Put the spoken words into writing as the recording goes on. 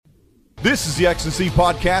This is the X&C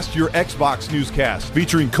Podcast, your Xbox newscast,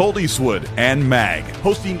 featuring Colt Eastwood and Mag,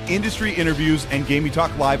 hosting industry interviews and gaming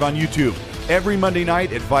talk live on YouTube every Monday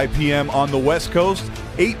night at 5 p.m. on the West Coast,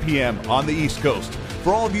 8 p.m. on the East Coast.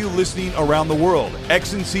 For all of you listening around the world,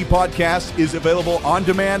 X&C Podcast is available on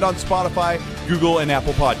demand on Spotify, Google, and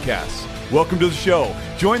Apple Podcasts. Welcome to the show.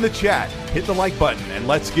 Join the chat, hit the like button, and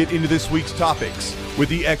let's get into this week's topics with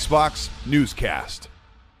the Xbox Newscast.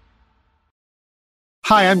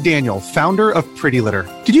 Hi, I'm Daniel, founder of Pretty Litter.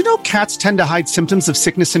 Did you know cats tend to hide symptoms of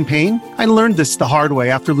sickness and pain? I learned this the hard way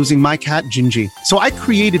after losing my cat, Gingy. So I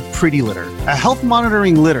created Pretty Litter, a health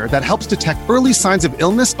monitoring litter that helps detect early signs of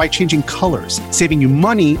illness by changing colors, saving you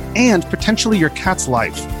money and potentially your cat's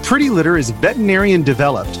life. Pretty Litter is veterinarian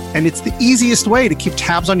developed, and it's the easiest way to keep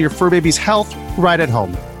tabs on your fur baby's health right at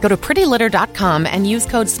home. Go to prettylitter.com and use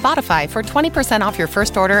code SPOTIFY for 20% off your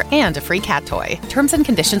first order and a free cat toy. Terms and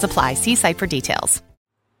conditions apply. See site for details.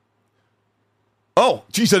 Oh,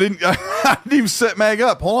 geez, I didn't even set Mag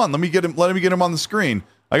up. Hold on, let me get him on the screen.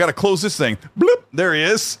 I got to close this thing. Bloop, there he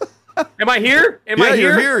is. Am I here?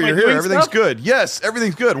 You're here. Everything's good. Yes,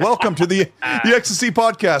 everything's good. Welcome to the X&C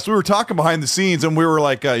Podcast. We were talking behind the scenes, and we were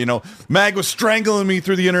like, Mag was strangling me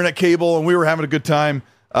through the internet cable, and we were having a good time.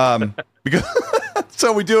 Because that's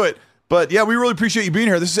how we do it. But yeah, we really appreciate you being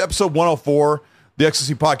here. This is episode 104, the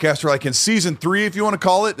X&C Podcast, or like in season 3, if you want to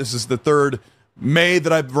call it. This is the third May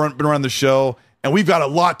that I've been around the show. And we've got a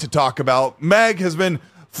lot to talk about. Mag has been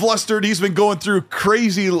flustered. He's been going through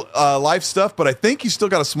crazy life stuff, but I think he's still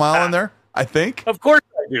got a smile in there. I think. Of course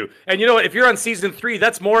I do. And you know what? If you're on season 3,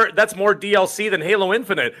 that's more DLC than Halo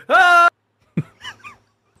Infinite. Ah!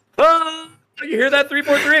 Ah! You hear that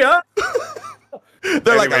 343, huh?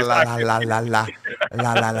 They're Anyways, like la la la la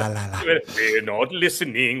la la la la. We're not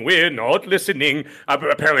listening.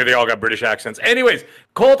 Apparently, they all got British accents. Anyways,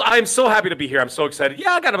 Colt, I'm so happy to be here. I'm so excited.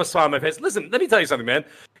 Yeah, I got a smile on my face. Listen, let me tell you something, man.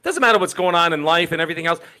 It doesn't matter what's going on in life and everything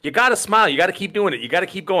else. You got to smile. You got to keep doing it. You got to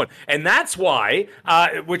keep going. And that's why,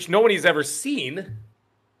 which nobody's ever seen,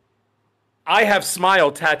 I have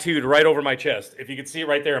smile tattooed right over my chest. If you can see it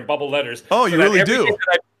right there in bubble letters. Oh, you really do.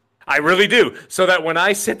 I really do. So that when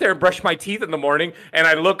I sit there and brush my teeth in the morning and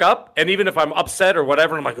I look up, and even if I'm upset or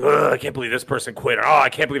whatever, I'm like, I can't believe this person quit. Or, I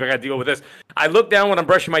can't believe I got to deal with this. I look down when I'm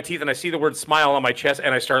brushing my teeth and I see the word smile on my chest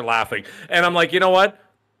and I start laughing. And I'm like, you know what?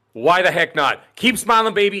 Why the heck not? Keep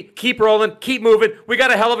smiling, baby. Keep rolling. Keep moving. We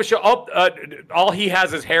got a hell of a show. All he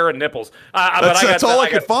has is hair and nipples. That's all I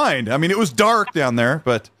could find. I mean, it was dark down there,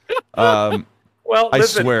 but well, I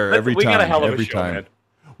swear, every time. We got a hell of a show, man.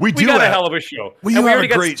 We got a hell of a show. We have a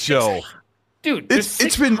great show. Dude, there's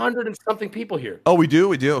 600 and something people here. Oh, we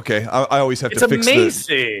do? Okay. I always have to fix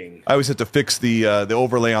amazing. I always have to fix the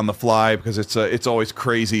overlay on the fly because it's always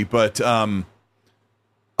crazy. But I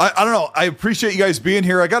don't know. I appreciate you guys being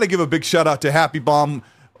here. I got to give a big shout out to Happy Bomb,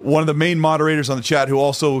 one of the main moderators on the chat, who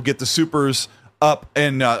also will get the supers up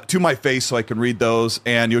and to my face so I can read those.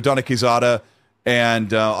 And Yodana Kizada,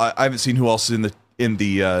 and I haven't seen who else is in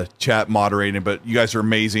the chat moderating, but you guys are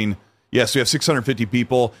amazing. Yes, we have 650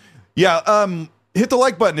 people. Yeah, hit the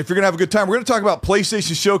like button if you're going to have a good time. We're going to talk about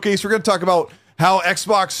PlayStation Showcase. We're going to talk about how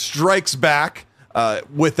Xbox strikes back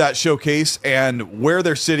with that showcase and where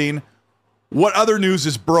they're sitting. What other news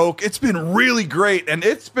is broke? It's been really great, and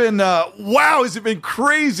it's been, wow, has it been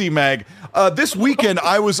crazy, Mag? This weekend,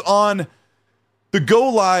 I was on the Go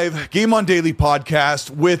Live Game On Daily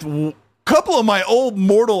podcast with couple of my old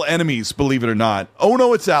mortal enemies, believe it or not. Oh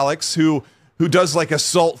no, it's Alex, who does like a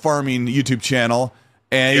salt farming YouTube channel,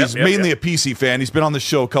 and he's mainly a PC fan. He's been on the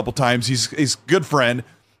show a couple times. He's a good friend.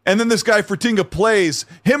 And then this guy Fertinga Plays.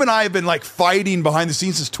 Him and I have been like fighting behind the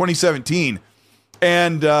scenes since 2017,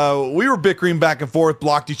 and we were bickering back and forth,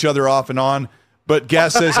 blocked each other off and on. But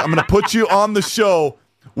Gaz says, "I'm going to put you on the show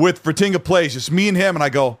with Fertinga Plays, just me and him." And I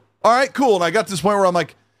go, "All right, cool." And I got to this point where I'm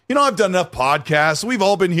like, I've done enough podcasts. We've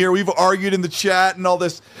all been here. We've argued in the chat and all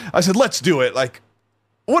this. I said, let's do it. Like,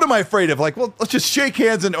 what am I afraid of? Like, well, let's just shake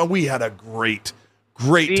hands. And we had a great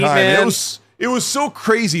time. And it was so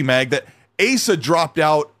crazy, Mag, that Asa dropped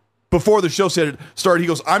out before the show started. He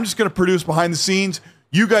goes, I'm just going to produce behind the scenes.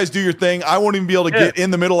 You guys do your thing. I won't even be able to get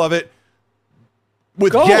in the middle of it.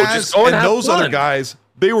 With Gaz and those other guys,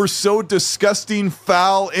 they were so disgusting,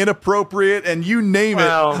 foul, inappropriate, and you name it.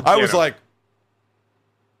 I was like,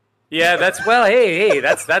 yeah, that's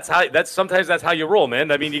sometimes that's how you roll, man.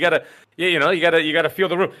 I mean, you gotta feel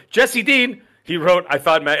the room. Jesse Dean, he wrote, I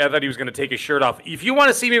thought he was gonna take his shirt off. If you want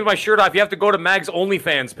to see me with my shirt off, you have to go to Mag's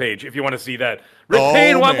OnlyFans page if you want to see that. Rick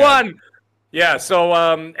Payne, Wagwan. Yeah. So,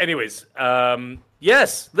 anyways,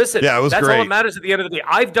 Yes, listen. Yeah, it was that's great. all that matters at the end of the day.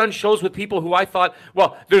 I've done shows with people who I thought,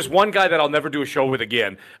 well, there's one guy that I'll never do a show with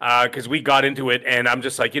again because we got into it, and I'm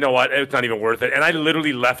just like, you know what? It's not even worth it. And I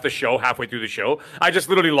literally left the show halfway through the show. I just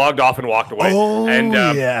literally logged off and walked away. Oh, and,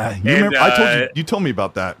 yeah. You told me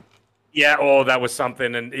about that. Yeah, that was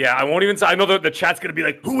something. And yeah, I won't even say, I know the chat's going to be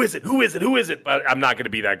like, who is it? Who is it? Who is it? But I'm not going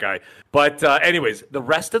to be that guy. But anyways, the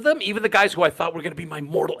rest of them, even the guys who I thought were going to be my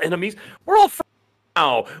mortal enemies, we're all friends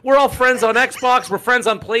now. We're all friends on Xbox. We're friends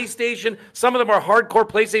on PlayStation. Some of them are hardcore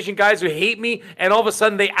PlayStation guys who hate me. And all of a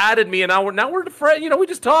sudden they added me. And now we're friends. You know, we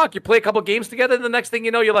just talk. You play a couple games together. And the next thing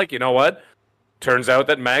you know, you're like, you know what? Turns out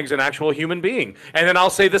that Mag's an actual human being. And then I'll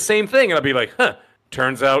say the same thing. And I'll be like,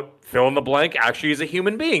 turns out fill in the blank actually is a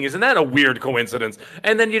human being. Isn't that a weird coincidence?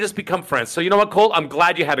 And then you just become friends. So you know what, Colt? I'm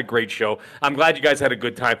glad you had a great show. I'm glad you guys had a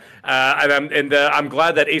good time. And I'm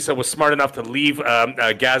glad that Asa was smart enough to leave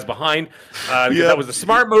Gaz behind. Because that was a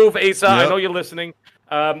smart move, Asa. Yep. I know you're listening.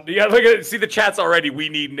 See the chats already. We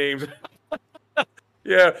need names.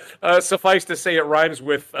 Yeah, suffice to say, it rhymes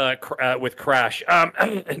with crash.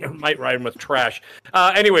 It might rhyme with trash.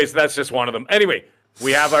 Anyways, that's just one of them. Anyway,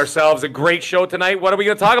 we have ourselves a great show tonight. What are we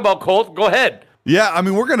going to talk about, Colt? Go ahead. Yeah, I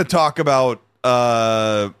mean, we're going to talk about,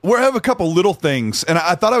 we have a couple little things, and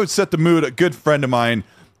I thought I would set the mood. A good friend of mine,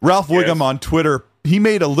 Ralph Wiggum on Twitter, he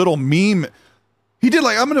made a little meme. He did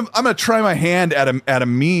like, I'm gonna try my hand at a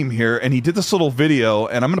meme here, and he did this little video,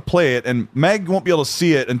 and I'm going to play it, and Meg won't be able to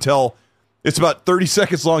see it until it's about 30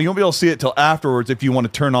 seconds long. You won't be able to see it till afterwards if you want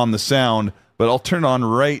to turn on the sound, but I'll turn it on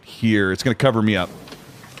right here. It's going to cover me up.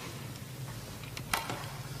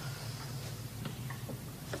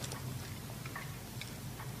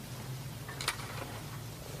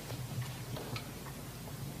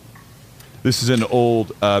 This is an old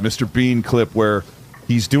Mr. Bean clip where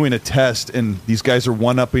he's doing a test and these guys are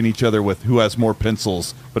one-upping each other with who has more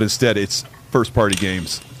pencils, but instead it's first-party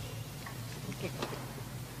games.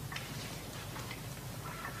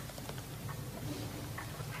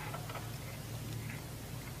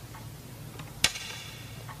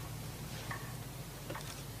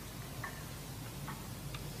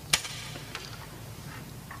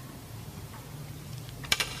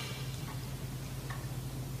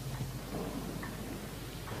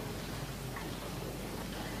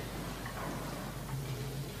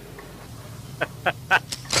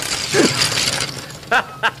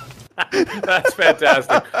 That's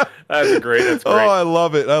fantastic. That's great. That's great. Oh, I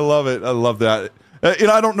love it. I love it. I love that.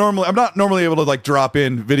 I'm not normally able to like drop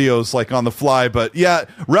in videos like on the fly, but yeah,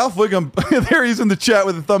 Ralph Wiggum, there he's in the chat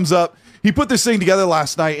with a thumbs up. He put this thing together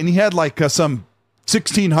last night and he had like some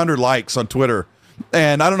 1,600 likes on Twitter.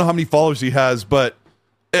 And I don't know how many followers he has, but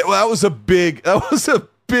that was a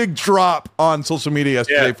big drop on social media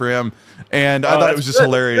yesterday for him. And I thought it was just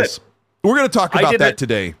hilarious. We're going to talk about that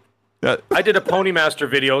today. I did a Pony Master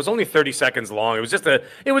video. It was only 30 seconds long. It was just a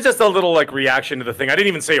little like reaction to the thing. I didn't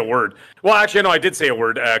even say a word. Well, actually, no, I did say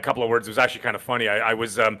a couple of words. It was actually kind of funny. I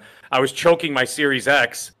was choking my Series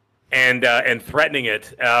X and threatening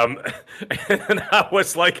it. And I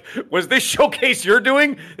was like, was this showcase you're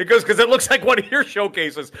doing? It goes, because it looks like one of your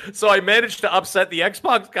showcases. So I managed to upset the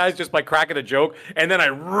Xbox guys just by cracking a joke. And then I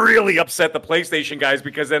really upset the PlayStation guys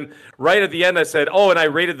because then right at the end I said, and I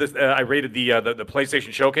rated the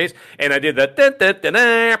PlayStation showcase. And I did that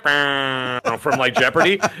from like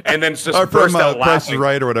Jeopardy. And then just burst out laughing. Price is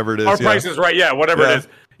Right or whatever it is. Price is Right. Yeah, whatever it is.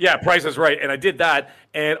 Yeah, Price is Right. And I did that.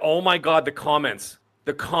 And oh my God, the comments.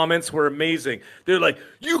 The comments were amazing. They're like,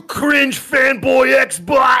 "You cringe fanboy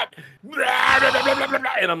X-bot,"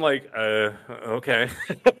 and I'm like, okay.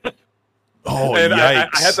 Oh, and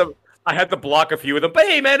yikes! I had to block a few of them, but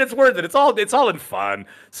hey, man, it's worth it. It's all in fun.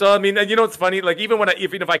 So I mean, you know, it's funny. Like even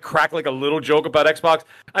if I crack like a little joke about Xbox,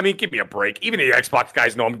 I mean, give me a break. Even the Xbox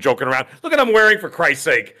guys know I'm joking around. Look at what I'm wearing, for Christ's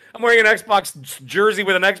sake. I'm wearing an Xbox jersey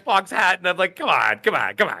with an Xbox hat, and I'm like, come on. What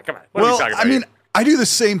are we talking about? I mean, I do the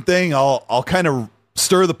same thing. I'll kind of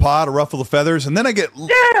stir the pot or ruffle the feathers, and then I get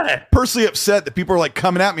personally upset that people are like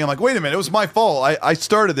coming at me. I'm like, wait a minute, it was my fault. I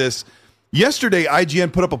started this. Yesterday,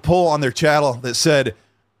 IGN put up a poll on their channel that said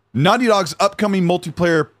Naughty Dog's upcoming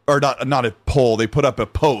multiplayer, or not a poll, they put up a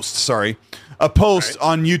post, on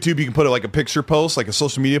YouTube. You can put it like a picture post, like a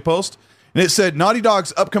social media post. And it said, Naughty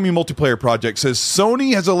Dog's upcoming multiplayer project says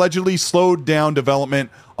Sony has allegedly slowed down development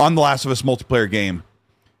on The Last of Us multiplayer game.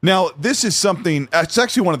 Now, this is something, it's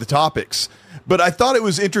actually one of the topics, but I thought it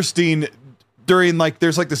was interesting during, like,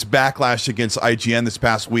 there's like this backlash against IGN this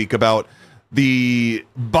past week about the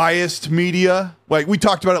biased media. Like, we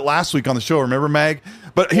talked about it last week on the show, remember, Mag?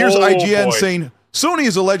 But here's IGN saying, Sony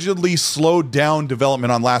has allegedly slowed down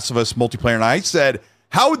development on Last of Us multiplayer. And I said,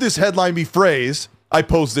 how would this headline be phrased? I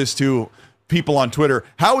posed this to people on Twitter,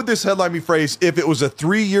 how would this headline be phrased if it was a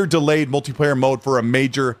 3-year delayed multiplayer mode for a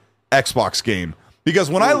major Xbox game?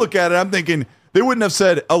 Because when I look at it, I'm thinking they wouldn't have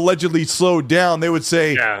said allegedly slowed down. They would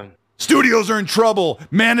say studios are in trouble,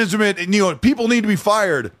 management, and people need to be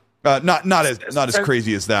fired. Not as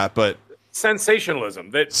crazy as that, but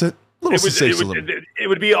sensationalism. Sensationalism. It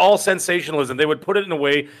would be all sensationalism. They would put it in a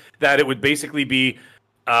way that it would basically be.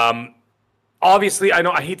 Obviously, I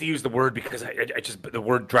know I hate to use the word because the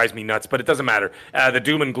word drives me nuts, but it doesn't matter. The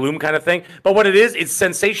doom and gloom kind of thing. But what it is, it's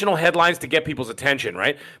sensational headlines to get people's attention,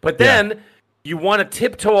 right? But then you want to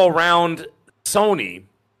tiptoe around Sony,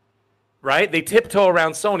 right? They tiptoe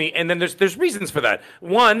around Sony, and then there's reasons for that.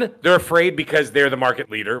 One, they're afraid because they're the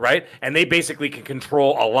market leader, right? And they basically can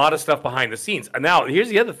control a lot of stuff behind the scenes. And now, here's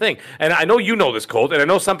the other thing, and I know you know this, Colt, and I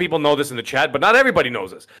know some people know this in the chat, but not everybody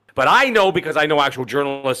knows this. But I know because I know actual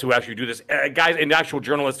journalists who actually do this, guys and actual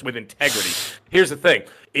journalists with integrity. Here's the thing.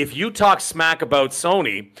 If you talk smack about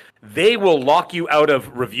Sony, they will lock you out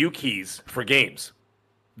of review keys for games.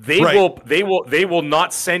 They will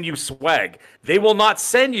not send you swag. They will not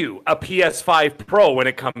send you a PS5 Pro when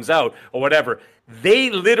it comes out or whatever. They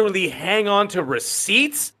literally hang on to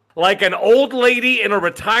receipts like an old lady in a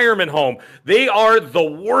retirement home. They are the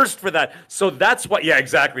worst for that. So that's what,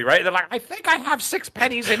 exactly, right? They're like, I think I have 6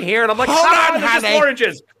 pennies in here. And I'm like, hold on, honey.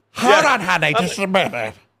 Oranges. Hold on, honey, just a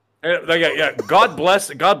minute. God bless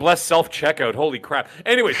self-checkout. Holy crap.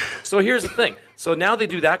 Anyways, so here's the thing. So now they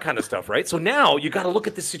do that kind of stuff, right? So now you got to look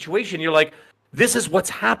at this situation. You're like, this is what's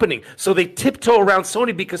happening. So they tiptoe around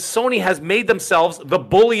Sony because Sony has made themselves the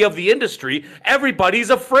bully of the industry. Everybody's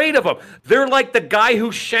afraid of them. They're like the guy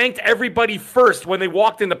who shanked everybody first when they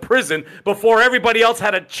walked into prison before everybody else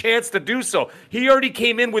had a chance to do so. He already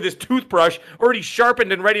came in with his toothbrush, already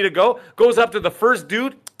sharpened and ready to go, goes up to the first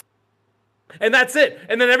dude, and that's it.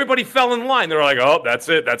 And then everybody fell in line. They're like, oh, that's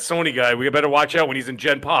it. That's Sony guy. We better watch out when he's in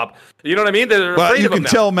Gen Pop. You know what I mean? They're afraid you of him can now.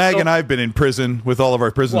 tell Mag and I've been in prison with all of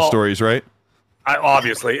our prison stories, right?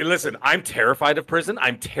 Obviously. Listen, I'm terrified of prison.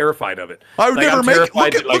 I'm terrified of it. I would never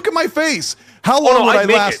make it. Look at my face. How long would I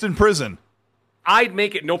last in prison? I'd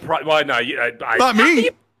make it no problem. Well, no, not me.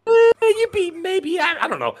 You'd be maybe, I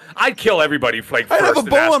don't know. I'd kill everybody. Like, I'd have a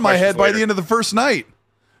bow on my head by the end of the first night.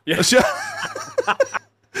 Yeah.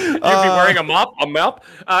 You'd be wearing a mop.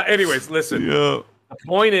 Anyways, listen. Yeah. The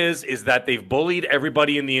point is that they've bullied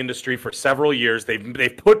everybody in the industry for several years.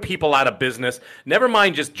 They've put people out of business. Never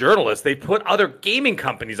mind just journalists. They put other gaming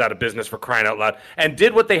companies out of business, for crying out loud, and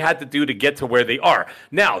did what they had to do to get to where they are.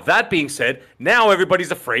 Now, that being said, now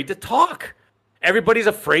everybody's afraid to talk. Everybody's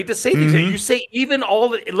afraid to say things. You say even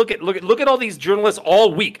look at all these journalists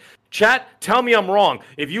all week. Chat, tell me I'm wrong.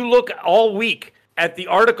 If you look all week at the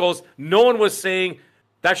articles, no one was saying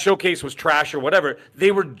that showcase was trash or whatever.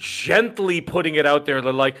 They were gently putting it out there.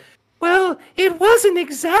 They're like, well, it wasn't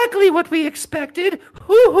exactly what we expected.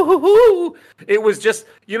 It was just,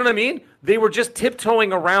 you know what I mean? They were just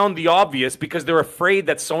tiptoeing around the obvious because they're afraid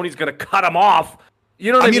that Sony's going to cut them off.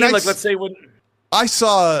 You know what I mean? Like, let's say when I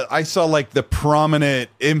saw like the prominent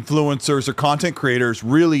influencers or content creators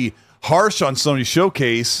really harsh on Sony's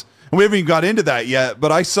showcase. And we haven't even got into that yet,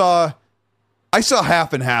 but I saw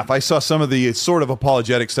half and half. I saw some of the sort of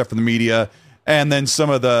apologetic stuff from the media, and then some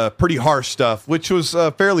of the pretty harsh stuff, which was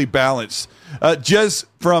fairly balanced. Jez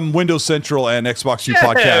from Windows Central and Xbox Two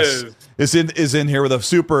Podcast is in here with a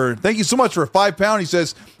super. Thank you so much for a £5. He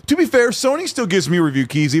says, to be fair, Sony still gives me review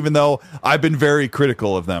keys, even though I've been very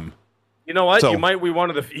critical of them. You know what? He might be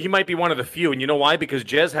one of the few, and you know why? Because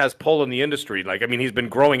Jez has pull in the industry. Like, I mean, he's been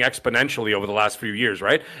growing exponentially over the last few years,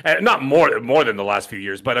 right? And not more than the last few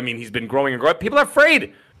years, but I mean, he's been growing and growing. People are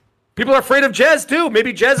afraid. People are afraid of Jez too.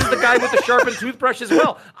 Maybe Jez is the guy with the sharpened toothbrush as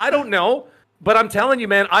well. I don't know, but I'm telling you,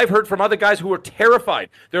 man, I've heard from other guys who are terrified.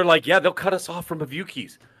 They're like, yeah, they'll cut us off from review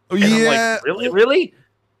keys. And I'm like, really?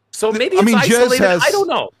 So maybe it's isolated. I don't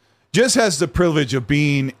know. Jez has the privilege of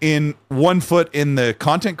being in one foot in the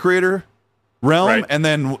content creator realm, and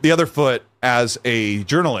then the other foot as a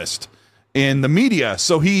journalist in the media.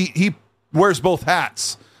 So he wears both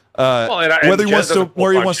hats. Whether he wants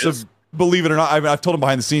to believe it or not, I've told him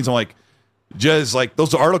behind the scenes, I'm like, Jez, like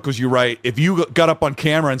those articles you write, if you got up on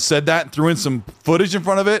camera and said that and threw in some footage in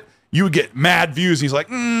front of it, you would get mad views. And he's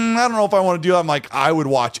like, I don't know if I want to do that. I'm like, I would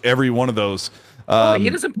watch every one of those. He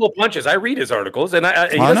doesn't pull punches. I read his articles, and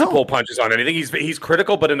he doesn't pull punches on anything. He's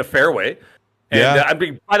critical, but in a fair way.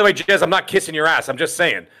 And by the way, Jez, I'm not kissing your ass. I'm just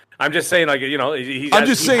saying, like, you know, he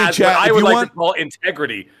has Chat, what I would like to call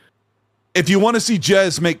integrity. If you want to see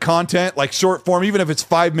Jez make content like short form, even if it's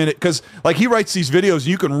 5 minutes, because like he writes these videos,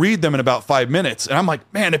 you can read them in about 5 minutes. And I'm like,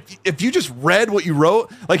 man, if you just read what you wrote,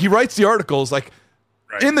 like he writes the articles, like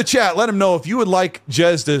in the chat, let him know if you would like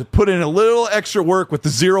Jez to put in a little extra work with the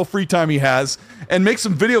zero free time he has and make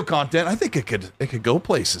some video content. I think it could go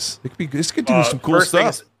places. This could do some cool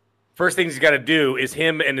stuff. First things he's got to do is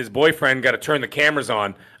him and his boyfriend got to turn the cameras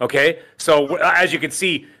on, okay? So as you can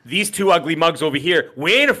see, these two ugly mugs over here,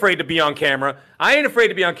 we ain't afraid to be on camera. I ain't afraid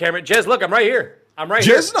to be on camera. Jez, look, I'm right here.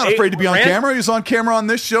 Jez is not afraid to be on camera. He was on camera on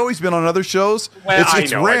this show. He's been on other shows. Well,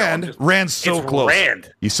 it's Rand. Rand's so close.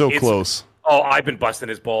 Rand. He's so close. Oh, I've been busting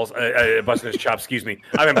his balls, busting his chops, excuse me.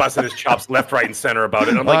 I've been busting his chops left, right, and center about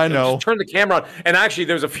it. I'm like, I know. Just turn the camera on. And actually,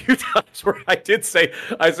 there's a few times where I said,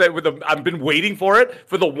 I've been waiting for it.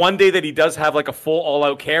 For the one day that he does have like a full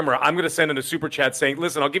all-out camera, I'm going to send in a super chat saying,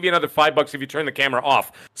 listen, I'll give you another $5 if you turn the camera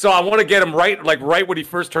off. So I want to get him right when he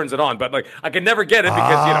first turns it on. But like, I can never get it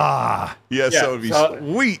because, Yes, that would be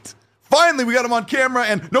sweet. Finally, we got him on camera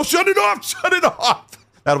and no, shut it off.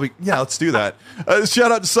 That'll be, let's do that.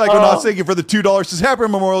 Shout out to Psychonauts. Thank you for the $2. Says happy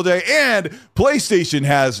Memorial Day. And PlayStation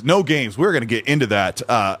has no games. We're going to get into that.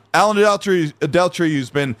 Alan Adeltry,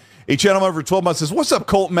 who's been a channel member for 12 months, says, what's up,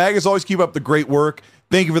 Colt Mag? As always, keep up the great work.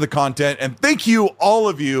 Thank you for the content. And thank you, all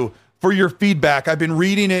of you, for your feedback. I've been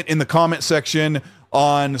reading it in the comment section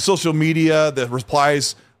on social media, the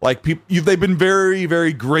replies. Like, they've been very,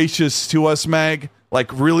 very gracious to us, Mag.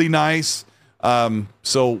 Like, really nice.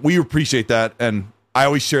 So we appreciate that. And I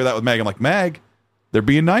always share that with Mag. I'm like, Mag, they're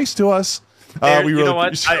being nice to us. You know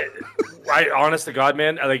what? I honest to God,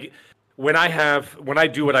 man, like when I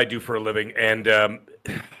do what I do for a living, and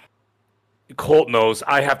Colt knows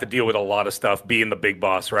I have to deal with a lot of stuff being the big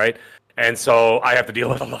boss, right? And so I have to deal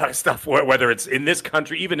with a lot of stuff, whether it's in this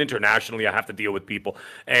country, even internationally, I have to deal with people,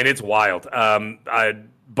 and it's wild.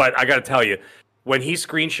 But I got to tell you, when he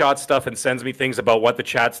screenshots stuff and sends me things about what the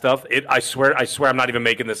chat stuff, I swear I'm not even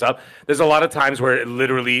making this up. There's a lot of times where it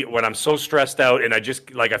literally, when I'm so stressed out and I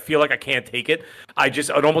just like I feel like I can't take it,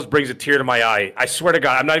 it almost brings a tear to my eye. I swear to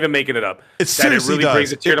God, I'm not even making it up. It seriously really does.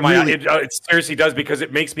 Brings a tear to my eye. It seriously does, because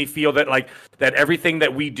it makes me feel that that everything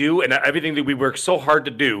that we do and everything that we work so hard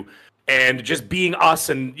to do, and just being us,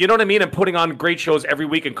 and you know what I mean, and putting on great shows every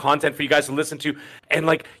week and content for you guys to listen to, and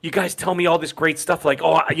like you guys tell me all this great stuff, like,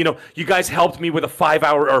 oh, you guys helped me with a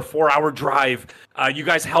 5-hour or 4-hour drive, you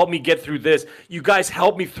guys helped me get through this, you guys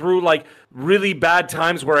helped me through like really bad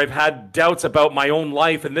times where I've had doubts about my own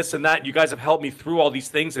life and this and that. You guys have helped me through all these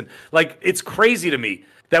things, and like it's crazy to me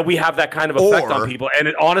that we have that kind of effect on people, and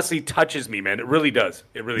it honestly touches me, man. It really does.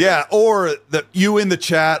 It really does. Or that you in the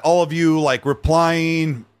chat, all of you like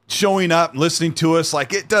replying, showing up, listening to us,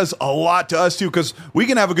 like it does a lot to us too, because we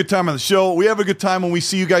can have a good time on the show. We have a good time when we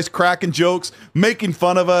see you guys cracking jokes, making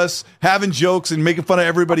fun of us, having jokes, and making fun of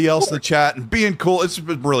everybody else in the chat and being cool. It's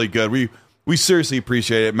been really good. We seriously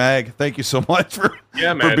appreciate it, Mag. Thank you so much for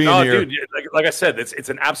being here. Dude, like I said, it's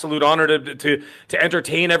an absolute honor to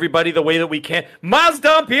entertain everybody the way that we can. Miles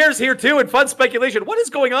Dompierre's here too, and Fun Speculation. What is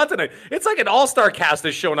going on tonight? It's like an all-star cast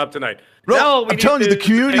is showing up tonight. Bro, I'm telling you, the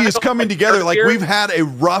community is coming together. Like, we've had a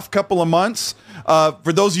rough couple of months.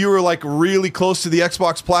 For those of you who are like really close to the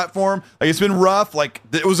Xbox platform, like it's been rough. Like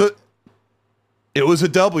it was a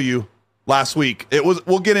W last week.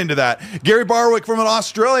 We'll get into that. Gary Barwick from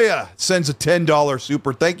Australia sends a $10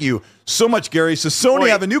 super. Thank you so much, Gary. So Sony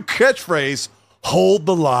have a new catchphrase, hold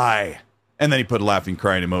the lie. And then he put a laughing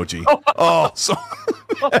crying emoji. That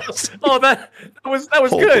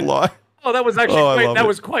was good. That was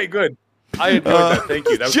actually quite good. I enjoyed that. Thank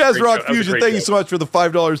you. That was Jazz Rock Fusion, thank you so much for the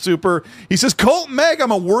 $5 super. He says, Colt Meg,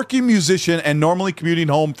 I'm a working musician and normally commuting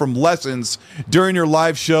home from lessons during your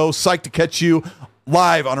live show. Psyched to catch you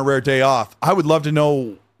live on a rare day off. I would love to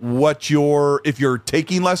know if you're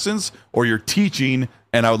taking lessons or you're teaching,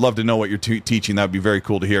 and I would love to know what you're teaching. That would be very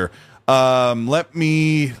cool to hear.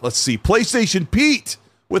 Let's see. PlayStation Pete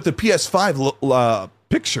with the PS5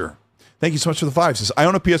 picture. Thank you so much for the 5. Says, I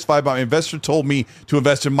own a PS5, but my investor told me to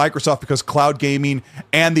invest in Microsoft because cloud gaming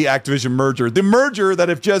and the Activision merger. The merger that,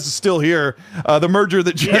 if Jez is still here, the merger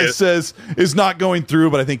that Jez says is not going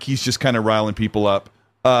through, but I think he's just kind of riling people up.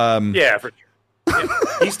 Yeah, for sure. Yeah,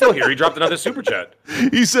 he's still here. He dropped another super chat.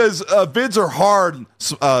 He says, vids are hard,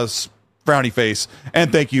 frowny face.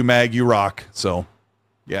 And thank you, Mag. You rock. So,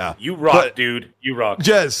 yeah. You rock, dude. You rock.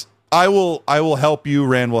 Jez, I will help you.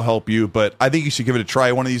 Rand will help you, but I think you should give it a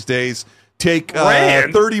try one of these days. Take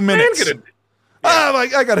 30 minutes.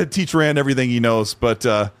 I got to teach Rand everything he knows, but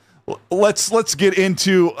let's get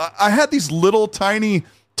into. I had these little tiny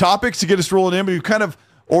topics to get us rolling in, but we've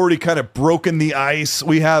already broken the ice.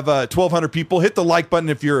 We have 1,200 people. Hit the like button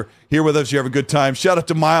if you're here with us. You have a good time. Shout out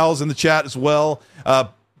to Miles in the chat as well.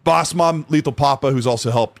 Boss Mom Lethal Papa, who's also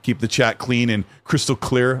helped keep the chat clean and crystal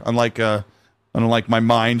clear, unlike my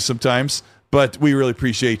mind sometimes. but we really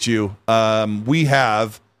appreciate you. We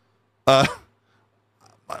have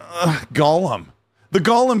Gollum. The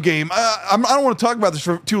Gollum game. I don't want to talk about this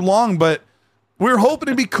for too long, but we're hoping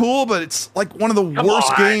to be cool, but it's like one of the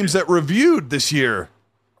worst games that reviewed this year.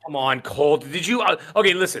 Come on, Colt. Did you...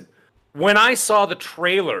 okay, listen. When I saw the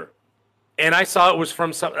trailer, and I saw it was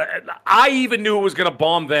from some... I even knew it was going to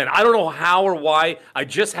bomb then. I don't know how or why. I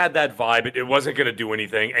just had that vibe. It wasn't going to do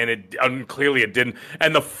anything, and clearly it didn't.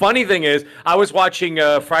 And the funny thing is, I was watching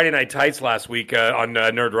Friday Night Tights last week on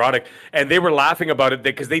Nerdrotic, and they were laughing about it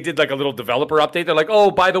because they did like a little developer update. They're like, oh,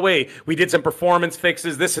 by the way, we did some performance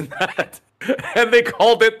fixes, this and that. And they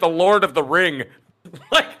called it The Lord of the Ring.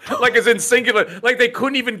 Like as in singular, like they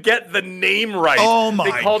couldn't even get the name right. Oh my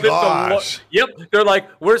They called gosh. it Yep. They're like,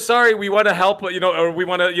 we're sorry, we want to help, or we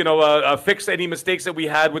want to, fix any mistakes that we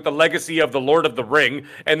had with the legacy of the Lord of the Ring.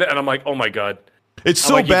 And I'm like, oh my God. It's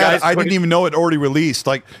so bad, I didn't even know it already released.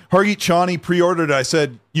 Like, Hargeet Chani pre-ordered it. I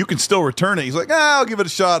said, you can still return it. He's like, I'll give it a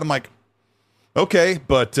shot. I'm like, okay.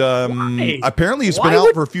 But apparently it's been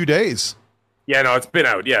out for a few days. Yeah, no, it's been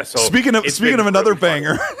out. Yeah. So speaking of another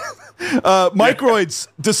banger, Microids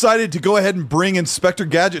decided to go ahead and bring Inspector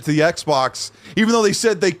Gadget to the Xbox, even though they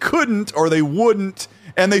said they couldn't or they wouldn't.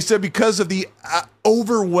 And they said because of the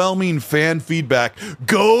overwhelming fan feedback,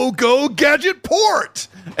 go Gadget port.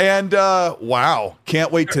 And wow,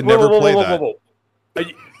 can't wait to never play that.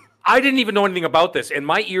 I didn't even know anything about this, and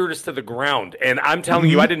my ear is to the ground. And I'm telling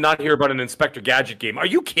you, I did not hear about an Inspector Gadget game. Are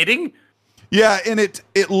you kidding? Yeah, and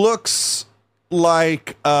it looks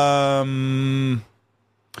like Assassin.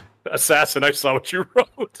 I saw what you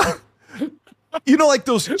wrote. Like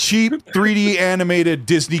those cheap 3D animated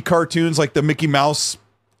Disney cartoons, like the Mickey Mouse.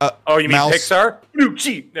 Oh, you mean Pixar? No,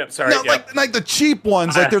 cheap. No, sorry. No, like the cheap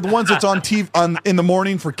ones, like they're the ones that's on TV in the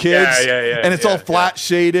morning for kids. Yeah. And it's all flat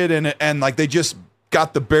shaded, and like they just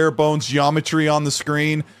got the bare bones geometry on the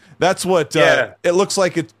screen. That's what it looks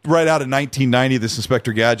like. It's right out of 1990, this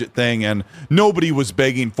Inspector Gadget thing, and nobody was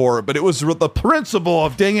begging for it. But it was the principle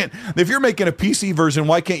of, dang it, if you're making a PC version,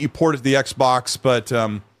 why can't you port it to the Xbox? But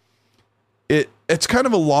it's kind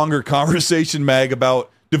of a longer conversation, Mag,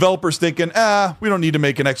 about developers thinking, we don't need to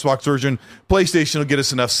make an Xbox version. PlayStation will get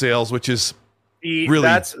us enough sales, which is really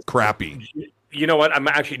crappy. You know what? I'm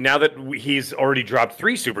actually, now that he's already dropped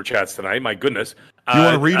 3 super chats tonight, my goodness. You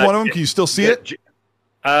want to read one of them? Can you still see it?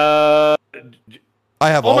 I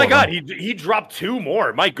have. Oh my God, he dropped 2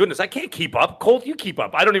 more. My goodness, I can't keep up. Colt, you keep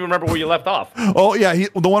up. I don't even remember where you left off. Oh yeah,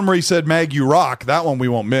 the one where he said "Mag, you rock." That one we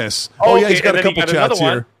won't miss. Okay, yeah, he's got a couple chats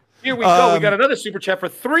here. Here we go. We got another super chat for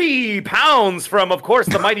 £3 from, of course,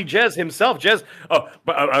 the mighty Jez himself. Jez,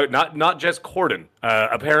 not Jez Corden.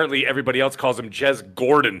 Apparently, everybody else calls him Jez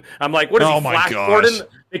Gordon. I'm like, what is he, Flash Gordon?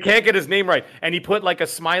 They can't get his name right. And he put like a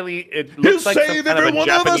smiley. It looks like some kind of a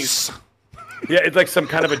Japanese. Yeah, it's like some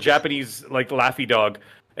kind of a Japanese like Laffy Dog.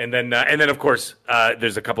 And then of course,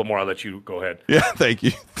 there's a couple more. I'll let you go ahead. Yeah, thank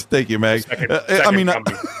you, Meg.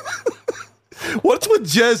 What's with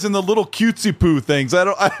Jez and the little cutesy poo things? I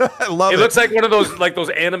love it. It looks like one of those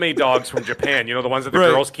anime dogs from Japan. You know, the ones that the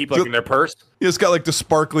girls keep like in their purse. It's got like the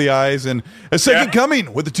sparkly eyes. And a second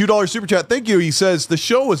coming with the $2 super chat. Thank you. He says the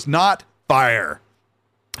show was not fire.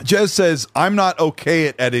 Jez says, I'm not okay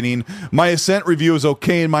at editing. My Ascent review is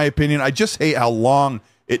okay in my opinion. I just hate how long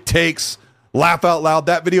it takes. Laugh out loud.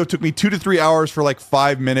 That video took me 2 to 3 hours for like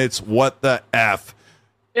 5 minutes. What the F?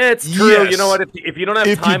 It's true. Yes. You know what? If you don't have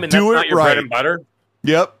time and that's not your bread and butter.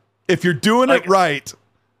 Yep. If you're doing it right.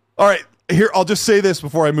 All right. Here, I'll just say this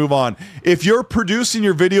before I move on. If you're producing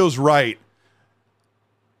your videos right,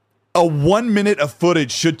 a 1 minute of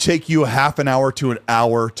footage should take you a half an hour to an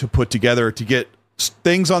hour to put together to get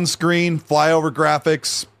things on screen, flyover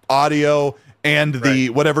graphics, audio, and the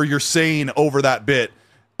whatever you're saying over that bit.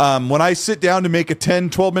 When I sit down to make a 10,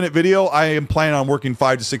 12-minute video, I am planning on working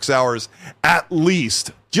 5 to 6 hours at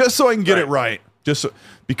least, just so I can get it right. Just so,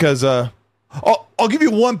 because I'll give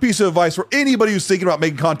you one piece of advice for anybody who's thinking about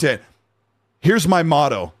making content. Here's my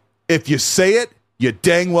motto. If you say it, you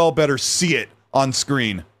dang well better see it on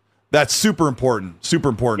screen. That's super important. Super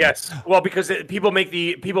important. Yes. Well, because people make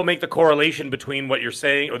the correlation between what you're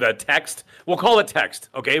saying or the text. We'll call it text,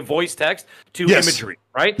 okay? Voice text to imagery,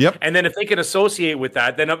 right? Yep. And then if they can associate with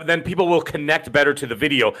that, then people will connect better to the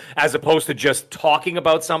video as opposed to just talking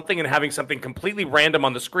about something and having something completely random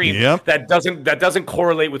on the screen that doesn't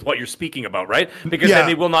correlate with what you're speaking about, right? Because then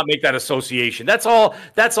they will not make that association. That's all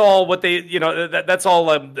what they, that's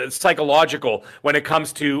all psychological when it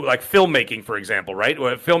comes to like filmmaking, for example, right?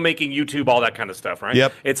 Filmmaking, YouTube, all that kind of stuff, right?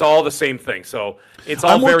 Yep. It's all the same thing. So it's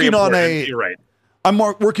all very important. You're right. I'm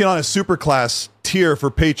working on a Superclass tier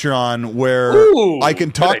for Patreon where I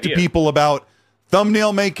can talk to people about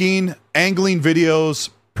thumbnail making, angling videos,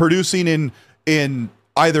 producing in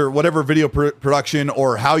either whatever video production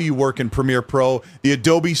or how you work in Premiere Pro, the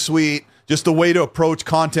Adobe suite, just the way to approach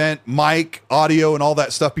content, mic, audio, and all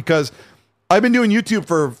that stuff. Because I've been doing YouTube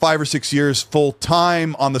for 5 or 6 years full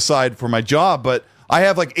time on the side for my job, but I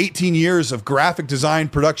have like 18 years of graphic design,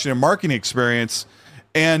 production, and marketing experience.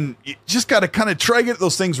 And you just got to kind of try to get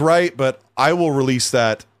those things right. But I will release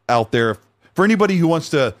that out there for anybody who wants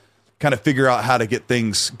to kind of figure out how to get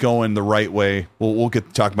things going the right way. We'll get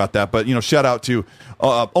to talk about that. But, shout out to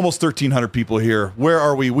almost 1,300 people here. Where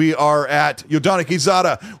are we? We are at Yodana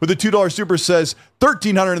Kizada with a $2 super says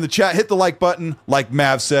 1,300 in the chat. Hit the like button, like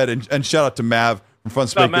Mav said. And shout out to Mav from Fun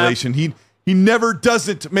Speculation. He never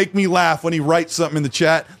doesn't make me laugh when he writes something in the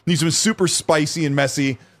chat. He's been super spicy and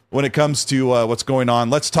messy when it comes to what's going on.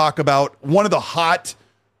 Let's talk about one of the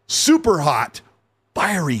super hot,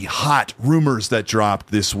 fiery hot rumors that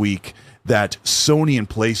dropped this week that Sony and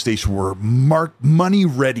PlayStation were money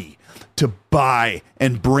ready to buy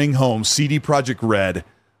and bring home CD Projekt Red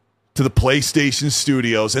to the PlayStation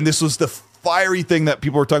studios. And this was the fiery thing that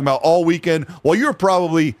people were talking about all weekend while you were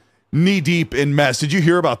probably knee deep in mess. Did you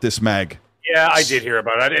hear about this, Mag? Yeah, I did hear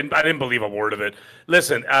about it. I didn't believe a word of it.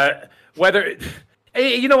 Listen,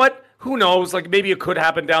 you know what? Who knows? Like, maybe it could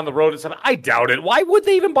happen down the road and stuff. I doubt it. Why would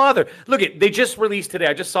they even bother? Look, they just released today.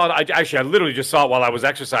 I just saw it. I literally just saw it while I was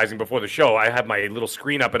exercising before the show. I had my little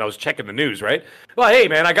screen up and I was checking the news, right? Well, hey,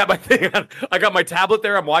 man, I got my thing on. I got my tablet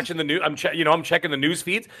there. I'm watching the news. I'm checking the news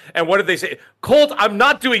feeds. And what did they say? Colt, I'm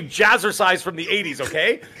not doing jazzercise from the 80s,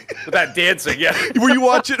 okay? With that dancing, yeah. Were you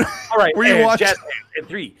watching? All right. Were you watching? Jazz and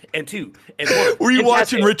 3 and 2 and 1. Were you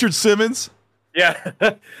watching Richard Simmons? Yeah.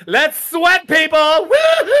 Let's sweat, people.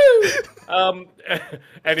 Woohoo!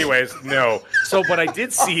 Anyways, no. So what I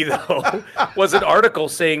did see, though, was an article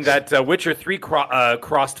saying that Witcher 3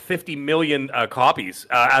 crossed 50 million copies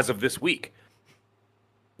as of this week.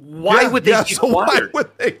 Why would they keep why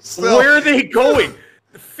would they sell? Where are they going?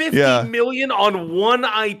 50 million on one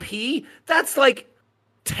IP? That's like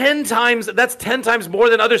 10 times. That's 10 times more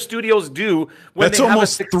than other studios do. That's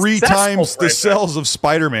almost 3 times the sales of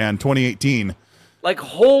Spider-Man 2018. Like,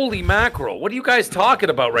 holy mackerel. What are you guys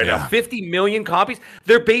talking about right now? 50 million copies?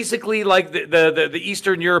 They're basically like the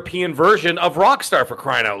Eastern European version of Rockstar, for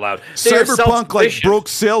crying out loud. Cyberpunk broke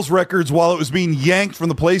sales records while it was being yanked from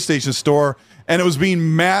the PlayStation Store, and it was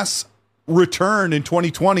being mass returned in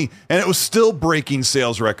 2020, and it was still breaking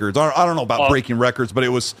sales records. I don't know about breaking records, but it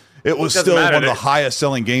was still one of the highest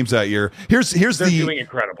selling games that year. They're doing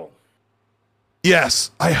incredible.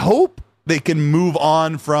 Yes, I hope they can move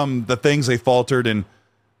on from the things they faltered in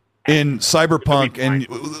Cyberpunk. And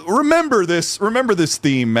remember this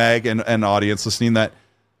theme, Mag, and audience listening, that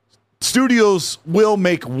studios will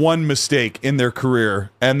make one mistake in their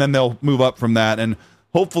career and then they'll move up from that. And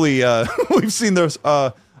hopefully we've seen those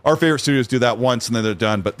our favorite studios do that once and then they're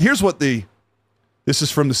done. But here's what this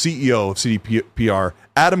is from the CEO of CDPR.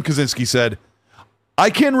 Adam Kaczynski said,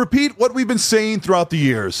 "I can repeat what we've been saying throughout the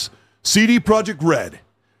years. CD Projekt Red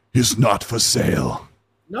is not for sale."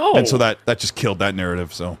 No. And so that just killed that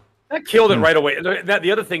narrative. So that killed it right away.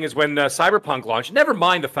 The other thing is when Cyberpunk launched, never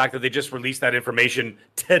mind the fact that they just released that information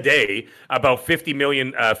today about 50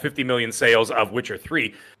 million sales of Witcher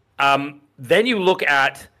 3. Then you look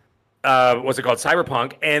at what's it called,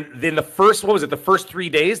 Cyberpunk, and then the first 3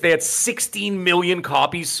 days they had 16 million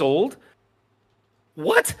copies sold.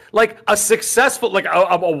 What? Like a successful, like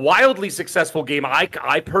a wildly successful game.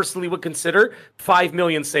 I personally would consider 5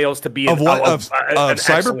 million sales to be of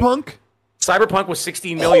Cyberpunk. Cyberpunk was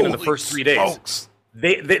 16 million in the first 3 days. Folks.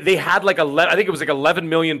 They had like I think it was like 11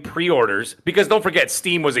 million pre-orders, because don't forget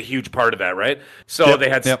Steam was a huge part of that, right? So they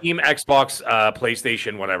had Steam, Xbox,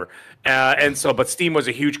 PlayStation, whatever, but Steam was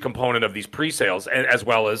a huge component of these pre-sales, and as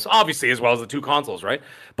well as the 2 consoles, right?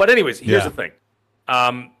 But anyways, here's the thing.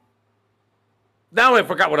 Now I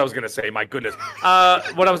forgot what I was going to say. My goodness. Right.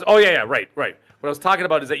 What I was talking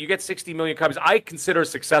about is that you get 60 million copies. I consider a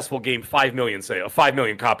successful game 5 million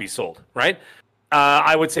copies sold, right?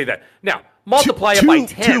 I would say that. Now, multiply it by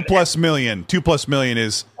 10. 2 plus million. 2 plus million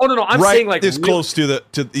is I'm saying like this close to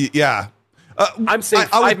the I'm saying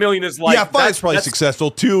 5 million is like 5 is probably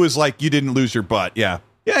successful. 2 is like you didn't lose your butt. Yeah.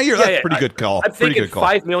 That's a pretty good call. I'm thinking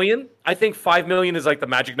 5 million. I think 5 million is like the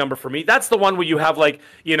magic number for me. That's the one where you have like,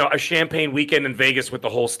 a champagne weekend in Vegas with the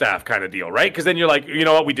whole staff kind of deal, right? Because then you're like, you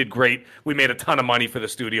know what, we did great. We made a ton of money for the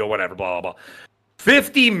studio, whatever, blah, blah, blah.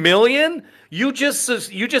 50 million? You just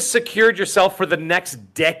secured yourself for the next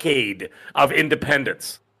decade of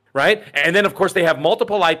independence, right? And then, of course, they have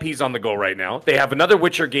multiple IPs on the go right now. They have another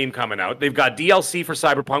Witcher game coming out. They've got DLC for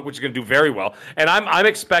Cyberpunk, which is going to do very well. And I would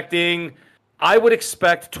expect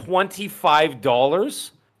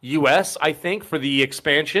 $25 US, I think, for the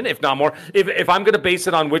expansion, if not more. If I'm going to base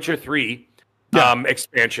it on Witcher 3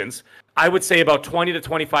 expansions, I would say about $20 to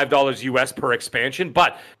 $25 US per expansion.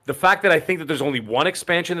 But the fact that I think that there's only one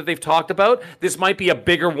expansion that they've talked about, this might be a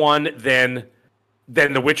bigger one than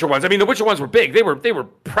the Witcher ones. I mean, the Witcher ones were big. They were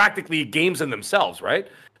practically games in themselves, right?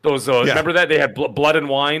 Those remember that they had Blood and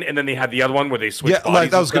Wine, and then they had the other one where they switched. Yeah,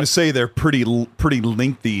 like I was going to say, they're pretty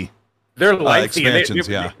lengthy. They're lengthy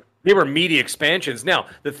expansions. They were meaty expansions. Now,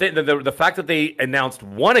 the fact that they announced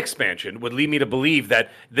one expansion would lead me to believe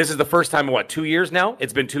that this is the first time in 2 years now.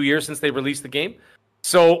 It's been 2 years since they released the game,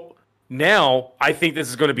 so now I think this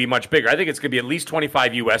is going to be much bigger. I think it's going to be at least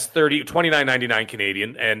 25 US, 29.99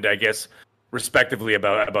 Canadian, and I guess respectively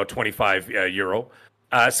about 25 euro,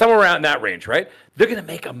 somewhere around that range, right? They're going to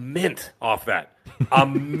make a mint off that,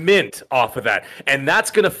 and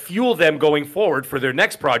that's going to fuel them going forward for their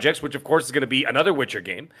next projects, which of course is going to be another Witcher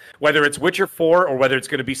game, whether it's Witcher 4 or whether it's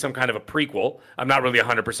going to be some kind of a prequel. I'm not really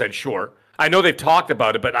 100% sure. I know they've talked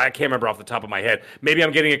about it, but I can't remember off the top of my head. Maybe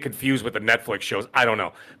I'm getting it confused with the Netflix shows. I don't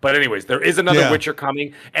know. But anyways, there is another Witcher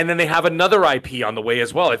coming, and then they have another IP on the way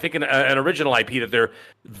as well. I think an original IP that they're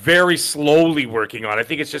very slowly working on. I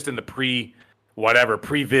think it's just in the previs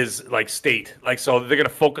like state. Like, so they're going to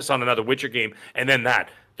focus on another Witcher game, and then that.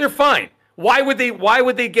 They're fine. Why would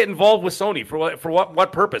they get involved with Sony for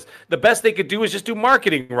what purpose? The best they could do is just do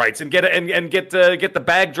marketing rights and get the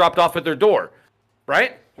bag dropped off at their door,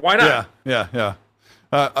 right? Why not? Yeah.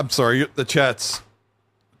 I'm sorry, the chat's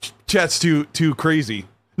too crazy.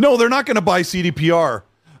 No, they're not going to buy CDPR.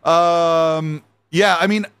 Yeah, I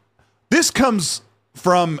mean, this comes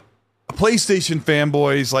from PlayStation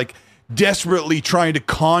fanboys like desperately trying to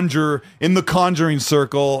conjure in the Conjuring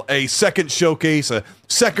circle a second showcase, a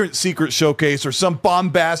second secret showcase, or some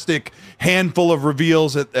bombastic handful of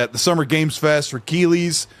reveals at the Summer Games Fest or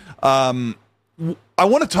Keeley's. I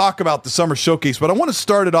want to talk about the Summer Showcase, but I want to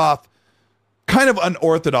start it off kind of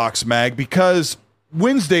unorthodox, Mag, because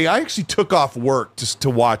Wednesday I actually took off work just to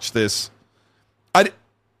watch this.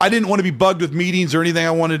 I didn't want to be bugged with meetings or anything. I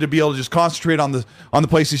wanted to be able to just concentrate on the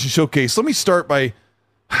PlayStation Showcase. Let me start by,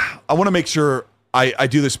 I want to make sure I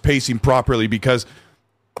do this pacing properly, because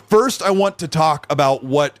first I want to talk about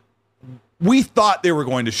what we thought they were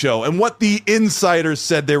going to show and what the insiders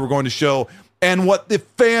said they were going to show and what the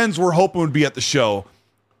fans were hoping would be at the show.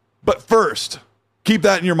 But first, keep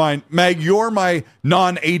that in your mind. Mag, you're my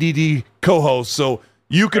non-ADD co-host, so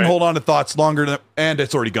you can hold on to thoughts longer, and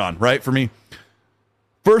it's already gone, right, for me?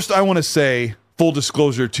 First, I want to say, full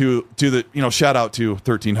disclosure to the, shout out to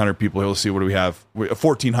 1,300 people here. Let's see, what do we have?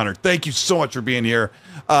 1,400. Thank you so much for being here.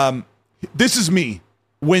 This is me,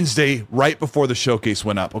 Wednesday, right before the showcase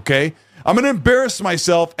went up, okay? I'm going to embarrass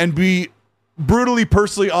myself and be brutally,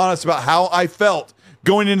 personally honest about how I felt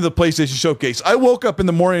going into the PlayStation Showcase. I woke up in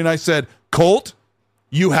the morning and I said, Colt,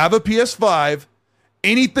 you have a PS5.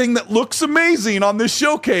 Anything that looks amazing on this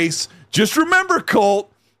showcase, just remember,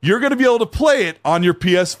 Colt, you're going to be able to play it on your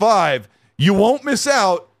PS5. You won't miss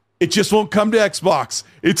out. It just won't come to Xbox.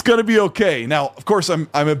 It's going to be okay. Now, of course, I'm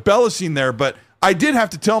embellishing there, but I did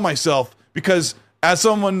have to tell myself, because as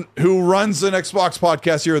someone who runs an Xbox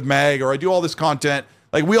podcast here with Mag, or I do all this content,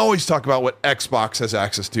 like, we always talk about what Xbox has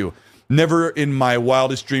access to. Never in my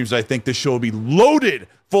wildest dreams did I think this show would be loaded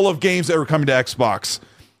full of games that were coming to Xbox.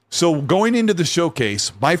 So going into the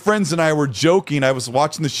showcase, my friends and I were joking. I was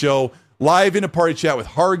watching the show live in a party chat with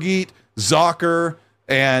Hargeet, Zocker,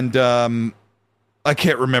 and I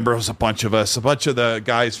can't remember. It was a bunch of us, a bunch of the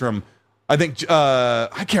guys from, I think, I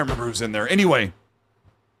can't remember who's in there. Anyway,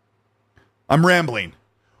 I'm rambling.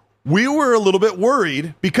 We were a little bit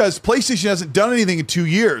worried because PlayStation hasn't done anything in 2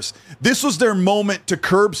 years. This was their moment to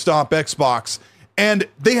curb stomp Xbox, and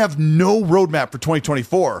they have no roadmap for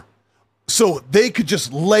 2024. So they could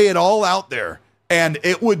just lay it all out there, and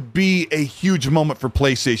it would be a huge moment for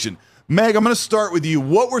PlayStation. Meg, I'm going to start with you.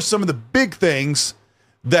 What were some of the big things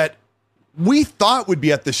that we thought would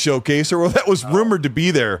be at the showcase, or that was rumored to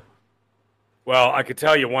be there? Well, I could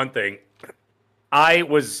tell you one thing. I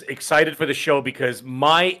was excited for the show because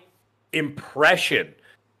my impression,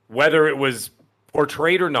 whether it was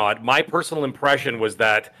portrayed or not, my personal impression was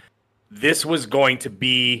that this was going to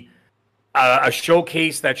be a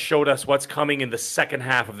showcase that showed us what's coming in the second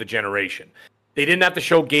half of the generation. They didn't have to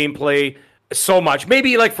show gameplay. so much.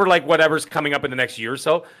 Maybe like for like whatever's coming up in the next year or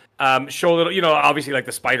so. Show a little, obviously like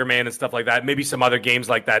the Spider-Man and stuff like that. Maybe some other games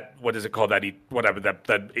like that. What is it called? That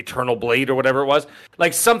Eternal Blade or whatever it was.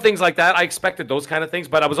 Like some things like that. I expected those kind of things,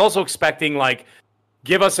 but I was also expecting like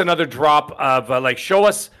give us another drop of like show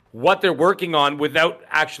us what they're working on without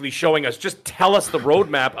actually showing us. Just tell us the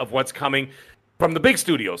roadmap of what's coming from the big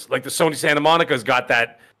studios. Like the Sony Santa Monica's got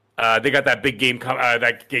that. They got that big game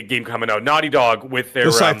game coming out. Naughty Dog with their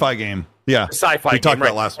the sci-fi game. Yeah, the sci-fi we game, talked right.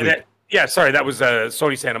 about last week. That was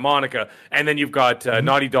Sony Santa Monica. And then you've got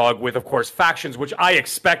Naughty Dog with, of course, Factions, which I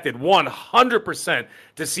expected 100%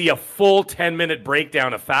 to see a full 10-minute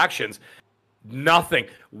breakdown of Factions. Nothing.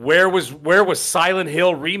 Where was Silent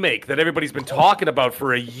Hill Remake that everybody's been talking about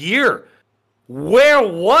for a year? Where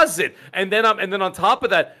was it? And then on top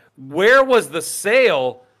of that, where was the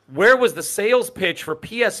sale? Where was the sales pitch for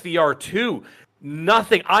PSVR 2?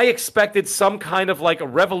 Nothing. I expected some kind of like a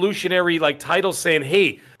revolutionary like title saying,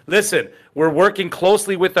 "Hey, listen, we're working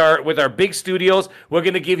closely with our big studios. We're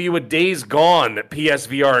going to give you a Days Gone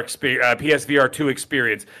PSVR 2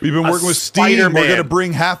 experience. We've been working with Steam. We're going to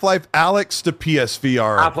bring Half-Life Alyx to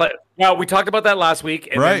PSVR." Well, we talked about that last week,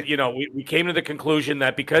 and right. then, we came to the conclusion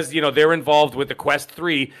that because they're involved with the Quest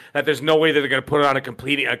 3, that there's no way that they're going to put it on a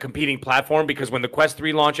competing platform. Because when the Quest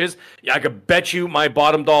 3 launches, I could bet you my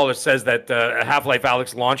bottom dollar says that Half-Life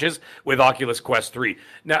Alyx launches with Oculus Quest 3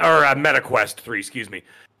 now, or Meta Quest 3, excuse me.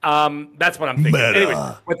 That's what I'm thinking.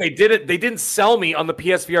 Anyway, but they didn't sell me on the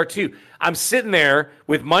PSVR 2. I'm sitting there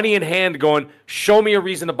with money in hand, going, "Show me a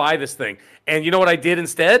reason to buy this thing." And you know what I did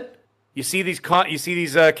instead? You see these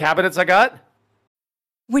cabinets I got?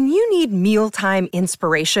 When you need mealtime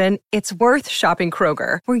inspiration, it's worth shopping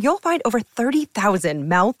Kroger, where you'll find over 30,000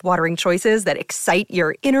 mouth-watering choices that excite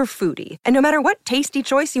your inner foodie. And no matter what tasty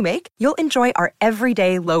choice you make, you'll enjoy our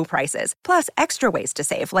everyday low prices, plus extra ways to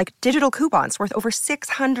save, like digital coupons worth over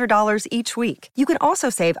 $600 each week. You can also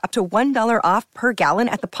save up to $1 off per gallon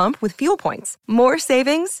at the pump with fuel points. More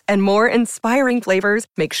savings and more inspiring flavors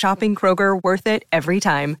make shopping Kroger worth it every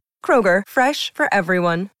time. Kroger, fresh for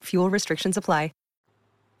everyone. Fuel restrictions apply.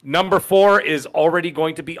 Number 4 is already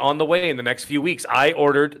going to be on the way in the next few weeks. I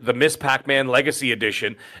ordered the Miss Pac-Man Legacy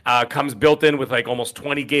Edition. Comes built in with like almost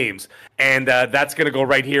 20 games, and that's going to go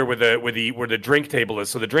right here where the drink table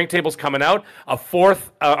is. So the drink table's coming out. A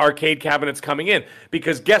 4th arcade cabinet's coming in,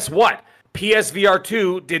 because guess what? PSVR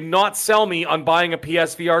 2 did not sell me on buying a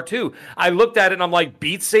PSVR 2. I looked at it and I'm like,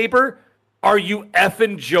 Beat Saber? Are you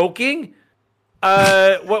effing joking?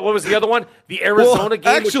 What was the other one? The Arizona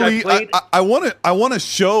game, actually, which I played. I want to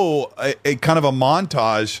show a kind of a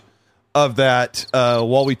montage of that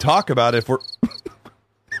while we talk about it. If we're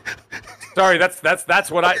sorry, that's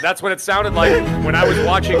what it sounded like when I was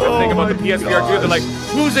watching the thing about the PSVR 2. They're like,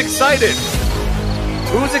 "Who's excited?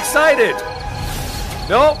 Who's excited?"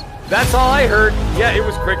 Nope. That's all I heard. Yeah, it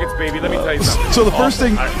was crickets, baby. Let me tell you something. So the first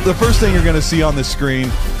thing you're going to see on the screen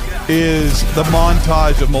is the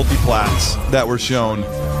montage of multiplats that were shown.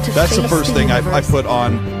 That's the first thing I put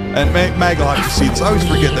on. And Mag will have to see this. I always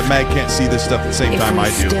forget that Mag can't see this stuff at the same time I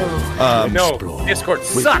do. No, Discord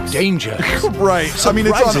sucks. Danger. Right. I mean,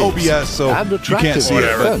 it's on OBS, so you can't see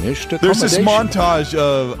it. But there's this montage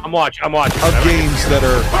of I'm watching. Of games that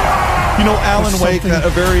are, Alan Wake, that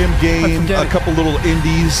Avarium game, a couple little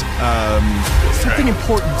indies. Something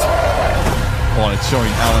important. Hold on, it's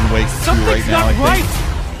showing Alan Wake 2 right now, I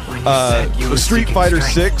think. Street Fighter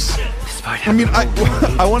 6. I mean,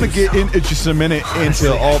 I want to get in just a minute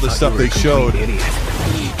into all the stuff they showed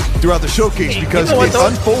throughout the showcase, because it's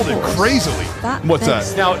unfolded crazily. What's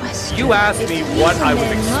that? Now, you asked me what I was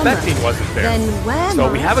expecting wasn't there.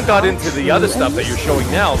 So we haven't got into the other stuff that you're showing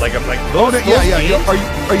now. Like I'm like, those games,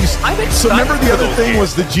 Are you? So remember the other thing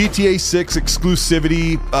was the GTA 6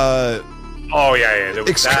 exclusivity. Oh yeah. There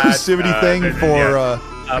was exclusivity thing for.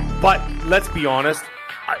 But let's be honest.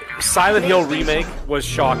 Silent Hill Remake was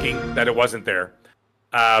shocking that it wasn't there,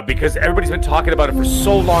 because everybody's been talking about it for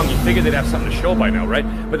so long. You figured they'd have something to show by now, right?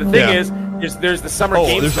 But the thing is there's the Summer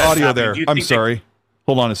Games there's Fest audio happening. there. I'm sorry.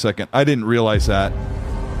 Hold on a second. I didn't realize that.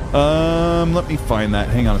 Let me find that.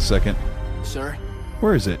 Hang on a second. Sir?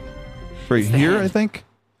 Where is it? Right here, I think.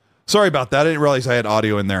 Sorry about that. I didn't realize I had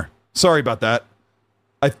audio in there. Sorry about that.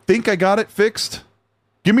 I think I got it fixed.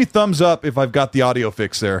 Give me thumbs up if I've got the audio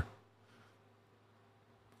fixed there.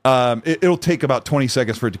 It'll take about 20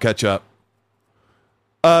 seconds for it to catch up.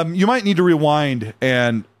 You might need to rewind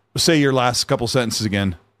and say your last couple sentences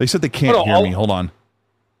again. They said they can't hear me. Hold on.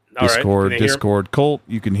 Discord. Colt,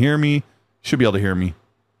 you can hear me. Should be able to hear me.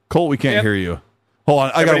 Colt, we can't hear you. Hold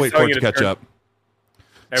on. I gotta wait for it to catch up.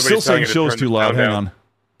 Still saying show's too loud. Hang on.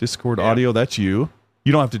 Discord audio, that's you.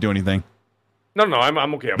 You don't have to do anything. No,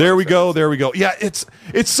 I'm okay. There we go. There we go. Yeah, it's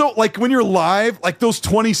so like when you're live, like those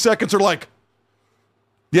 20 seconds are like,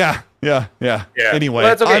 yeah. Anyway,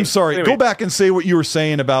 well, okay. I'm sorry. Anyway. Go back and say what you were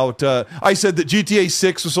saying about. I said that GTA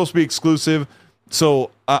 6 was supposed to be exclusive,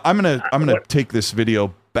 so I'm gonna take this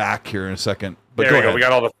video back here in a second. But there we go. ahead.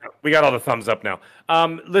 We got all the thumbs up now.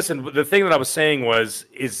 Listen, the thing that I was saying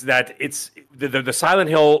is that it's the Silent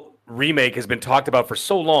Hill remake has been talked about for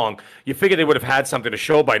so long. You figure they would have had something to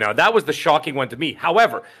show by now. That was the shocking one to me.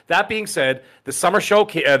 However, that being said, the summer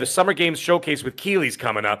games showcase with Keeley's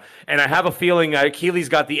coming up, and I have a feeling Keeley's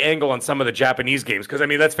got the angle on some of the Japanese games because I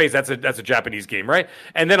mean, let's face it, that's a Japanese game, right?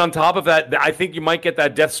 And then on top of that, I think you might get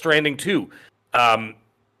that Death Stranding 2.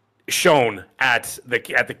 Shown at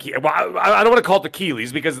the well, I don't want to call it the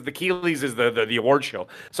Keeley's because the Keeley's is the award show,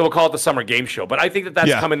 so we'll call it the Summer Game Show. But I think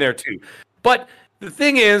that's coming there too. But the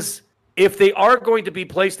thing is, if they are going to be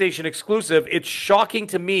PlayStation exclusive, it's shocking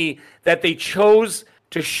to me that they chose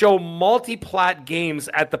to show multi-plat games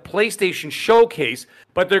at the PlayStation Showcase,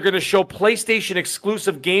 but they're going to show PlayStation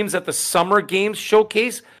exclusive games at the Summer Games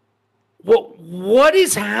Showcase. What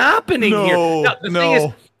is happening here? Now, the thing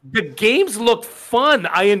is, the games looked fun.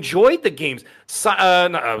 I enjoyed the games. I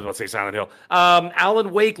was about to say Silent Hill.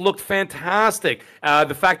 Alan Wake looked fantastic.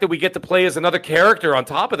 The fact that we get to play as another character on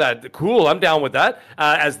top of that, cool. I'm down with that.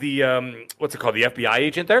 As the what's it called, the FBI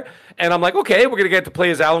agent there. And I'm like, okay, we're gonna get to play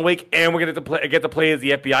as Alan Wake, and we're gonna get to play as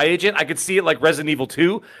the FBI agent. I could see it like Resident Evil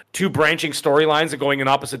 2, two branching storylines and going in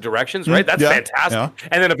opposite directions, right? That's fantastic. Yeah.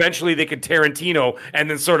 And then eventually they could Tarantino and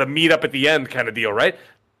then sort of meet up at the end, kind of deal, right?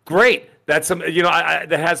 Great. That's some,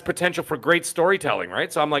 that has potential for great storytelling,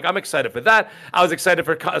 right? So I'm excited for that. I was excited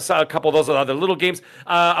for a couple of those other little games.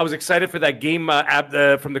 I was excited for that game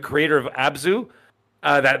from the creator of Abzu,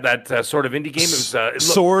 that sort of indie game. It was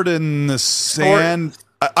Sword in the Sand.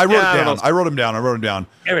 I wrote it down. I wrote them down.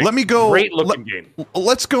 Anyway, let me go. Great looking game.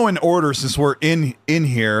 Let's go in order since we're in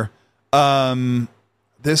here.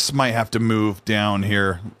 This might have to move down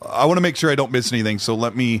here. I want to make sure I don't miss anything. So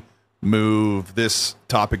let me move this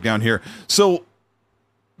topic down here. So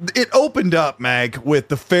it opened up, Mag, with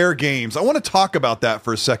the Fair Games. I want to talk about that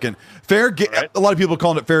for a second. Right. A lot of people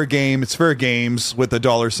calling it Fair Game. It's Fair Games with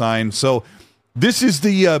a $sign. So this is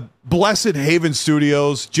the Blessed Haven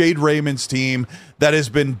Studios, Jade Raymond's team that has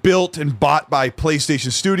been built and bought by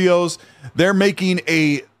PlayStation Studios. They're making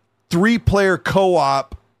a 3-player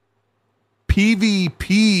co-op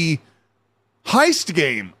PvP heist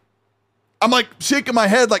game. I'm like shaking my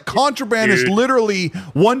head, like Contraband is literally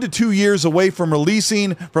 1 to 2 years away from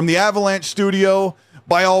releasing from the Avalanche studio,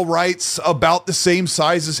 by all rights, about the same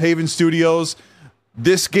size as Haven Studios.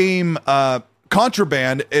 This game,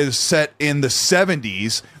 Contraband, is set in the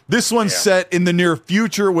 70s. This one's set in the near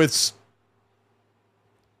future with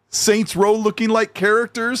Saints Row looking like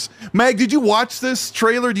characters. Mag, did you watch this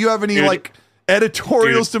trailer? Do you have any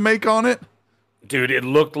editorials to make on it? Dude, it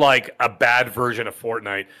looked like a bad version of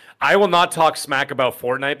Fortnite. I will not talk smack about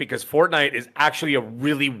Fortnite because Fortnite is actually a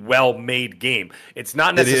really well-made game. It's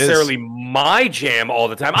not necessarily my jam all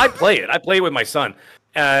the time. I play it. I play it with my son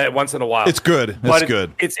once in a while. It's good. It's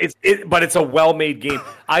good. But it's a well-made game.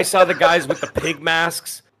 I saw the guys with the pig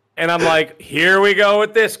masks, and I'm like, here we go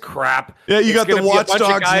with this crap. Yeah, you got the Watch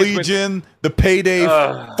Dogs Legion, the Payday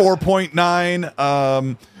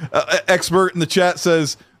 4.9. Expert in the chat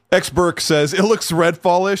says, X-Burk says, it looks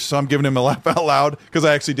Redfall-ish, so I'm giving him a laugh out loud, because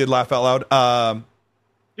I actually did laugh out loud. God,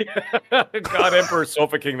 Emperor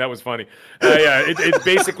Sofa King, that was funny. It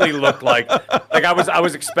basically looked like I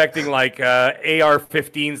was expecting like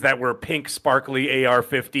AR-15s that were pink, sparkly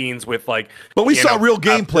AR-15s with like. But we saw real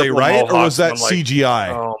gameplay, right? Or was that CGI?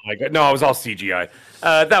 Oh my god, no, it was all CGI.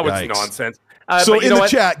 That was nonsense. So in the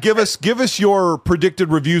chat, give us your predicted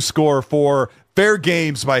review score for Fair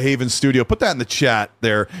Games by Haven Studio. Put that in the chat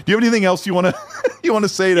there. Do you have anything else you want to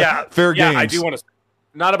say to Fair Games? Yeah, I do want to.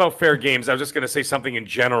 Not about Fair Games. I was just going to say something in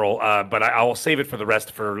general, but I will save it for the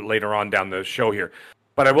rest for later on down the show here.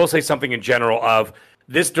 But I will say something in general of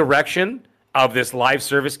this direction of this live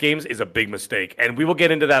service games is a big mistake, and we will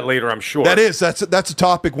get into that later, I'm sure. That's a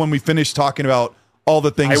topic when we finish talking about all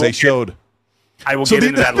the things they showed. I will get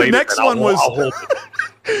into that later. The next one was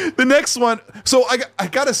the next one. So I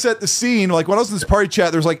got to set the scene. Like when I was in this party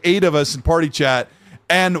chat, there's like 8 of us in party chat,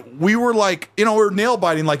 and we were like, we're nail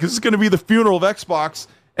biting. Like this is going to be the funeral of Xbox,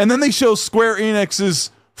 and then they show Square Enix's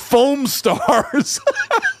Foam Stars.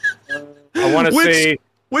 I want to say,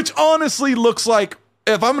 which honestly looks like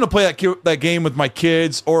if I'm going to play that game with my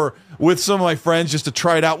kids or with some of my friends just to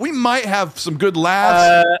try it out, we might have some good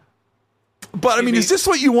laughs. But I mean, is this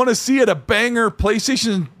what you want to see at a banger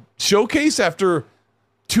PlayStation showcase after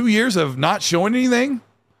 2 years of not showing anything?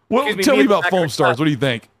 Well, tell me about foam stars. What do you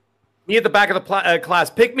think? Me at the back of the class.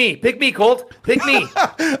 Pick me, Colt. Pick me.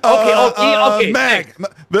 Okay. Mag,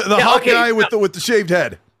 the Hawkeye with the shaved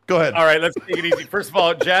head. Go ahead. All right, let's take it easy. First of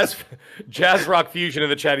all, Jazz Rock Fusion in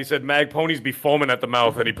the chat. He said Mag ponies be foaming at the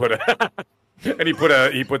mouth, and he put the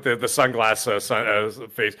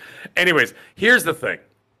sunglass face. Anyways, here's the thing.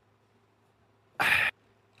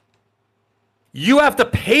 You have to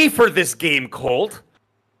pay for this game, Colt.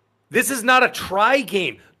 This is not a try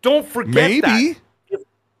game. Don't forget that.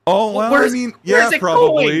 Oh, well, I mean, yeah,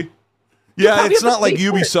 probably. Going? Yeah, it's not like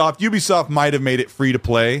Ubisoft. Ubisoft might have made it free to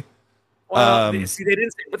play. Well, see, they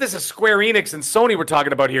didn't say, but this is Square Enix and Sony we're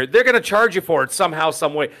talking about here. They're going to charge you for it somehow,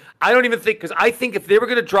 some way. I don't even think, because I think if they were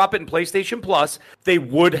going to drop it in PlayStation Plus, they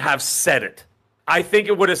would have said it. I think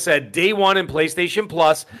it would have said day one in PlayStation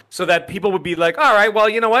Plus so that people would be like, all right, well,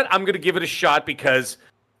 you know what? I'm going to give it a shot because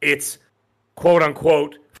it's quote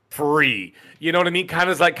unquote free. You know what I mean? Kind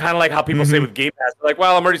of like how people say with Game Pass. They're like,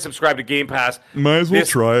 well, I'm already subscribed to Game Pass. Might as well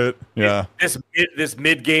try it. Yeah. This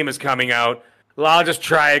mid game is coming out. Well, I'll just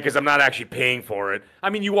try it because I'm not actually paying for it. I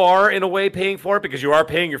mean, you are in a way paying for it because you are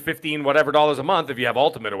paying your $15 whatever a month if you have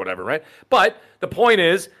Ultimate or whatever, right? But the point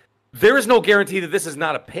is, there is no guarantee that this is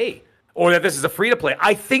not a pay or that this is a free to play.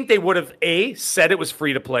 I think they would have A, said it was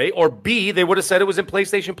free to play, or B, they would have said it was in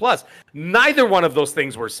PlayStation Plus. Neither one of those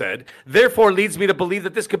things were said. Therefore, leads me to believe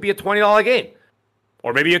that this could be a $20 game.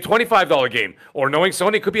 Or maybe a $25 game. Or knowing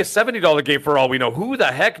Sony, it could be a $70 game for all we know. Who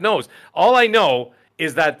the heck knows? All I know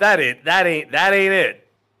is that ain't it.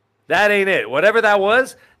 That ain't it. Whatever that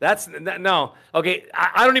was, no. Okay,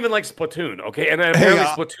 I don't even like Splatoon. Okay, and apparently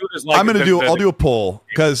Splatoon is like. I'll do a poll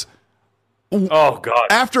because. Oh God!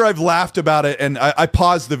 After I've laughed about it, and I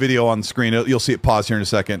paused the video on the screen. You'll see it pause here in a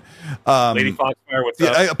second. Lady Foxfire, what's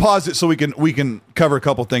up? I paused it so we can cover a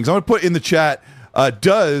couple things. I'm gonna put in the chat.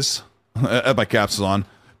 Does my caps is on?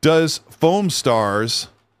 Does foam stars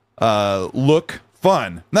look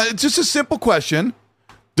fun? Now, it's just a simple question.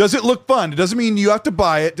 Does it look fun? It doesn't mean you have to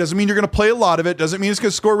buy it. Doesn't mean you're going to play a lot of it. Doesn't mean it's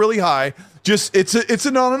going to score really high. Just it's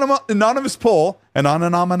an anonymous poll.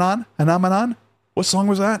 Anomenon. What song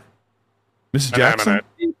was that? Mrs. Jackson.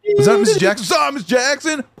 Was that Mrs. Jackson? Miss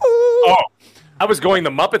Jackson. Ooh. Oh, I was going the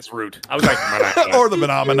Muppets route. I was like, or the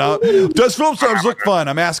phenomenon. Does foam stars look fun?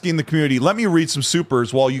 I'm asking the community. Let me read some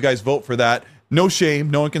supers while you guys vote for that. No shame.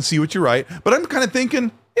 No one can see what you write. But I'm kind of thinking,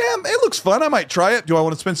 yeah, it looks fun. I might try it. Do I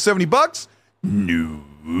want to spend $70? No.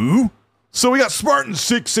 So we got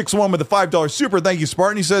Spartan661 with a $5 super. Thank you,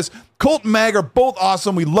 Spartan. He says, Colt and Mag are both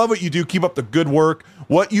awesome. We love what you do. Keep up the good work.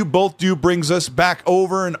 What you both do brings us back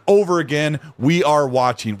over and over again. We are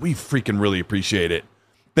watching. We freaking really appreciate it.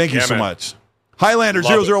 Thank you so much.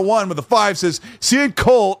 Highlander001 with a 5 says, seeing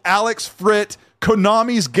Colt, Alex, Frit,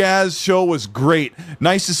 Konami's Gaz show was great.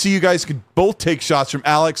 Nice to see you guys could both take shots from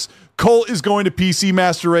Alex. Colt is going to PC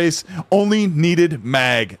Master Race. Only needed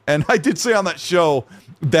Mag. And I did say on that show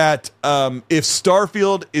that if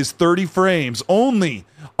Starfield is 30 frames only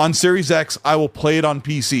on Series X, I will play it on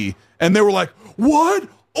PC. And they were like, what?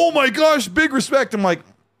 Oh my gosh, big respect. I'm like,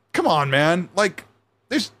 come on, man. Like,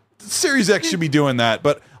 there's Series X should be doing that.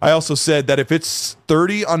 But I also said that if it's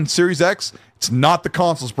 30 on Series X, it's not the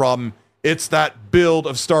console's problem. It's that build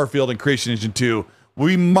of Starfield and Creation Engine 2.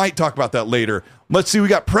 We might talk about that later. Let's see. We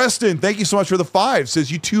got Preston. Thank you so much for the 5.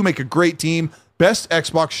 Says, you two make a great team. Best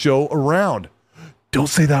Xbox show around. Don't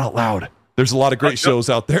say that out loud. There's a lot of great shows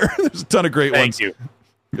out there. There's a ton of great ones. Thank you.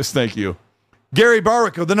 Yes, thank you. Gary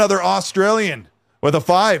Barwick with another Australian with a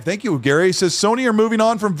 5. Thank you, Gary. He says, Sony are moving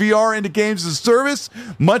on from VR into games as a service,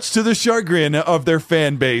 much to the chagrin of their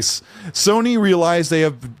fan base. Sony realized they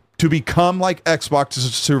have to become like Xbox to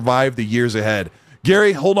survive the years ahead.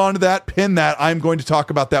 Gary, hold on to that. Pin that. I'm going to talk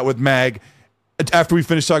about that with Mag after we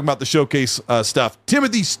finish talking about the showcase stuff.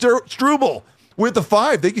 Timothy Struble with the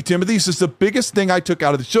 5. Thank you, Timothy. He says, the biggest thing I took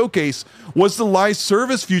out of the showcase was the live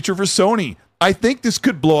service future for Sony. I think this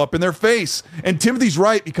could blow up in their face. And Timothy's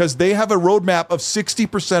right, because they have a roadmap of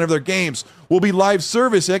 60% of their games will be live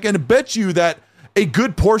service. I can bet you that a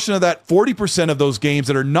good portion of that 40% of those games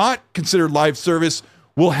that are not considered live service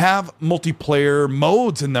will have multiplayer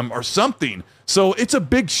modes in them or something. So it's a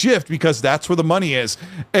big shift because that's where the money is.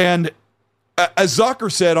 And as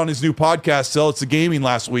Zucker said on his new podcast, Sell It's the Gaming,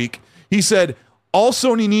 last week, he said, all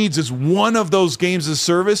Sony needs is one of those games as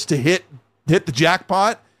service to hit the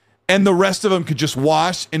jackpot, and the rest of them could just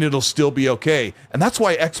wash and it'll still be okay. And that's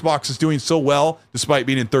why Xbox is doing so well despite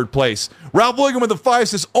being in third place. Ralph William with the 5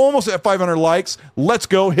 says, almost at 500 likes. Let's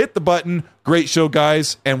go. Hit the button. Great show,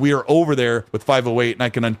 guys. And we are over there with 508, and I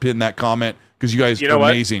can unpin that comment because you guys are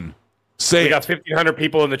amazing. Say we got 1,500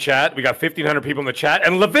 people in the chat.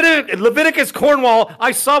 And Leviticus Cornwall,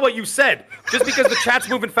 I saw what you said. Just because the chat's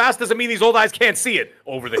moving fast doesn't mean these old eyes can't see it.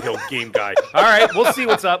 Over the hill game guy. All right, we'll see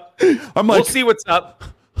what's up. We'll see what's up.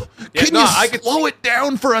 Yeah, can you slow it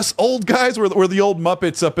down for us old guys? We're the old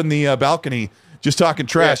Muppets up in the balcony just talking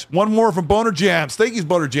trash. Yeah. One more from Boner Jams. Thank you,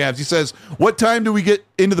 Boner Jams. He says, what time do we get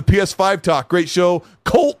into the PS5 talk? Great show.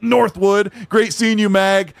 Colt Northwood. Great seeing you,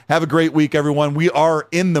 Mag. Have a great week, everyone. We are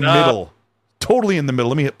in the middle. Totally in the middle.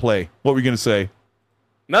 Let me hit play. What were you going to say?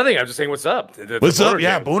 Nothing. I'm just saying what's up. What's up?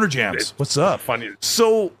 Yeah, Boner Jams. What's up? Funny.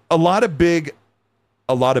 So a lot of big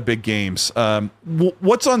games.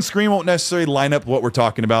 What's on screen won't necessarily line up what we're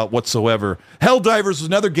talking about whatsoever. Helldivers was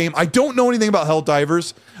another game. I don't know anything about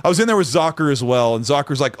Helldivers. I was in there with Zocker as well, and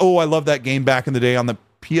Zocker's like, oh, I love that game back in the day on the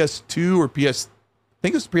PS2 or I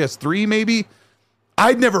think it was PS3 maybe.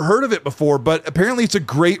 I'd never heard of it before, but apparently it's a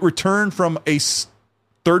great return from a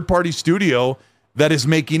third-party studio that is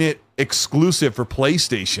making it exclusive for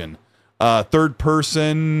PlayStation.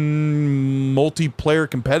 Third-person multiplayer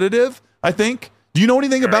competitive, I think. Do you know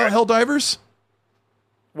anything about Helldivers?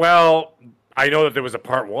 Well, I know that there was a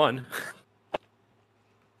part 1.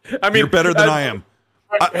 I mean, you're better than I am.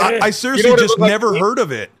 I seriously just never heard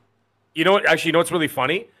of it. You know what? Actually, you know what's really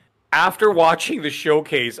funny? After watching the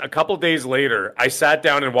showcase, a couple days later, I sat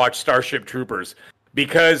down and watched Starship Troopers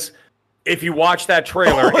because if you watch that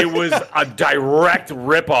trailer, it was a direct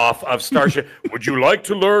ripoff of Starship. Would you like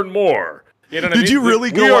to learn more? You know what Did I mean? you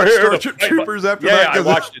really go watch Starship Troopers after that? Yeah, I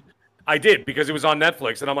watched it. I did, because it was on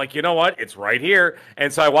Netflix, and I'm like, you know what? It's right here.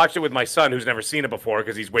 And so I watched it with my son, who's never seen it before,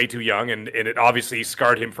 because he's way too young, and it obviously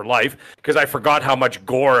scarred him for life, because I forgot how much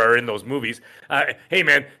gore are in those movies. Hey,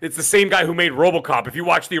 man, it's the same guy who made RoboCop. If you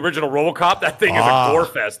watch the original RoboCop, that thing is a gore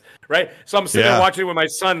fest, right? So I'm sitting there watching it with my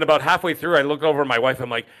son, and about halfway through, I look over at my wife, I'm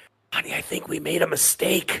like, honey, I think we made a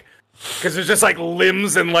mistake. Because there's just like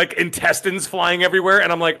limbs and like intestines flying everywhere,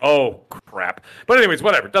 and I'm like, oh, crap. But anyways,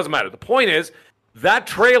 whatever, it doesn't matter. The point is, that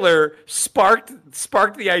trailer sparked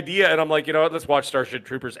the idea, and I'm like, you know what, let's watch Starship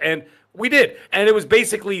Troopers. And we did. And it was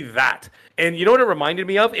basically that. And you know what it reminded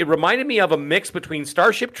me of? It reminded me of a mix between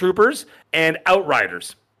Starship Troopers and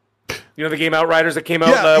Outriders. You know the game Outriders that came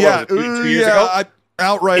out 2 years ago?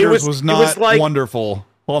 Outriders was not wonderful.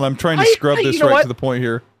 Hold on, I'm trying to scrub this to the point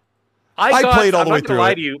here. I played all the way through it.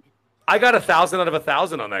 Lie to you. I got 1,000 out of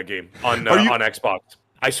 1,000 on that game on Xbox.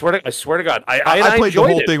 I swear to God, I played the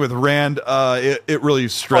whole thing with Rand. It really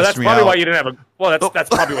stressed me out. That's probably why you didn't have a. Well, that's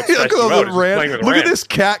probably what stressed you out. Look at this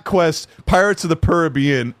Cat Quest, Pirates of the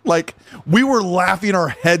Caribbean. Like, we were laughing our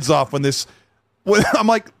heads off when this. I'm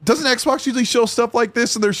like, doesn't Xbox usually show stuff like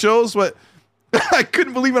this in their shows? But I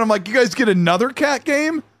couldn't believe it. I'm like, you guys get another cat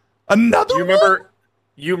game? Another?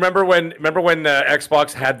 You remember when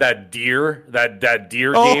Xbox had that deer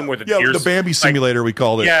game where the deer, the Bambi Simulator, we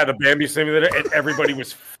called it. Yeah, the Bambi Simulator, and everybody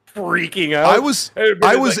was freaking out. I was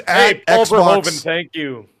at Paul Xbox. Verhoeven, thank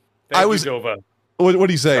you, Dova. What did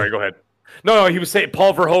he say? Sorry, go ahead. No, he was saying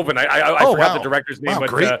Paul Verhoeven. I forgot the director's name, but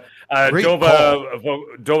great Dova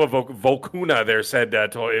Volkuna there said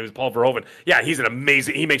it was Paul Verhoeven. Yeah,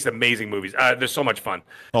 he makes amazing movies. They're so much fun.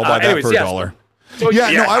 I'll buy that for $1. So,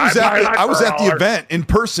 I was at the event in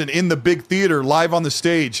person in the big theater, live on the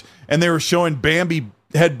stage, and they were showing Bambi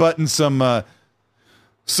headbutting some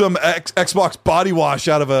Xbox body wash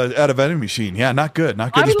out of a vending machine. Yeah, not good.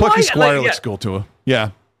 This Plucky Squire looks cool too.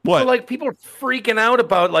 Yeah. What? So, people are freaking out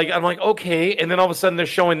about I'm like, okay, and then all of a sudden they're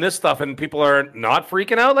showing this stuff, and people are not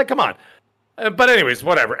freaking out. Like, come on. But anyways,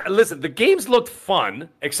 whatever. Listen, the games looked fun,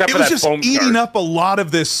 except for that foam. It was just eating up a lot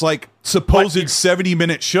of this supposed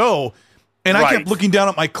 70-minute show. And I kept looking down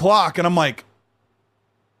at my clock, and I'm like,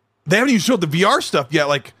 they haven't even showed the VR stuff yet.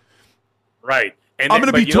 Right. And I'm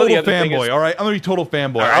going to be total fanboy, all right? I'm going to be total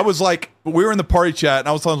fanboy. Right. I was like, we were in the party chat, and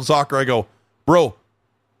I was telling Soccer, I go, bro,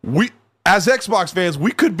 we, as Xbox fans,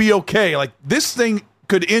 we could be okay. Like, this thing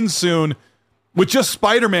could end soon with just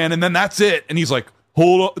Spider-Man, and then that's it. And he's like,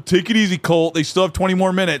 hold on, take it easy, Colt. They still have 20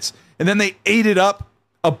 more minutes. And then they ate it up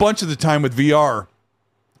a bunch of the time with VR.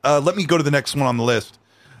 Let me go to the next one on the list.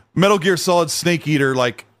 Metal Gear Solid Snake Eater,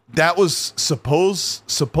 that was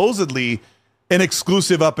supposedly an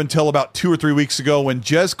exclusive up until about 2 or 3 weeks ago when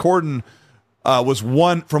Jez Corden was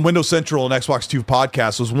one from Windows Central and Xbox 2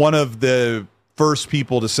 podcast, was one of the first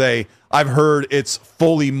people to say, I've heard it's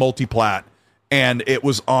fully multiplat, and it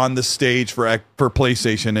was on the stage for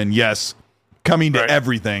PlayStation, and yes, coming to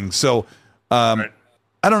everything. So I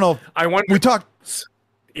don't know.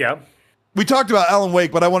 We talked about Alan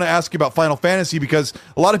Wake, but I want to ask you about Final Fantasy because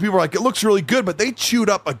a lot of people are like, it looks really good, but they chewed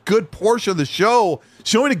up a good portion of the show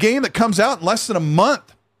showing a game that comes out in less than a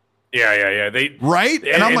month. Yeah. Right?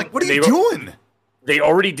 And I'm like, what are you doing? They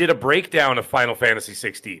already did a breakdown of Final Fantasy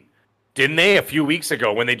 16. Didn't they? A few weeks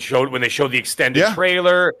ago when they showed the extended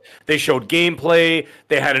trailer, they showed gameplay,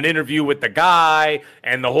 they had an interview with the guy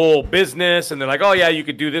and the whole business, and they're like, "Oh yeah, you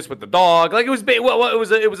could do this with the dog." Like it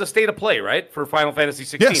was a state of play, right, for Final Fantasy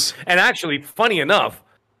 16. Yes. And actually, funny enough,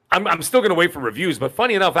 I'm still going to wait for reviews, but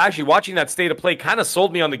funny enough, actually watching that state of play kind of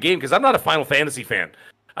sold me on the game because I'm not a Final Fantasy fan.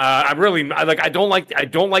 I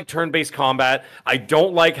don't like turn-based combat. I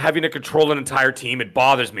don't like having to control an entire team. It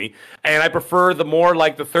bothers me. And I prefer the more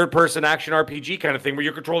like the third-person action RPG kind of thing where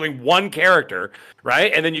you're controlling one character,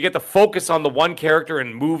 right? And then you get to focus on the one character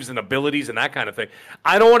and moves and abilities and that kind of thing.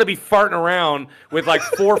 I don't want to be farting around with like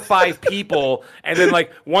 4 or 5 people and then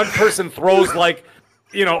like one person throws like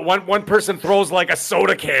one person throws like a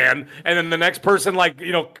soda can and then the next person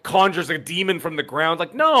conjures a demon from the ground.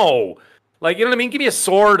 Like, no. Like, you know what I mean? Give me a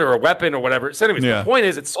sword or a weapon or whatever. So anyways, the point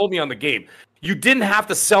is it sold me on the game. You didn't have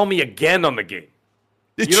to sell me again on the game.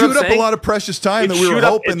 It chewed up a lot of precious time that we were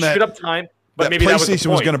hoping that maybe PlayStation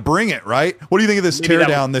was going to bring it, right? What do you think of this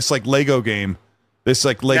teardown, this like Lego game, this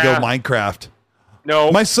like Lego Minecraft?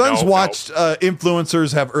 No. My son's watched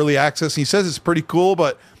influencers have early access. And he says it's pretty cool,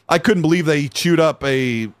 but I couldn't believe they chewed up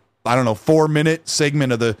a 4-minute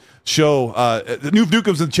segment of the show. The Noob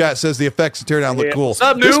Dukem's in the chat says the effects and teardown look cool. What's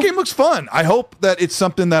up, this Noob? game looks fun. I hope that it's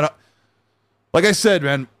something that, like I said,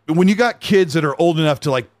 man, when you got kids that are old enough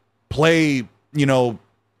to like play,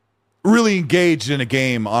 really engaged in a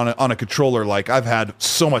game on a controller, like I've had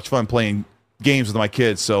so much fun playing games with my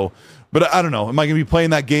kids. So, but I don't know. Am I going to be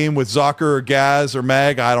playing that game with Zocker or Gaz or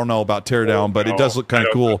Mag? I don't know about teardown, but it does look kind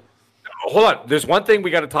of cool. Hold on. There's one thing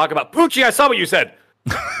we got to talk about. Poochie, I saw what you said.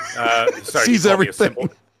 Sorry, sees everything.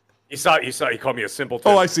 He called me a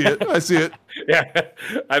simpleton. Oh, I see it. Yeah,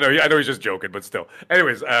 I know he's just joking, but still.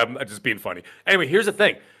 Anyways, just being funny. Anyway, here's the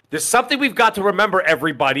thing. There's something we've got to remember,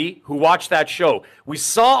 everybody who watched that show. We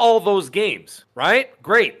saw all those games, right?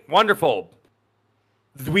 Great, wonderful.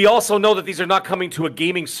 We also know that these are not coming to a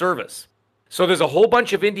gaming service. So there's a whole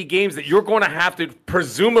bunch of indie games that you're going to have to,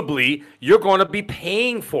 presumably, you're going to be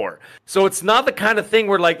paying for. So it's not the kind of thing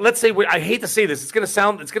where, like, let's say, I hate to say this, it's going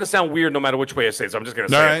to sound weird no matter which way I say it, so I'm just going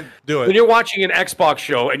to say it. All right, do it. When you're watching an Xbox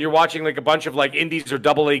show and you're watching like a bunch of like indies or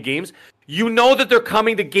AA games, you know that they're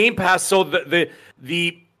coming to Game Pass, so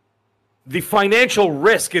the financial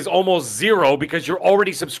risk is almost zero because you're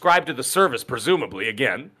already subscribed to the service, presumably,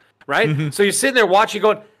 again, right? Mm-hmm. So you're sitting there watching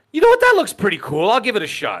going, you know what, that looks pretty cool, I'll give it a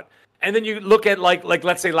shot. And then you look at like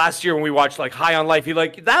let's say last year when we watched like High on Life, you're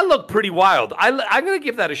like, that looked pretty wild. I'm going to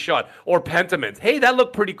give that a shot. Or Pentiment. Hey, that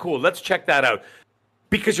looked pretty cool. Let's check that out.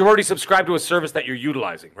 Because you're already subscribed to a service that you're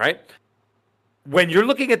utilizing, right? When you're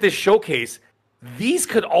looking at this showcase, these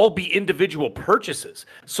could all be individual purchases.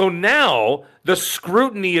 So now the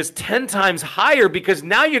scrutiny is 10 times higher because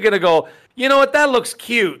now you're going to go, you know what, that looks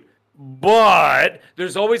cute. But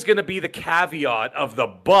there's always going to be the caveat of the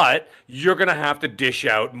but. You're going to have to dish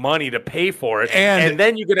out money to pay for it, and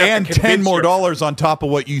then you're going to have to $10 more on top of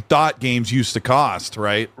what you thought games used to cost,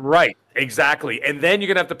 right? Right, exactly. And then you're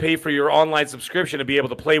going to have to pay for your online subscription to be able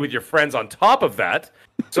to play with your friends on top of that.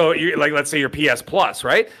 So, let's say your PS Plus,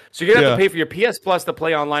 right? So you're going to have to pay for your PS Plus to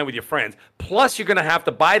play online with your friends. Plus, you're going to have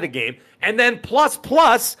to buy the game, and then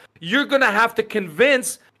plus, you're going to have to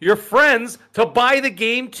convince your friends to buy the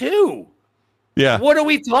game too. Yeah. What are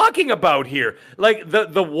we talking about here? Like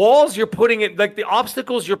the walls you're putting in, like the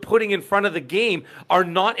obstacles you're putting in front of the game are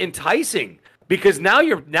not enticing because now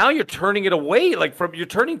you're turning it away, you're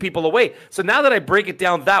turning people away. So now that I break it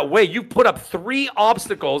down that way, you put up 3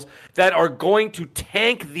 obstacles that are going to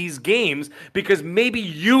tank these games because maybe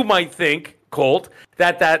you might think, Colt,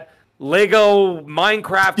 that Lego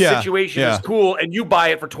Minecraft situation is cool and you buy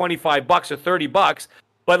it for $25 or $30.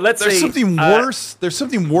 But there's something worse. There's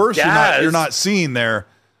something worse you're not seeing there.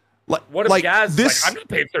 What if Gaz is like, I'm not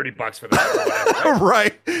paying $30 for that?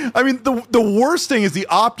 Right. I mean, the worst thing is the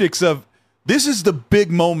optics of this is the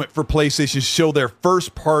big moment for PlayStation to show their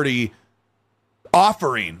first party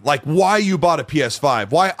offering, like why you bought a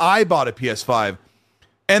PS5, why I bought a PS5.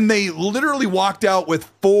 And they literally walked out with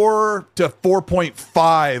 4 to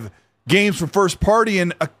 4.5 games from first party.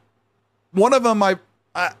 And one of them,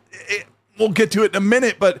 we'll get to it in a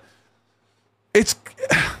minute, but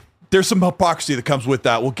there's some hypocrisy that comes with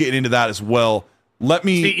that. We'll get into that as well. Let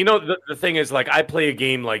me see. The thing is, like, I play a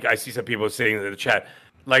game. Like, I see some people saying in the chat.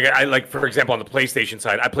 Like, for example, on the PlayStation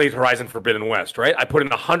side, I played Horizon Forbidden West. Right, I put in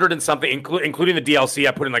 100 and something, including the DLC.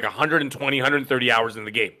 I put in like 120, 130 hours in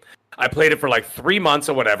the game. I played it for like 3 months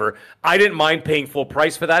or whatever. I didn't mind paying full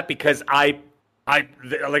price for that because I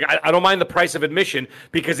I don't mind the price of admission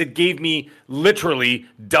because it gave me literally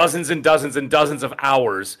dozens and dozens and dozens of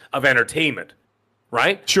hours of entertainment,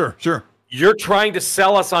 right? Sure. You're trying to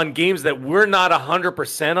sell us on games that we're not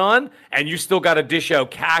 100% on, and you still got to dish out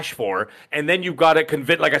cash for, and then you got to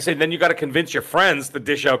convince, like I said, then you got to convince your friends to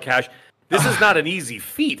dish out cash. This is not an easy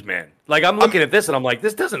feat, man. Like I'm looking at this and I'm like,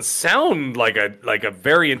 this doesn't sound like a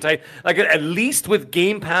very enticing. Like at least with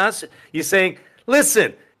Game Pass, you're saying,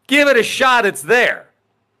 listen, give it a shot. It's there.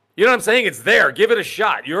 You know what I'm saying? It's there. Give it a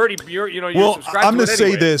shot. You're subscribed. I'm going to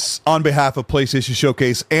say this on behalf of PlayStation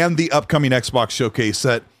Showcase and the upcoming Xbox Showcase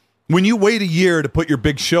that when you wait a year to put your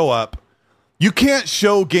big show up, you can't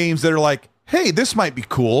show games that are like, hey, this might be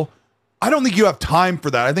cool. I don't think you have time for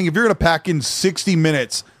that. I think if you're going to pack in 60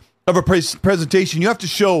 minutes of a presentation, you have to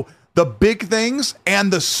show the big things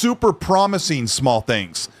and the super promising small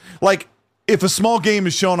things. Like if a small game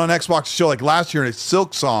is shown on Xbox show like last year and it's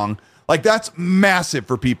Silk Song, like that's massive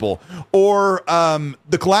for people. Or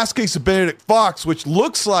the Last Case of Benedict Fox, which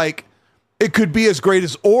looks like it could be as great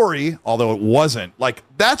as Ori, although it wasn't. Like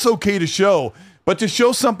that's okay to show, but to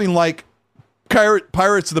show something like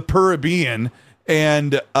Pirates of the Caribbean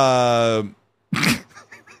and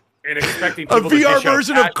expecting a people to VR dish out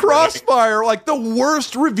version of cash Crossfire, like the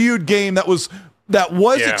worst reviewed game that was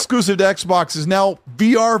exclusive to Xbox, is now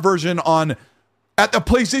VR version at the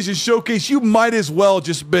PlayStation Showcase. You might as well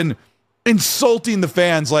just been insulting the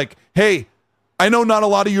fans. Like, hey, I know not a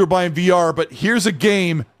lot of you are buying VR, but here's a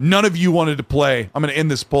game none of you wanted to play. I'm going to end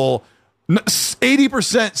this poll.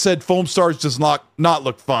 80% said Foam Stars does not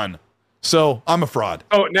look fun. So I'm a fraud.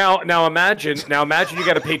 Oh, now imagine you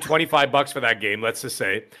got to pay $25 for that game. Let's just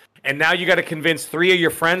say, and now you got to convince 3 of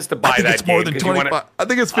your friends to buy that game. It's more than 25. I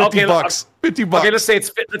think it's $50. $50. Okay, let's say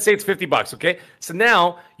it's $50. Okay, so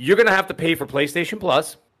now you're gonna have to pay for PlayStation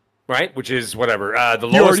Plus, right? Which is whatever the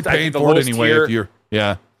you're lowest. Already paying for it anyway. Tier, if you're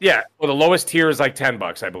yeah. Well, the lowest tier is like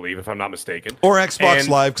 $10, I believe, if I'm not mistaken. Or Xbox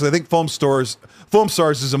Live, because I think Foam Stars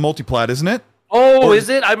is a multiplat, isn't it? Oh, is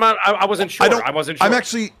it? I wasn't sure. I wasn't sure. I'm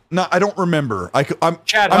actually not. I don't remember.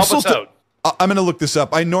 Chad, help us out. I'm going to look this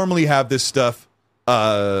up. I normally have this stuff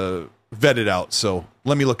vetted out, so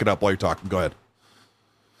let me look it up while you're talking. Go ahead.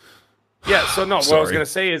 Yeah. So no, what I was going to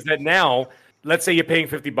say is that now, let's say you're paying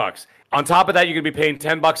 $50. On top of that, you're going to be paying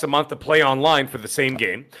 $10 a month to play online for the same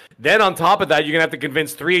game. Then on top of that, you're going to have to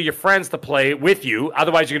convince 3 of your friends to play with you.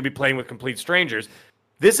 Otherwise, you're going to be playing with complete strangers.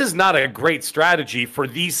 This is not a great strategy for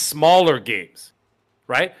these smaller games,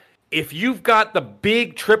 right? If you've got the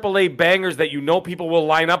big AAA bangers that you know people will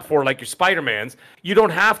line up for, like your Spider-Mans, you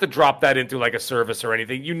don't have to drop that into like a service or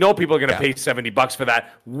anything. You know people are going to pay $70 for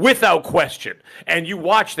that without question, and you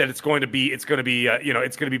watch that it's going to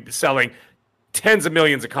be selling tens of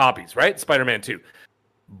millions of copies, right? Spider-Man 2,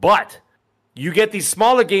 but you get these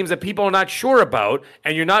smaller games that people are not sure about,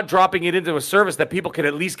 and you're not dropping it into a service that people can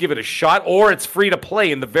at least give it a shot, or it's free to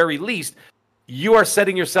play in the very least. You are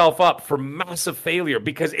setting yourself up for massive failure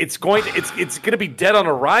because it's going to be dead on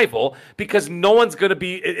arrival because no one's going to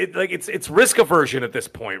be it's risk aversion at this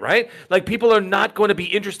point, right? Like people are not going to be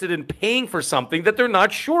interested in paying for something that they're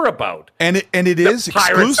not sure about. And it is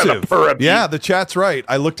exclusive. Yeah, the chat's right.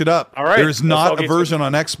 I looked it up. All right, there is not a version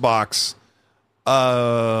on Xbox.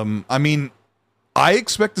 I mean, I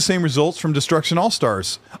expect the same results from Destruction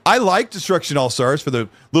All-Stars. I like Destruction All-Stars for the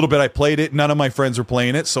little bit I played it. None of my friends were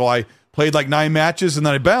playing it, so I played like 9 matches and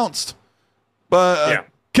then I bounced. But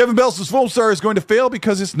Kevin Bell's Foam Star is going to fail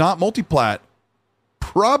because it's not multiplat.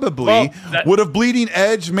 Probably would have Bleeding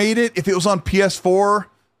Edge made it if it was on PS4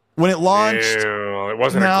 when it launched. It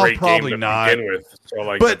wasn't a great game to begin with, so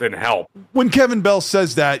like that didn't help. When Kevin Bell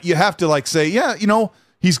says that, you have to like say, yeah, you know,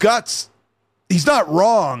 he's not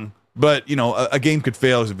wrong. But, you know, a game could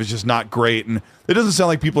fail if it's just not great. And it doesn't sound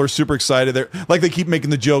like people are super excited. They're, like they keep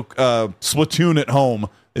making the joke, Splatoon at home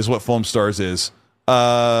is what Foam Stars is.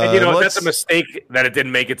 And, you know, that's a mistake that it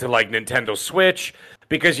didn't make it to, like, Nintendo Switch.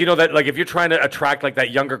 Because, you know, that like if you're trying to attract, like,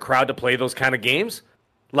 that younger crowd to play those kind of games,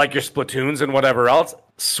 like your Splatoons and whatever else,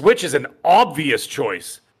 Switch is an obvious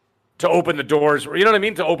choice to open the doors. You know what I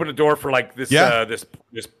mean? To open the door for, like, this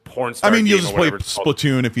this porn star. I mean, you'll just play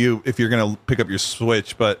Splatoon if you're going to pick up your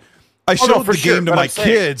Switch, but I showed the game to my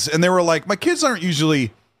kids, and they were like, my kids aren't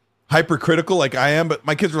usually hypercritical like I am, but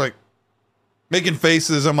my kids were like making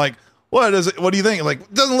faces. I'm like, what is it? What do you think? Like,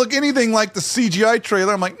 it doesn't look anything like the CGI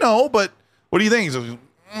trailer. I'm like, no, but what do you think? He's like,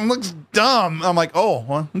 it looks dumb. I'm like, oh,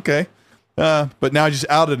 well, okay. But now I just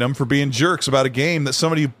outed them for being jerks about a game that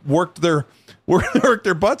somebody worked their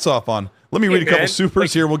butts off on. Let me read a couple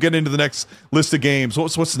supers here. We'll get into the next list of games.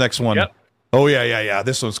 What's the next one? Yep. Oh, yeah.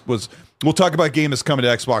 This one was We'll talk about a game that's coming to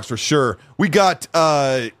Xbox for sure. We got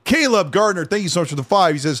Caleb Gardner. Thank you so much for the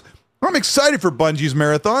 5. He says, I'm excited for Bungie's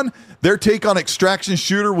marathon. Their take on extraction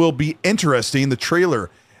shooter will be interesting. The trailer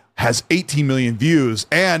has 18 million views.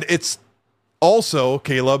 And it's also,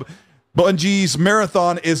 Caleb, Bungie's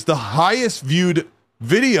marathon is the highest viewed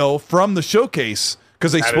video from the showcase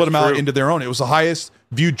because they split them out into their own. It was the highest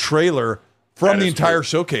viewed trailer from the entire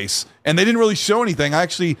showcase. And they didn't really show anything. I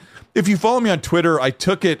actually, if you follow me on Twitter, I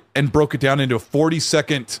took it and broke it down into a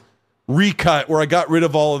 40-second recut where I got rid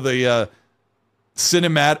of all of the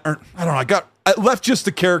cinematic, or I don't know, I left just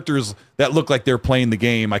the characters that look like they're playing the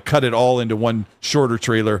game. I cut it all into one shorter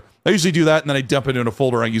trailer. I usually do that, and then I dump it in a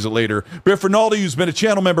folder and use it later. But Fernaldi, who's been a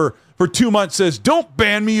channel member for 2 months, says, don't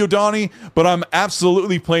ban me, Udani, but I'm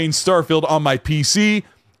absolutely playing Starfield on my PC.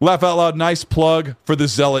 Laugh out loud, nice plug for the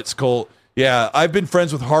Zealots cult. Yeah, I've been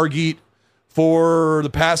friends with Hargeet for the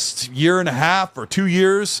past year and a half or 2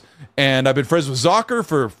 years, and I've been friends with Zocker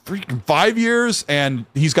for freaking 5 years, and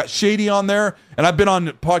he's got Shady on there, and I've been on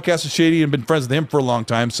podcasts with Shady and been friends with him for a long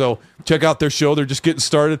time, so check out their show. They're just getting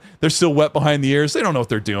started. They're still wet behind the ears. They don't know what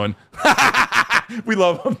they're doing. We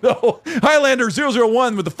love them, though.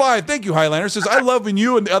 Highlander001 with the 5. Thank you, Highlander. Says, I love when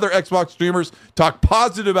you and the other Xbox streamers talk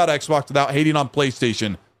positive about Xbox without hating on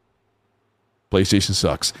PlayStation. PlayStation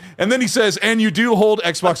sucks. And then he says, and you do hold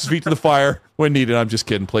Xbox's feet to the fire when needed. I'm just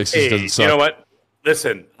kidding. PlayStation doesn't suck. You know what?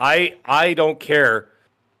 Listen, I don't care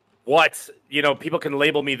what, people can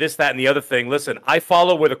label me this, that, and the other thing. Listen, I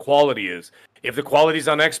follow where the quality is. If the quality's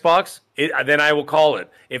on Xbox, then I will call it.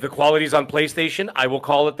 If the quality's on PlayStation, I will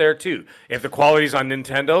call it there too. If the quality's on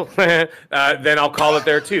Nintendo, then I'll call it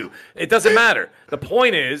there too. It doesn't matter. The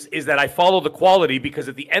point is that I follow the quality because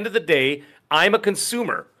at the end of the day, I'm a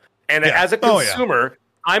consumer. And as a consumer,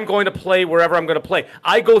 I'm going to play wherever I'm going to play.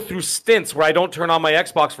 I go through stints where I don't turn on my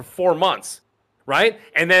Xbox for 4 months, right?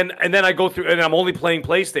 And then I go through, and I'm only playing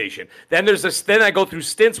PlayStation. Then I go through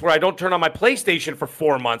stints where I don't turn on my PlayStation for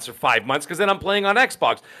 4 months or 5 months because then I'm playing on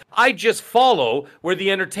Xbox. I just follow where the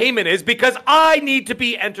entertainment is because I need to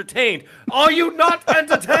be entertained. Are you not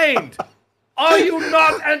entertained? Are you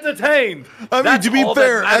not entertained? I mean, to be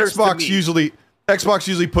fair, Xbox usually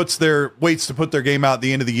waits to put their game out at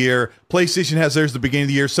the end of the year. PlayStation has theirs at the beginning of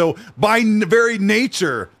the year. So by very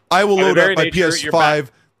nature, I will load up my PS5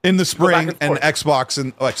 in the spring and Xbox,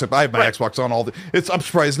 and except I have my Xbox on all the. I'm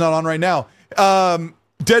surprised it's not on right now.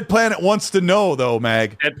 Dead Planet wants to know though,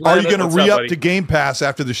 Mag, are you going to re-up to Game Pass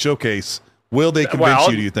after the showcase? Will they convince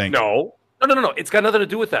you? Do you think? No. It's got nothing to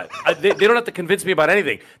do with that. They don't have to convince me about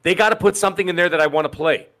anything. They got to put something in there that I want to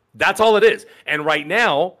play. That's all it is. And right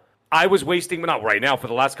now, I was wasting, not right now, for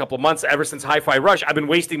the last couple of months, ever since Hi-Fi Rush, I've been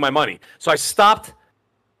wasting my money. So I stopped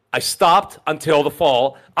until the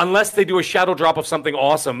fall. Unless they do a shadow drop of something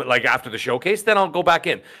awesome, like after the showcase, then I'll go back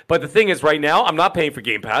in. But the thing is, right now, I'm not paying for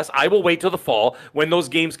Game Pass. I will wait till the fall when those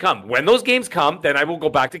games come. When those games come, then I will go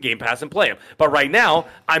back to Game Pass and play them. But right now,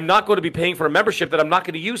 I'm not going to be paying for a membership that I'm not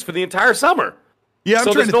going to use for the entire summer. Yeah,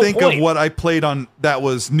 I'm trying to think of what I played on that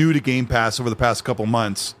was new to Game Pass over the past couple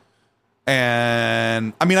months.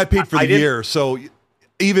 And I mean, I paid for the year, so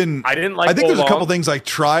even I didn't like. I think there's a couple things I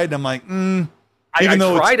tried. And I'm like, I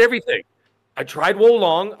tried everything. I tried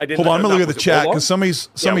Wolong. I didn't. Hold on, I'm gonna look at the chat because somebody's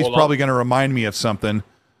probably gonna remind me of something.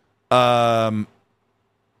 I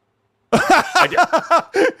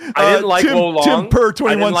didn't like Wolong. Tim Per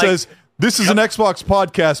 21 says. This is an Xbox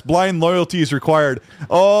podcast. Blind loyalty is required.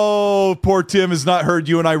 Oh, poor Tim has not heard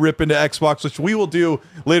you and I rip into Xbox, which we will do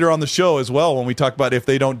later on the show as well. When we talk about if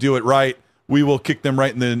they don't do it right, we will kick them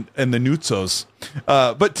right in the nutsos.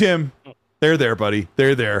 But Tim, they're there, buddy.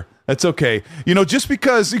 They're there. That's okay. Just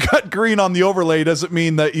because you got green on the overlay doesn't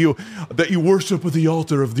mean that you worship at the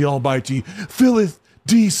altar of the Almighty. Philith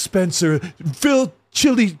D. Spencer. Phil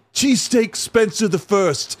Chili Cheesesteak Spencer the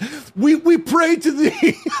First. We pray to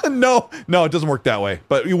thee. No, it doesn't work that way.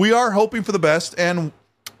 But we are hoping for the best, and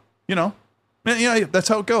that's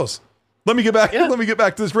how it goes. Let me get back. Let me get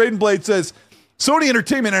back to this. Raiden Blade says Sony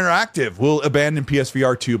Entertainment Interactive will abandon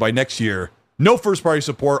PSVR 2 by next year. No first-party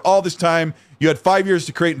support. All this time, you had 5 years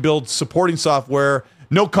to create and build supporting software.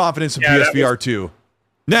 No confidence in PSVR 2.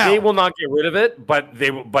 Now they will not get rid of it, but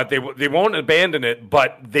they won't abandon it.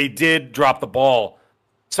 But they did drop the ball.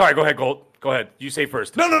 Sorry, go ahead, Gold. Go ahead. You say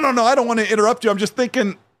first. No. I don't want to interrupt you. I'm just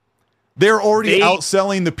thinking they're already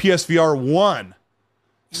outselling the PSVR 1.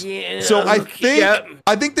 Yeah. So I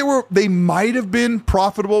think they might have been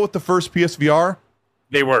profitable with the first PSVR.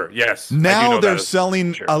 They were, yes. Now they're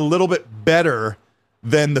selling a little bit better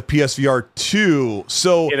than the PSVR 2.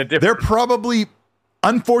 So they're probably,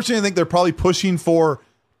 unfortunately, I think they're probably pushing for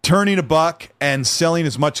turning a buck and selling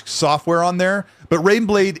as much software on there. But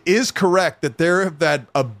Rainblade is correct that they're that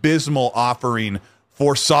abysmal offering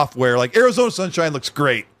for software. Like Arizona Sunshine looks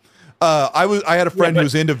great. I had a friend who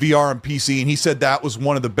was into VR and PC, and he said that was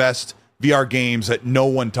one of the best VR games that no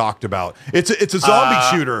one talked about. It's a zombie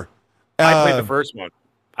shooter. I played the first one.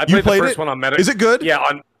 I played the first one on Meta. Is it good? Yeah,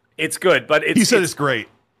 it's good, but he said it's great.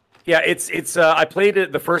 Yeah, it's. I played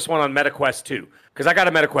the first one on MetaQuest 2 because I got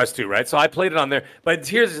a MetaQuest 2, right? So I played it on there. But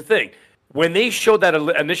here's the thing: when they showed that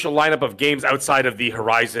initial lineup of games outside of the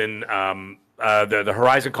Horizon, the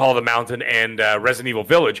Horizon Call of the Mountain and Resident Evil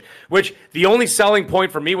Village, which the only selling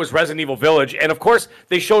point for me was Resident Evil Village, and of course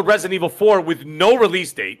they showed Resident Evil 4 with no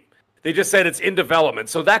release date. They just said it's in development.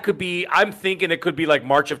 So that could be, I'm thinking it could be like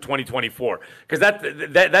March of 2024. Because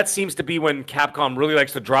that seems to be when Capcom really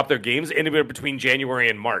likes to drop their games anywhere between January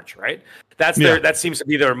and March, right? That seems to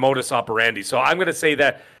be their modus operandi. So I'm going to say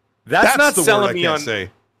that's not the selling word me I on. can't say.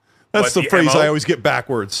 That's the phrase I always get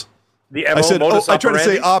backwards. The I said, modus I tried to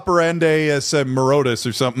say operandi? operandi as Morotis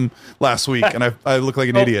or something last week, and I look like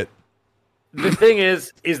an idiot. The thing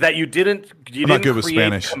is that you didn't not good with create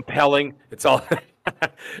Spanish. compelling. It's all.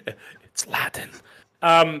 It's Latin.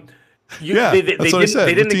 Yeah, that's what I said.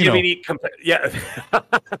 They didn't Latino. give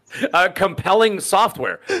any compelling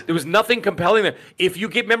software. There was nothing compelling there. If you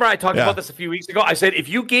remember, I talked about this a few weeks ago. I said if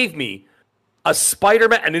you gave me an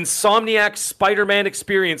Insomniac Spider-Man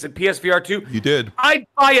experience in PSVR 2, You did. I'd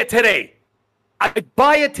buy it today. I'd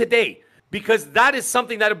buy it today. Because that is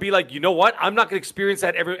something that would be like, you know what? I'm not going to experience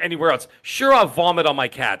that anywhere else. Sure, I'll vomit on my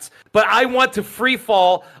cats, but I want to free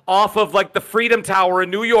fall off of like the Freedom Tower in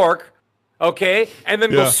New York, okay, and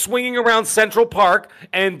then go swinging around Central Park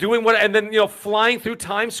and doing and then flying through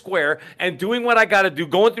Times Square and doing what I got to do,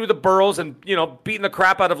 going through the boroughs and beating the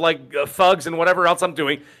crap out of like thugs and whatever else I'm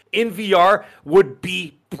doing in VR would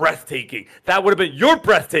be breathtaking. That would have been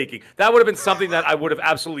breathtaking. That would have been something that I would have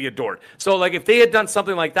absolutely adored. So like if they had done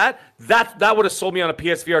something like that would have sold me on a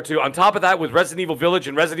PSVR 2. On top of that, with Resident Evil Village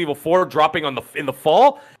and Resident Evil 4 dropping in the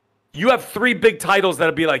fall, you have 3 big titles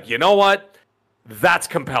that'd be like, you know what? That's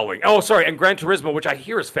compelling. Oh, sorry, and Gran Turismo, which I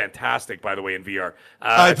hear is fantastic, by the way, in VR.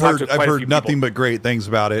 I've heard nothing but great things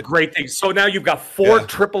about it. Great things. So now you've got 4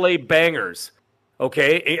 AAA bangers,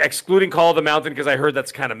 okay, excluding Call of the Mountain because I heard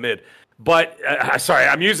that's kind of mid. But sorry,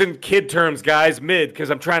 I'm using kid terms, guys, mid,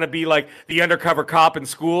 because I'm trying to be like the undercover cop in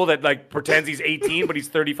school that like pretends he's 18 but he's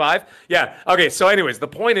 35. Yeah. Okay. So, anyways, the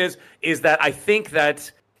point is that I think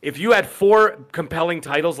that if you had 4 compelling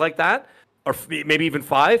titles like that, or maybe even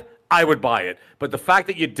 5, I would buy it. But the fact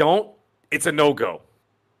that you don't, it's a no-go.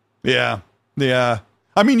 Yeah.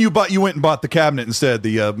 I mean, you went and bought the cabinet instead,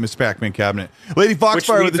 the Miss Pac-Man cabinet. Lady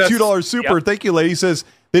Foxfire with the $2 super. Yep. Thank you, lady. Says,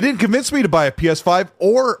 they didn't convince me to buy a PS5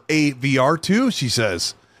 or a VR2, she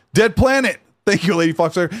says. Dead Planet. Thank you, Lady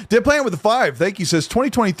Foxfire. Dead Planet with the 5. Thank you. Says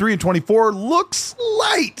 2023 and 24 looks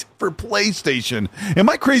light for PlayStation. Am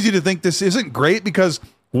I crazy to think this isn't great? Because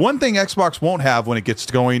one thing Xbox won't have when it gets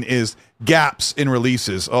going is gaps in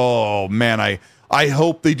releases. Oh, man, I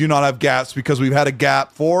hope they do not have gaps because we've had a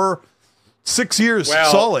gap for 6 years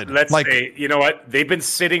solid. Let's say, you know what? They've been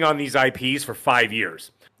sitting on these IPs for 5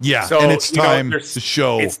 years. Yeah, so, and it's time to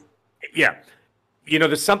show. There's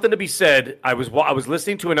something to be said. I was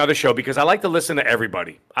listening to another show because I like to listen to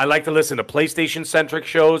everybody. I like to listen to PlayStation-centric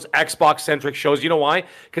shows, Xbox-centric shows. You know why?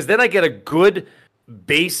 Because then I get a good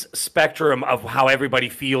base spectrum of how everybody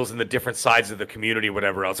feels in the different sides of the community,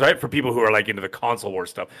 whatever else, right? For people who are like into the console war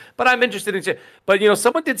stuff. But I'm interested in, but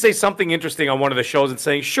someone did say something interesting on one of the shows and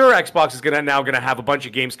saying, sure, Xbox is now going to have a bunch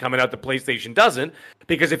of games coming out that PlayStation doesn't,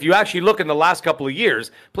 because if you actually look in the last couple of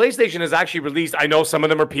years, PlayStation has actually released, I know some of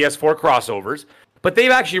them are PS4 crossovers, but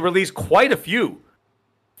they've actually released quite a few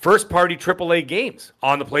first-party AAA games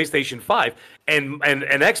on the PlayStation 5, and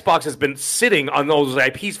Xbox has been sitting on those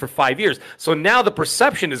IPs for 5 years. So now the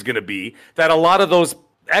perception is going to be that a lot of those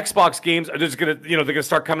Xbox games are just going to, they're going to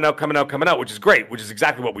start coming out, which is great, which is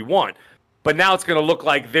exactly what we want. But now it's going to look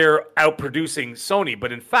like they're outproducing Sony.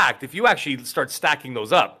 But in fact, if you actually start stacking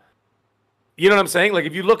those up, you know what I'm saying? Like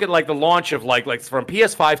if you look at like the launch of like from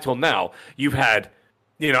PS5 till now, you've had.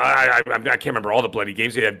 I can't remember all the bloody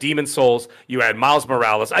games. You had Demon's Souls. You had Miles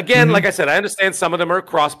Morales. Again, like I said, I understand some of them are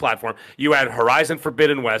cross-platform. You had Horizon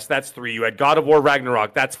Forbidden West. That's 3. You had God of War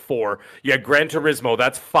Ragnarok. That's 4. You had Gran Turismo.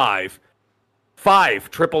 That's 5.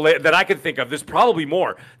 5 AAA that I can think of. There's probably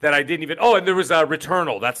more that I didn't even. Oh, and there was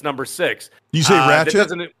Returnal. That's number 6. You say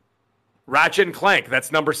Ratchet? Ratchet and Clank.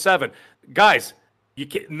 That's number 7. Guys.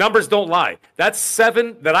 Numbers don't lie. That's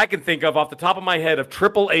 7 that I can think of off the top of my head of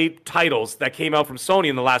AAA titles that came out from Sony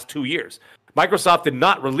in the last 2 years. Microsoft did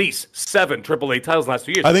not release 7 AAA titles in the last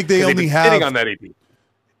 2 years. I think they only have sitting on that AP.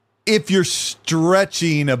 if you're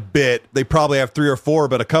stretching a bit, they probably have 3 or 4,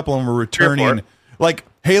 but a couple of them are returning, like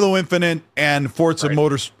Halo Infinite and Forza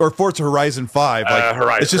Forza Horizon 5.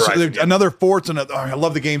 Like, it's just another Forza. I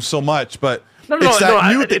love the game so much, but that's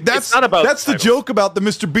the joke about the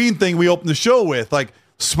Mr. Bean thing we opened the show with. Like,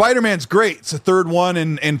 Spider-Man's great. It's the third one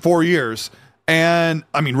in 4 years. And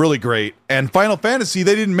I mean, really great. And Final Fantasy,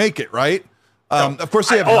 they didn't make it, right? Of course,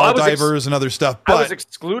 they have Helldivers and other stuff. But I was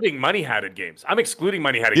excluding money-hatted games. I'm excluding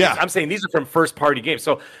money-hatted games. I'm saying these are from first-party games.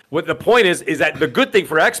 So what the point is that the good thing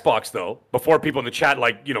for Xbox, though, before people in the chat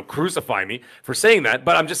crucify me for saying that,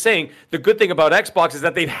 but I'm just saying the good thing about Xbox is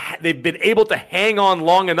that they've been able to hang on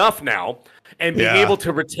long enough now and being able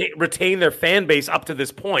to retain their fan base up to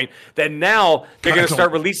this point, that now they're going to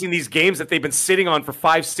start releasing these games that they've been sitting on for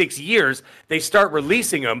 5-6 years. They start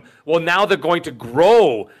releasing them. Well, now they're going to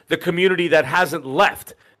grow the community that hasn't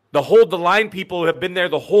left. The Hold the Line people have been there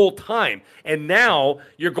the whole time. And now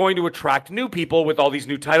you're going to attract new people with all these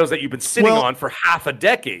new titles that you've been sitting on for half a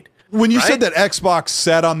decade. When you said that Xbox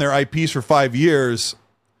sat on their IPs for 5 years...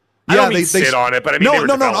 I don't mean sit on it, but I mean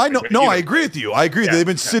I agree with you. I agree. They've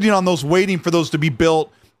been sitting on those, waiting for those to be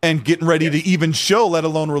built and getting ready to even show, let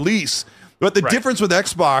alone release. But the difference with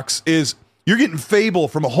Xbox is you're getting Fable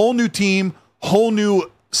from a whole new team, whole new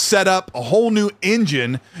setup, a whole new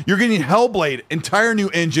engine. You're getting Hellblade, entire new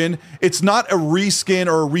engine. It's not a reskin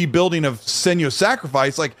or a rebuilding of Senua's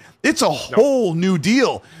Sacrifice. Like, it's a whole new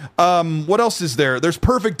deal. What else is there? There's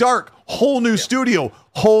Perfect Dark, whole new studio,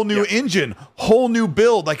 whole new engine, whole new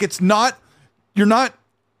build. Like, this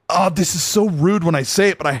is so rude when I say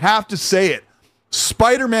it, but I have to say it.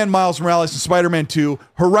 Spider-Man Miles Morales and Spider-Man 2,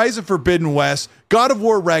 Horizon Forbidden West, God of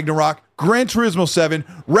War Ragnarok, Gran Turismo 7,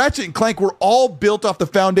 Ratchet and Clank were all built off the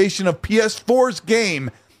foundation of PS4's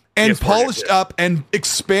game and polished up and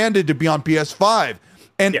expanded to be on PS5.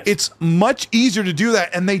 And it's much easier to do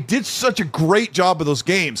that. And they did such a great job of those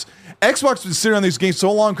games. Xbox has been sitting on these games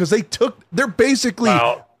so long because they're basically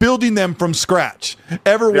building them from scratch.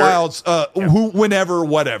 Everwild's, whenever,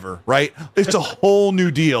 whatever, right? It's a whole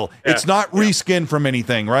new deal. It's not reskin from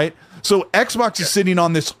anything, right? So Xbox is sitting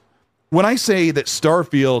on this. When I say that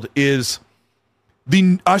Starfield is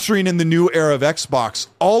the ushering in the new era of Xbox,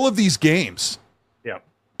 all of these games,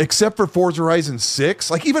 except for Forza Horizon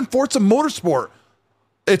 6, like even Forza Motorsport,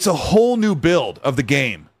 it's a whole new build of the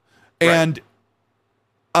game. And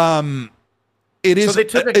it is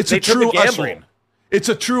it's a true ushering. It's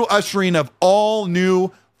a true ushering of all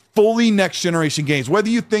new, fully next generation games. Whether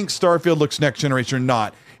you think Starfield looks next generation or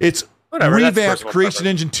not, it's revamped Creation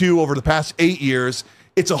Engine 2 over the past 8 years.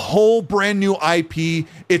 It's a whole brand new IP.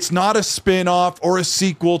 It's not a spin-off or a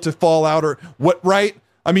sequel to Fallout or what, right?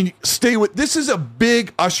 I mean, this is a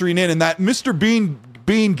big ushering in, and that Mr.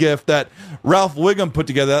 Bean gift that Ralph Wiggum put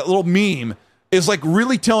together, that little meme, is like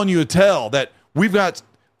really telling you a tale that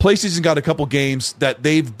PlayStation got a couple games that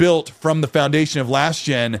they've built from the foundation of last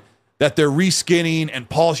gen that they're reskinning and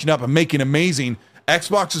polishing up and making amazing.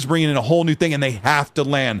 Xbox is bringing in a whole new thing, and they have to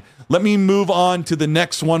land. Let me move on to the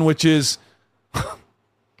next one, which is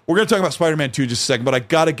we're going to talk about Spider-Man 2 just a second, but I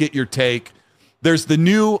got to get your take. There's the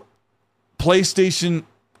new PlayStation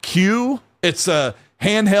Q. It's a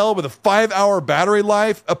handheld with a 5-hour battery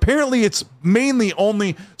life. Apparently, it's mainly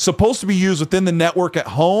only supposed to be used within the network at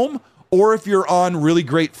home, or if you're on really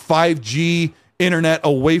great 5G internet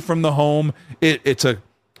away from the home. It's a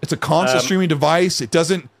constant streaming device. It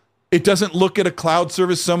doesn't look at a cloud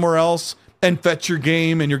service somewhere else and fetch your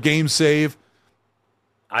game and your game save.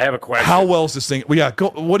 I have a question. How well is this thing? Well, yeah, go.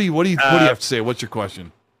 What do you have to say? What's your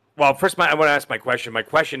question? Well, first, I want to ask my question. My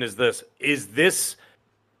question is this: is this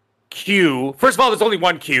Q? First of all, there's only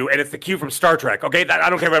one Q, and it's the Q from Star Trek. Okay, I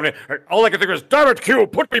don't care. All I can think of is, damn it, Q,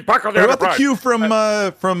 put me back on the What about the Q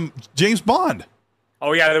from James Bond?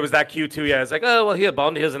 Oh yeah, there was that Q too. Yeah, it's like, oh well, here,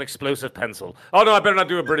 Bond, here's an explosive pencil. Oh no, I better not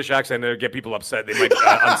do a British accent to get people upset. They might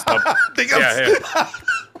unstub.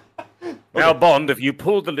 Now, Bond, if you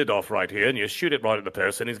pull the lid off right here and you shoot it right at the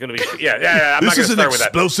person, he's going to be... Yeah, I'm this not is an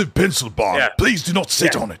explosive pencil, Bond. Yeah. Please do not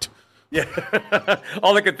sit on it. Yeah.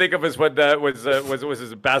 All I could think of is when was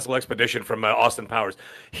his Basil expedition from Austin Powers.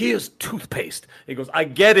 Here's toothpaste. He goes, I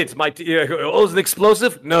get it. Oh, is it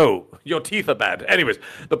explosive? No, your teeth are bad. Anyways,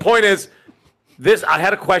 the point is, I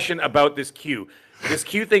had a question about this Q. This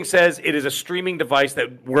Q thing says it is a streaming device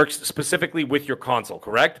that works specifically with your console,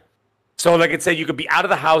 correct? So like it said, you could be out of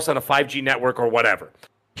the house on a 5G network or whatever.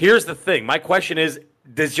 Here's the thing. My question is,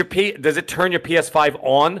 does it turn your PS5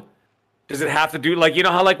 on? Does it have to do like you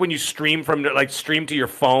know how like when you stream from stream to your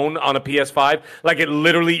phone on a PS5, like it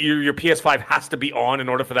literally your PS5 has to be on in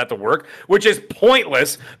order for that to work, which is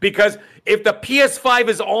pointless because if the PS5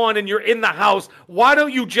 is on and you're in the house, why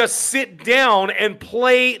don't you just sit down and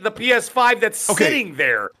play the PS5 that's sitting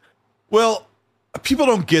there? Well, people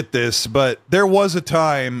don't get this, but there was a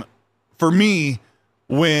time for me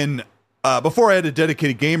when before I had a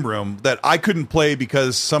dedicated game room that I couldn't play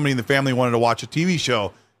because somebody in the family wanted to watch a TV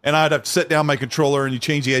show. And I'd have to set down my controller and you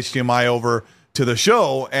change the HDMI over to the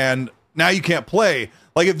show, and now you can't play.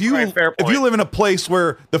 Like if you live in a place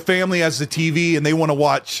where the family has the TV and they want to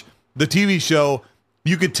watch the TV show,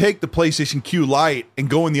 you could take the PlayStation Q Lite and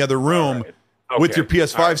go in the other room with your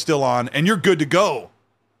PS5 still on, and you're good to go.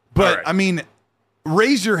 But I mean,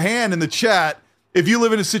 raise your hand in the chat if you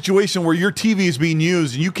live in a situation where your TV is being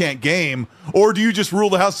used and you can't game, or do you just rule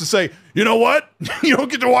the house to say, you know what, you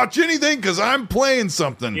don't get to watch anything because I'm playing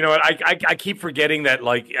something? You know what? I keep forgetting that,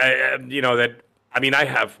 like, you know that. I mean, I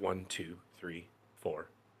have 1, 2, 3, 4,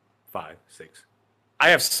 5, 6. I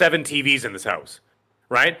have 7 TVs in this house,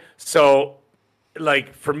 right? So,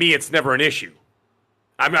 like, for me, it's never an issue.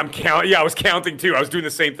 I'm counting. Yeah, I was counting too. I was doing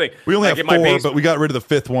the same thing. We only have 4, but we got rid of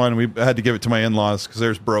the 5th one. We had to give it to my in-laws because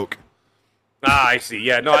theirs broke. I see.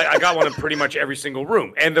 Yeah, no, I got one in pretty much every single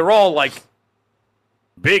room, and they're all like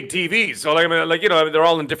big TVs. So like, I mean, like you know, they're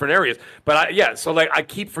all in different areas. But so like, I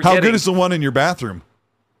keep forgetting. How good is the one in your bathroom?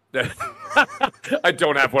 I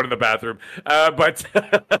don't have one in the bathroom, but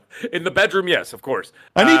in the bedroom, yes, of course.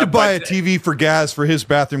 I need to buy a TV for Gaz for his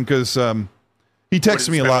bathroom because he texts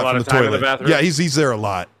me a lot from the toilet. Yeah, he's there a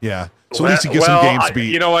lot. Yeah, so at least he gets some games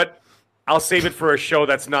beat. You know what? I'll save it for a show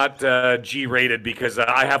that's not G-rated because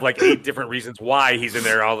I have like 8 different reasons why he's in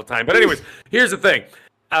there all the time. But anyways, here's the thing.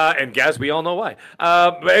 And Gaz, we all know why.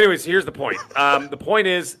 But anyways, here's the point. The point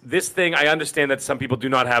is, this thing, I understand that some people do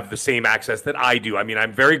not have the same access that I do. I mean,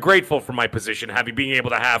 I'm very grateful for my position, being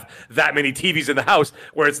able to have that many TVs in the house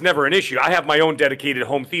where it's never an issue. I have my own dedicated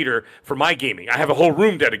home theater for my gaming. I have a whole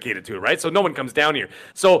room dedicated to it, right? So no one comes down here.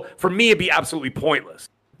 So for me, it'd be absolutely pointless.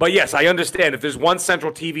 But yes, I understand if there's one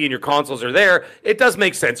central TV and your consoles are there, it does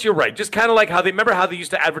make sense. You're right. Just kind of like remember how they used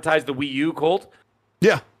to advertise the Wii U, Colt?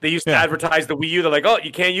 Yeah. They used to advertise the Wii U. They're like, oh,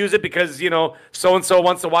 you can't use it because, you know, so-and-so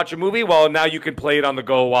wants to watch a movie. Well, now you can play it on the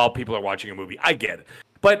go while people are watching a movie. I get it.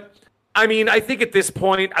 But, I mean, I think at this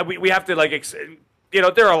point, we have to, like, you know,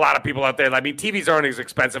 there are a lot of people out there. I mean, TVs aren't as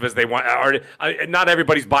expensive as they want. Not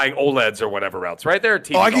everybody's buying OLEDs or whatever else, right? There are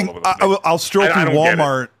TVs all over the place. I'll stroll through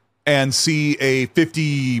Walmart and see a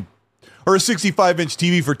 50 or a 65-inch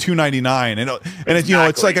TV for $299, and it's you know,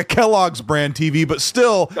 it's like a Kellogg's brand TV, but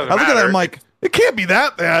still, I look at that, I'm like, it can't be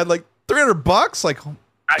that bad. Like $300, like kind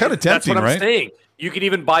of tempting, that's what right? I'm saying. You can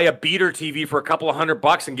even buy a beater TV for a couple of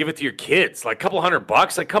 $100 and give it to your kids. Like a couple of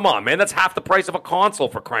 $100, like come on, man, that's half the price of a console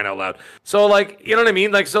for crying out loud. So like, you know what I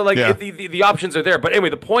mean? Like so, like the options are there. But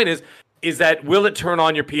anyway, the point is that will it turn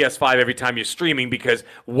on your PS5 every time you're streaming? Because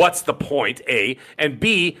what's the point? A and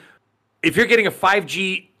B, if you're getting a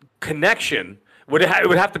 5G connection, would it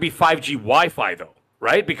have to be 5G Wi-Fi though,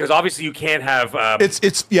 right? Because obviously you can't have. It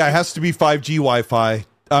has to be 5G Wi-Fi.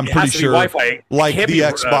 I'm pretty sure. Wi-Fi. Like the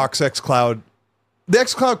Xbox xCloud. The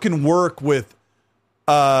xCloud can work with.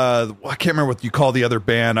 I can't remember what you call the other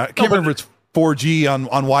band. I can't remember if it's 4G on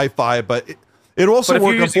Wi-Fi, but it'll also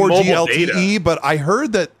work on 4G LTE. Data. But I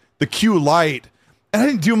heard that the Q Lite, and I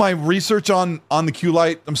didn't do my research on the Q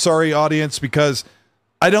Lite. I'm sorry, audience, because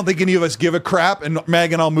I don't think any of us give a crap, and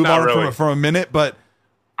Mag and I'll move on really. from a minute, but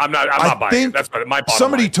I'm not buying it. That's my bottom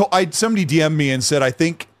somebody DM'd me and said, I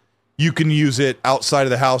think you can use it outside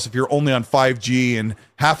of the house if you're only on 5G, and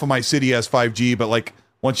half of my city has 5G, but like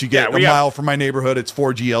once you get a mile from my neighborhood, it's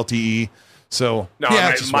 4G LTE. So no,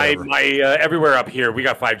 my everywhere up here, we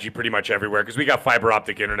got 5G pretty much everywhere because we got fiber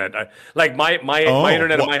optic internet. Like my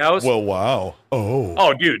internet in my house. Well, wow.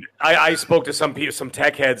 Oh, dude, I spoke to some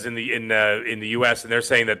tech heads in the US, and they're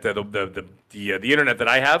saying that the internet that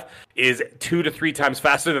I have is 2 to 3 times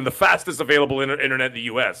faster than the fastest available internet in the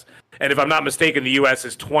US. And if I'm not mistaken, the US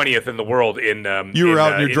is 20th in the world in. You were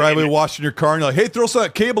out in your driveway washing your car, and you're like, hey, throw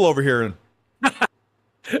some cable over here.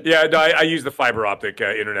 Yeah, no, I use the fiber optic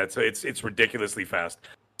internet, so it's ridiculously fast.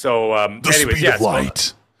 So, anyways, yeah,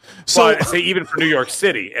 light. So I'd say even for New York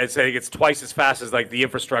City, I'd say it's twice as fast as like the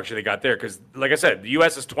infrastructure they got there. Because, like I said, the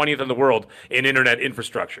U.S. is 20th in the world in internet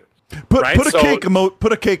infrastructure. Put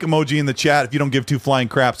a cake emoji in the chat if you don't give 2 flying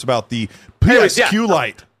craps about the PSQ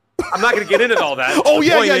Lite. I'm not going to get into all that. Oh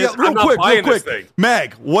yeah. Real quick.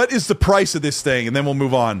 Mag, what is the price of this thing? And then we'll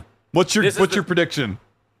move on. What's your prediction?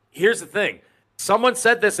 Here's the thing. Someone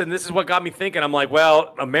said this, and this is what got me thinking. I'm like,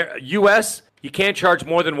 well, U.S., You can't charge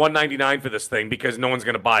more than $199 for this thing because no one's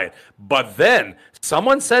going to buy it. But then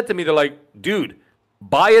someone said to me, they're like, dude,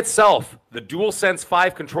 by itself, the DualSense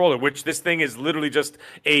 5 controller, which this thing is literally just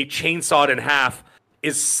a chainsawed in half,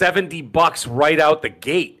 is $70 right out the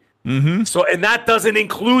gate. Mm-hmm. So, and that doesn't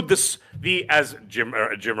include the as Jim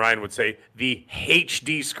Ryan would say, the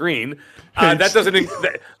HD screen. That doesn't.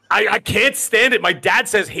 I can't stand it. My dad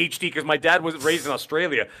says HD because my dad was raised in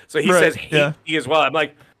Australia, so he says HD as well. I'm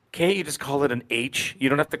like, can't you just call it an H? You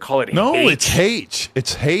don't have to call it No, H. it's H.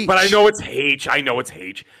 It's H. But I know it's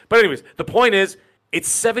H. But anyways, the point is, it's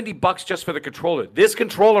 $70 just for the controller. This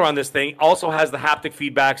controller on this thing also has the haptic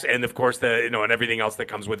feedbacks and, of course, and everything else that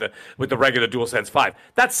comes with the regular DualSense 5.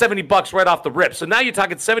 That's $70 right off the rip. So now you're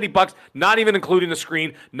talking $70, not even including the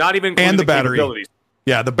screen, not even including the battery. capabilities.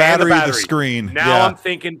 Yeah, the battery, the screen. Now I'm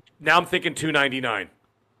thinking $299.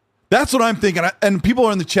 That's what I'm thinking. And people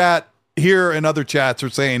are in the chat here and other chats are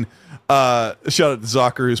saying, shout out to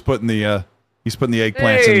Zocker who's putting the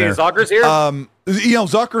eggplants in there. Zocker's here.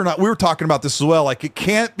 Zucker and I, we were talking about this as well. Like, it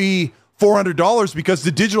can't be $400 because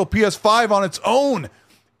the digital PS5 on its own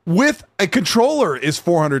with a controller is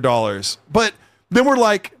 $400. But then we're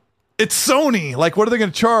like, it's Sony. Like, what are they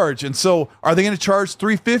going to charge? And so, are they going to charge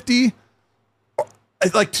 $350?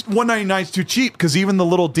 Like, $199 is too cheap because even the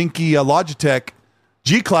little dinky Logitech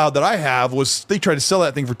G Cloud that I have they tried to sell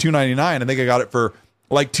that thing for $299. I think I got it for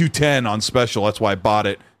like $210 on special. That's why I bought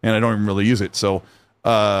it, and I don't even really use it. So,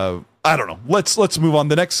 I don't know. Let's move on.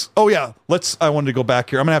 The next. Oh yeah. I wanted to go back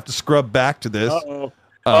here. I'm gonna have to scrub back to this. I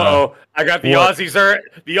got the Aussies.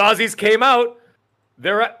 The Aussies came out.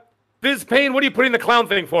 They're at this Payne. What are you putting the clown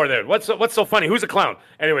thing for there? What's so funny? Who's a clown?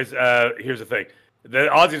 Anyways, here's the thing. The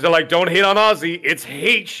Aussies are like, don't hate on Aussie. It's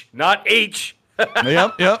H, not H.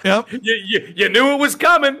 Yep. You knew it was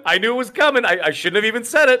coming. I knew it was coming. I shouldn't have even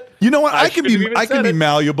said it. You know what? I can be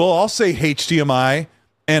malleable. I'll say HDMI,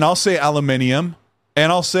 and I'll say aluminium. And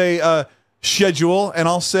I'll say schedule, and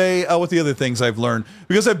I'll say what the other things I've learned.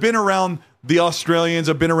 Because I've been around the Australians,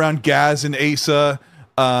 I've been around Gaz and Asa,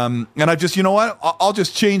 and I just, you know what? I'll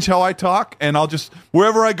just change how I talk, and I'll just,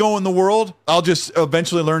 wherever I go in the world, I'll just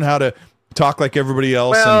eventually learn how to talk like everybody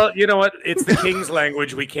else. Well, you know what? It's the king's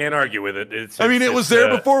language. We can't argue with it. It was there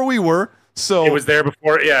before we were. So it was there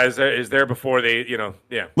before. Yeah, is there before they,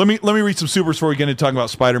 yeah. Let me read some supers before we get into talking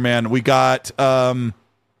about Spider-Man. We got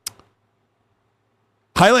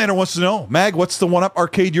Highlander wants to know, Mag, what's the one-up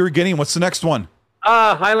arcade you're getting? What's the next one?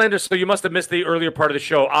 Highlander, so you must have missed the earlier part of the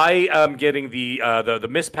show. I am getting the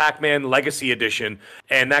Miss Pac-Man Legacy Edition,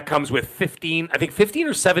 and that comes with 15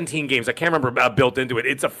 or 17 games. I can't remember built into it.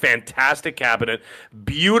 It's a fantastic cabinet,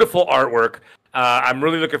 beautiful artwork. I'm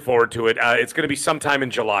really looking forward to it. It's going to be sometime in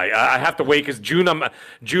July. I have to wait because June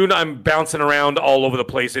I'm bouncing around all over the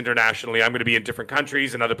place internationally. I'm going to be in different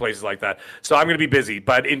countries and other places like that. So I'm going to be busy.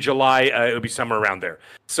 But in July, it'll be somewhere around there.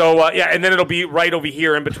 So, and then it'll be right over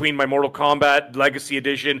here in between my Mortal Kombat Legacy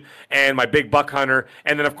Edition and my Big Buck Hunter.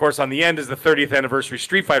 And then, of course, on the end is the 30th Anniversary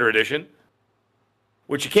Street Fighter Edition,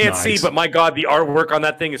 which you can't see, but my God, the artwork on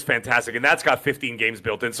that thing is fantastic, and that's got 15 games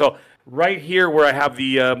built in. So right here, where I have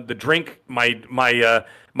the drink,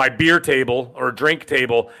 my beer table or drink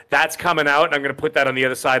table, that's coming out, and I'm going to put that on the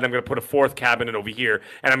other side. And I'm going to put a fourth cabinet over here,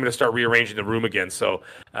 and I'm going to start rearranging the room again. So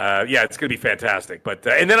it's going to be fantastic. But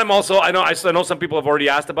and then I'm also I know some people have already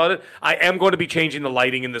asked about it. I am going to be changing the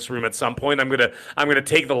lighting in this room at some point. I'm going to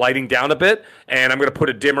take the lighting down a bit, and I'm going to put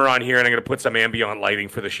a dimmer on here, and I'm going to put some ambient lighting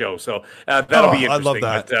for the show. So that'll be interesting. I love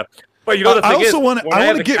that. But you know the thing I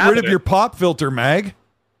want to get rid of your pop filter, Mag.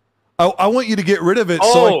 I want you to get rid of it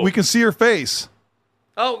so we can see your face.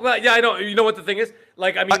 Oh, well, yeah, I know. You know what the thing is?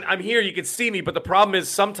 Like, I mean, I'm here, you can see me, but the problem is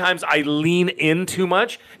sometimes I lean in too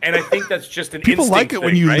much, and I think that's just an People like it thing,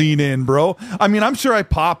 when you right? lean in, bro. I mean, I'm sure I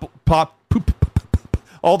pop poop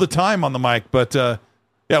all the time on the mic, but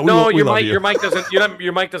your mic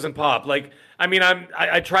doesn't pop. Like, I mean,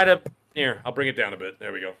 I try to. Here, I'll bring it down a bit.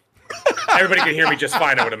 There we go. Everybody can hear me just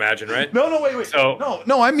fine, I would imagine, right? No, wait. So,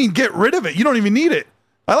 no, I mean, get rid of it. You don't even need it.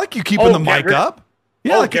 I like you keeping the mic up.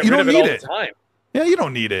 Yeah, get you rid don't of it need all it. the time. Yeah, you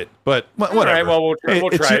don't need it, but whatever. All right, well, we'll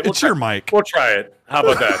try it. It's your mic. We'll try it. How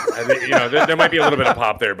about that? I think, there might be a little bit of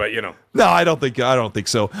pop there, but No, I don't think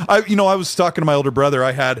so. I was talking to my older brother.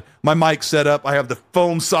 I had my mic set up. I have the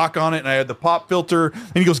foam sock on it, and I had the pop filter.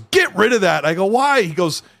 And he goes, "Get rid of that." I go, "Why?" He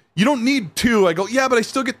goes, "You don't need two." I go, "Yeah, but I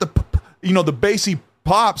still get the bassy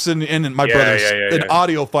pops." And my brother's an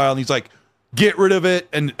audiophile, and he's like, "Get rid of it,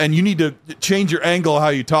 and you need to change your angle of how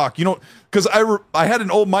you talk." Because I had an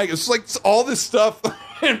old mic. It's like all this stuff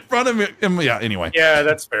in front of me. Yeah. Anyway. Yeah,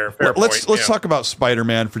 that's fair. Let's talk about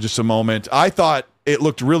Spider-Man for just a moment. I thought it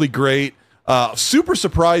looked really great. Super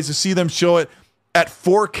surprised to see them show it at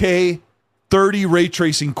 4K 30 ray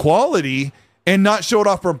tracing quality and not show it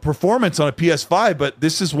off for performance on a PS5, but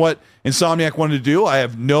this is what Insomniac wanted to do. I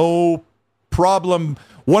have no problem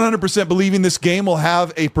 100% believing this game will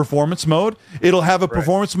have a performance mode. It'll have a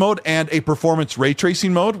performance mode and a performance ray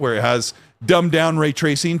tracing mode where it has dumbed down ray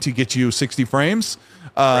tracing to get you 60 frames.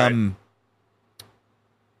 I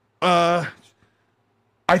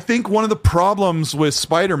think one of the problems with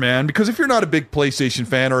Spider-Man, because if you're not a big PlayStation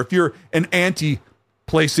fan or if you're an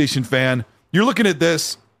anti-PlayStation fan, you're looking at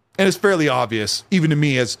this and it's fairly obvious, even to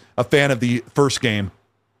me as a fan of the first game.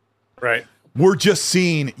 Right. We're just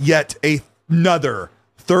seeing yet another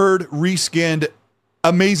third reskinned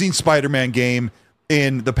amazing Spider-Man game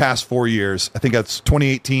in the past 4 years. I think that's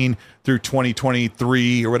 2018 through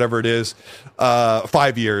 2023 or whatever it is.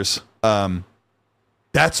 5 years.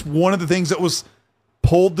 That's one of the things that was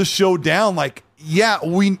pulled the show down. Like, yeah,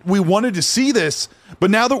 we wanted to see this,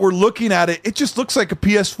 but now that we're looking at it, it just looks like a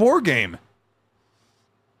PS4 game.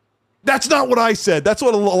 That's not what I said. That's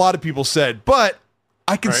what a lot of people said, but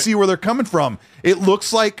I can see where they're coming from. It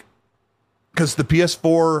looks like, because the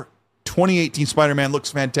PS4 2018 Spider-Man looks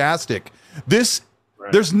fantastic. This,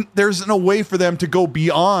 there's no way for them to go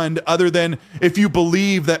beyond other than if you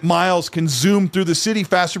believe that Miles can zoom through the city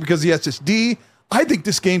faster because of the SSD. I think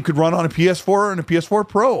this game could run on a PS4 and a PS4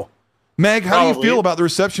 Pro. Meg, how do you feel about the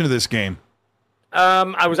reception of this game?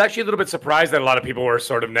 I was actually a little bit surprised that a lot of people were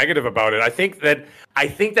sort of negative about it. I think that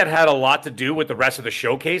had a lot to do with the rest of the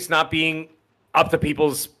showcase not being up to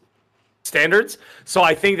people's standards. So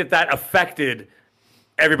I think that affected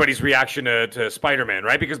everybody's reaction to Spider-Man,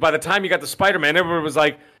 right? Because by the time you got to Spider-Man, everyone was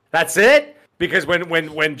like, "That's it." Because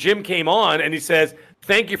when Jim came on and he says,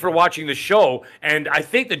 "Thank you for watching the show," and I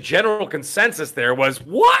think the general consensus there was,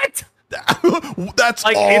 "What? That's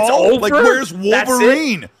like all? It's over? Like, where's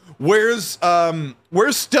Wolverine? Where's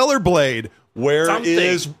Stellar Blade? Where?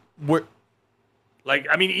 Like,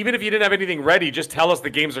 I mean, even if you didn't have anything ready, just tell us the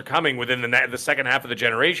games are coming within the second half of the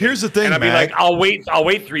generation. Here's the thing, and I'd be Mag. like, I'll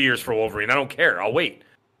wait 3 years for Wolverine. I don't care. I'll wait.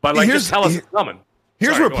 But like, just tell us it's coming.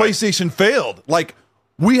 Here's where PlayStation failed. Like,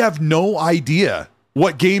 we have no idea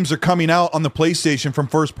what games are coming out on the PlayStation from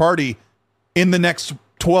first party in the next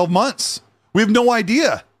 12 months. We have no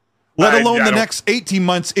idea, let alone the next 18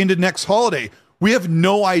 months into next holiday. We have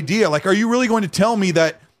no idea. Like, are you really going to tell me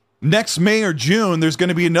that next May or June, there's going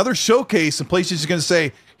to be another showcase and PlayStation's going to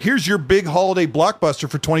say, here's your big holiday blockbuster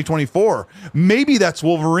for 2024. Maybe that's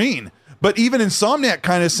Wolverine. But even Insomniac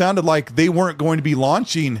kind of sounded like they weren't going to be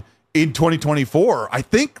launching in 2024. I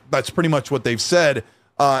think that's pretty much what they've said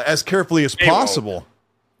as carefully as possible.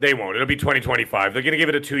 They won't. It'll be 2025. They're going to give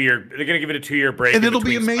it a 2 year. They're going to give it a 2 year break. And it'll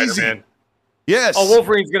be amazing. Spider-Man. Yes. Oh,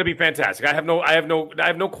 Wolverine's going to be fantastic. I have no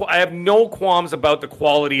qualms about the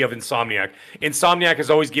quality of Insomniac. Insomniac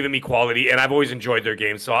has always given me quality, and I've always enjoyed their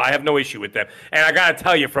games, so I have no issue with them. And I got to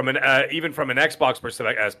tell you, from even from an Xbox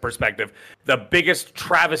perspective, the biggest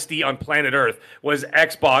travesty on planet Earth was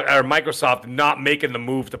Microsoft not making the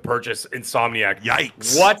move to purchase Insomniac.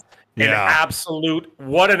 Yikes!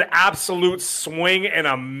 What an absolute swing and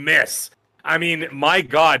a miss. I mean, my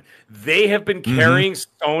God, they have been carrying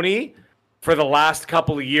Sony for the last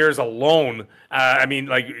couple of years alone. I mentioned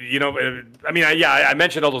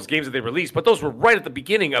all those games that they released, but those were right at the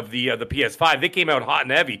beginning of the PS5. They came out hot and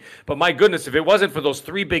heavy. But my goodness, if it wasn't for those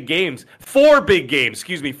four big games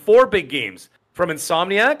from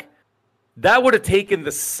Insomniac, that would have taken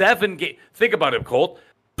the 7 games. Think about it, Colt.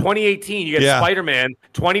 2018, you get Spider-Man.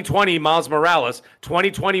 2020, Miles Morales.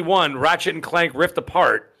 2021, Ratchet and Clank Rift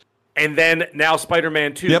Apart. And then now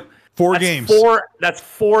Spider-Man 2. Yep, games. That's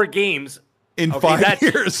 4 games. In 5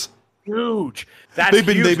 years. Huge. They've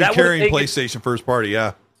been carrying PlayStation first party,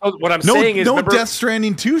 yeah. So what I'm saying is, no Death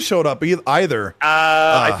Stranding 2 showed up either.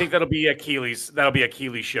 I think that'll be Keely's. That'll be a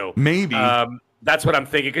Keely show. Maybe. That's what I'm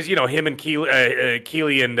thinking, because him and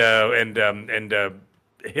Keely and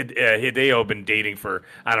Hideo have been dating for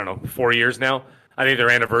 4 years now. I think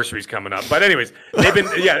their anniversary's coming up. But anyways, they've been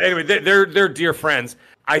they're dear friends.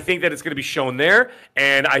 I think that it's going to be shown there,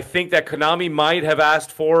 and I think that Konami might have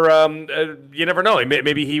asked for. You never know.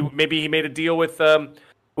 Maybe he made a deal with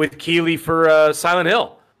Keeley for Silent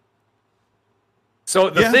Hill.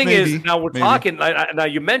 So the thing is, now we're talking. Now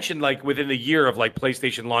you mentioned like within the year of like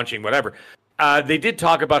PlayStation launching, whatever. They did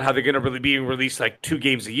talk about how they're going to really be released like 2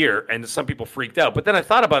 games a year, and some people freaked out. But then I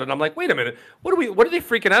thought about it, and I'm like, wait a minute, what are they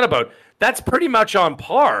freaking out about? That's pretty much on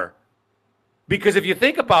par. Because if you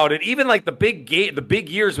think about it, even like the big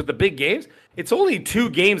years with the big games, it's only 2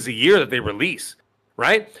 games a year that they release,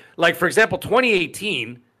 right? Like for example,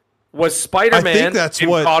 2018 was Spider-Man. I think that's and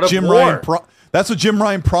what God of Jim War. Ryan. That's what Jim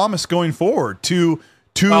Ryan promised going forward, two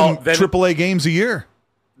AAA games a year.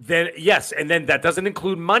 Then yes, and then that doesn't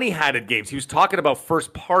include money-hatted games. He was talking about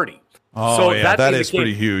first party. Oh, so yeah, that is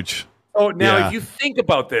pretty huge. Oh, now if you think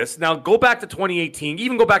about this, now go back to 2018,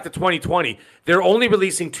 even go back to 2020. They're only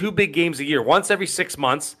releasing 2 big games a year, once every 6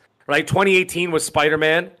 months, right? 2018 was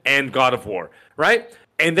Spider-Man and God of War, right?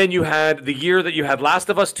 And then you had the year that you had Last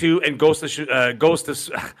of Us 2 and Ghost of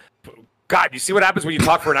God, you see what happens when you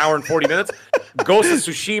talk for an hour and 40 minutes? Ghost of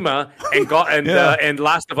Tsushima and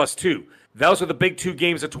Last of Us 2. Those were the big 2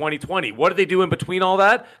 games of 2020. What did they do in between all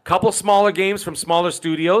that? Couple smaller games from smaller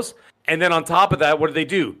studios. And then on top of that, what did they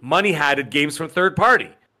do? Money-hatted games from third party.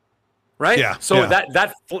 Right? Yeah. So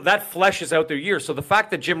that fleshes out their year. So the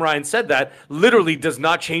fact that Jim Ryan said that literally does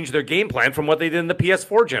not change their game plan from what they did in the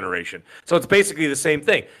PS4 generation. So it's basically the same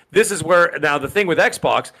thing. This is where, now the thing with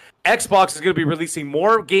Xbox is going to be releasing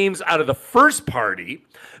more games out of the first party,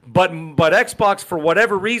 but Xbox, for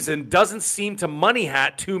whatever reason, doesn't seem to money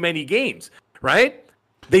hat too many games, right?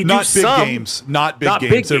 They not do big some, games. Not big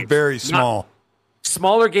games. They're very small.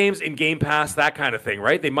 Smaller games in Game Pass, that kind of thing,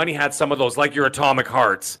 right? They money had some of those, like your Atomic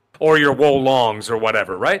Hearts or your Wo Longs or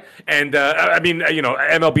whatever, right? And I mean,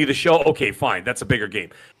 MLB The Show, okay, fine, that's a bigger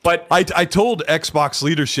game. But I told Xbox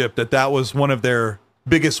leadership that was one of their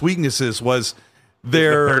biggest weaknesses was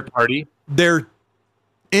their third party, their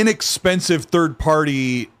inexpensive third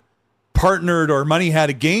party partnered or money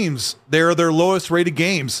had games. They're their lowest rated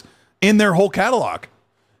games in their whole catalog.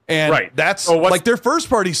 And that's like their first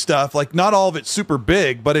party stuff, like not all of it's super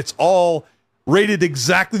big, but it's all rated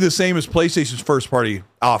exactly the same as PlayStation's first party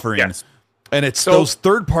offerings. Yes. And it's those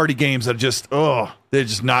third party games that just, they're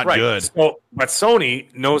just not good. So, but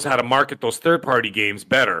Sony knows how to market those third party games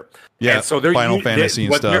better. Yeah. And so they're Final Fantasy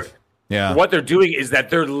and stuff. Yeah. What they're doing is that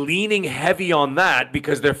they're leaning heavy on that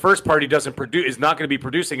because their first party is not going to be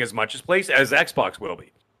producing as much as Xbox will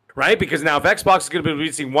be. Right? Because now if Xbox is going to be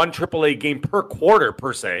releasing one AAA game per quarter,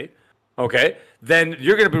 per se, okay, then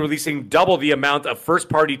you're going to be releasing double the amount of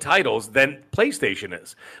first-party titles than PlayStation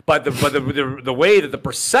is. But the way that the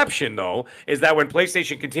perception, though, is that when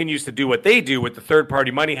PlayStation continues to do what they do with the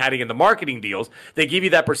third-party money hatting and the marketing deals, they give you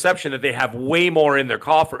that perception that they have way more in their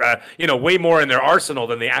coffer, way more in their arsenal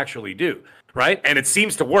than they actually do. Right? And it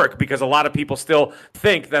seems to work because a lot of people still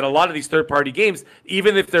think that a lot of these third-party games,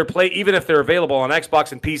 even if they're available on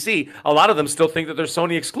Xbox and PC, a lot of them still think that they're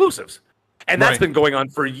Sony exclusives. And that's been going on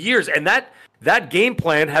for years. And that game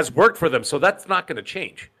plan has worked for them. So that's not going to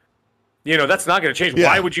change. That's not going to change. Yeah.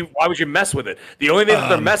 Why would you mess with it? The only thing that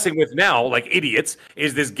they're messing with now, like idiots,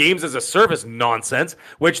 is this games as a service nonsense,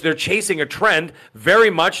 which they're chasing a trend very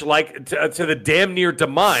much like to the damn near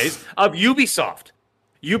demise of Ubisoft.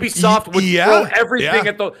 Ubisoft would throw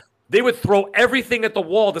everything they would throw everything at the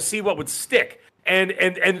wall to see what would stick.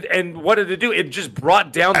 And what did it do? It just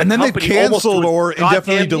brought down the company. And then they canceled or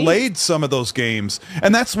indefinitely delayed some of those games.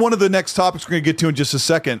 And that's one of the next topics we're going to get to in just a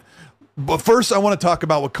second. But first, I want to talk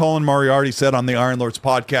about what Colin Moriarty said on the Iron Lords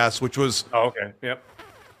podcast, which was... Oh, okay. Yep.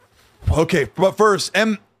 Okay, but first,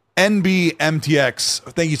 NBMTX,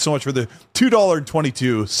 thank you so much for the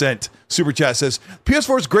 $2.22 super chat, says,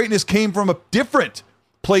 PS4's greatness came from a different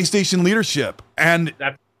PlayStation leadership. And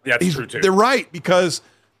that's true, too. They're right, because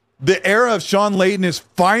the era of Sean Layden is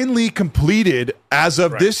finally completed as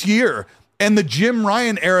of this year. And the Jim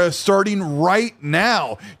Ryan era is starting right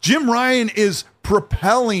now. Jim Ryan is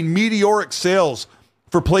propelling meteoric sales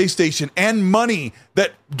for PlayStation and money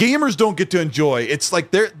that gamers don't get to enjoy. It's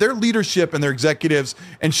like their leadership and their executives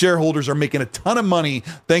and shareholders are making a ton of money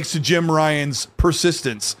thanks to Jim Ryan's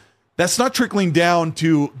persistence. That's not trickling down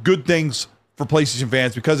to good things for PlayStation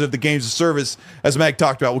fans because of the games of service, as Mag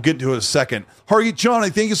talked about. We'll get into it in a second. Hargy Johnny,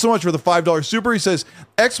 thank you so much for the $5 super. He says,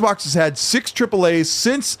 Xbox has had 6 AAAs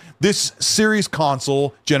since this series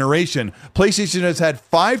console generation. PlayStation has had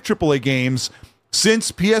 5 AAA games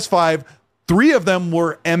since PS5. 3 of them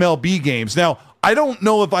were MLB games. Now, I don't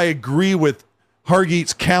know if I agree with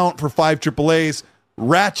Hargeet's count for 5 AAAs.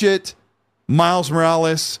 Ratchet, Miles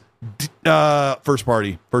Morales, first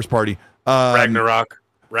party. Ragnarok.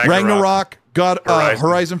 God,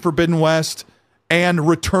 Horizon Forbidden West, and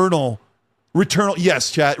Returnal.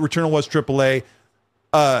 Yes, chat. Returnal was AAA.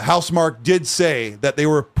 Housemarque did say that they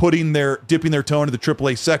were dipping their toe into the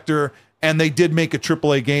AAA sector, and they did make a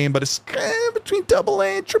AAA game, but it's between AA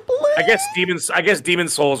and AAA. I guess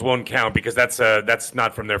Demon's Souls won't count because that's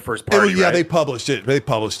not from their first party. Yeah, right? they published it. They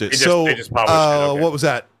published it. They just published it. Okay. What was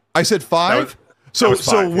that? I said 5. That was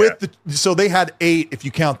 5, so they had 8 if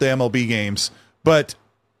you count the MLB games, but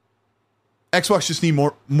Xbox just need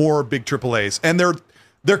more big AAAs, and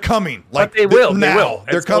they're coming. Like but they will. now. They will.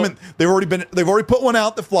 They're coming. They've already put one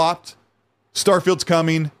out that flopped. Starfield's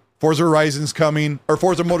coming. Forza Horizon's coming, or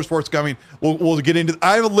Forza Motorsport's coming. We'll get into.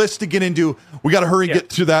 I have a list to get into. We got to hurry and get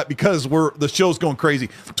to that because the show's going crazy.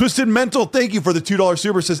 Twisted Mental, thank you for the $2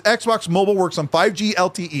 super. Says Xbox Mobile works on 5G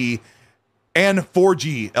LTE and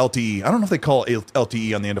 4G LTE. I don't know if they call it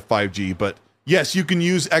LTE on the end of 5G, but yes, you can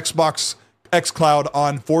use Xbox xCloud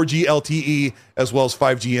on 4G LTE as well as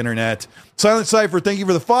 5G internet. Silent Cypher, thank you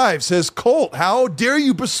for the 5. Says Colt, how dare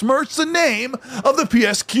you besmirch the name of the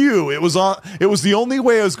PSQ? It was the only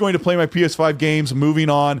way I was going to play my PS5 games. Moving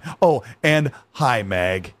on. Oh, and hi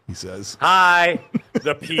Mag, he says. Hi,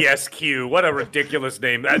 the PSQ. What a ridiculous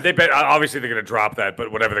name. They bet obviously they're going to drop that,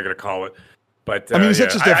 but whatever they're going to call it. But I mean, is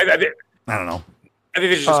that just I don't know. I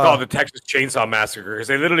think they should just call it the Texas Chainsaw Massacre because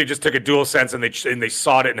they literally just took a DualSense and they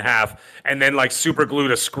sawed it in half and then like super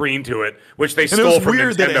glued a screen to it, which they stole from Nintendo. It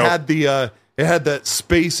was weird that it had that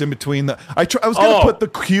space in between the. I was gonna put the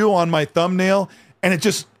Q on my thumbnail and it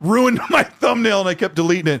just ruined my thumbnail and I kept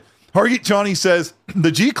deleting it. Hargeet Johnny says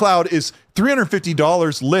the G Cloud is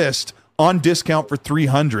 $350 list on discount for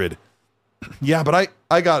 $300. Yeah, but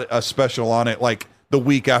I got a special on it like the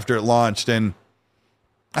week after it launched and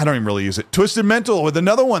I don't even really use it. Twisted Mental with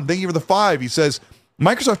another one. Thank you for the 5. He says,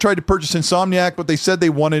 Microsoft tried to purchase Insomniac, but they said they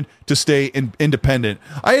wanted to stay independent.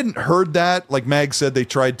 I hadn't heard that. Like Mag said, they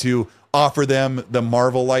tried to offer them the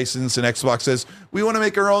Marvel license, and Xbox says, we want to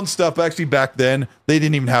make our own stuff. Actually, back then, they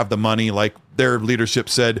didn't even have the money. Like, their leadership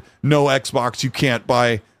said, no, Xbox, you can't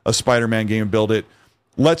buy a Spider-Man game and build it.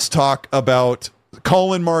 Let's talk about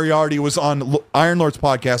Colin Moriarty was on Iron Lord's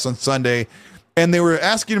podcast on Sunday, and they were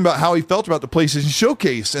asking him about how he felt about the PlayStation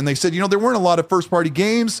Showcase. And they said, there weren't a lot of first-party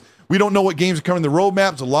games. We don't know what games are coming to the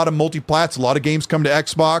roadmaps. A lot of multi-plats. A lot of games come to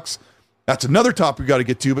Xbox. That's another topic we got to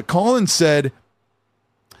get to. But Colin said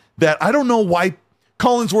that I don't know why,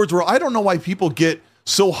 Colin's words were, I don't know why people get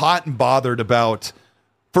so hot and bothered about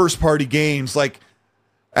first-party games. Like,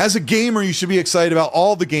 as a gamer, you should be excited about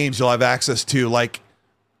all the games you'll have access to. Like,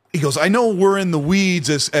 he goes, I know we're in the weeds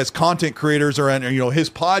as content creators or on his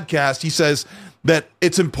podcast. He says that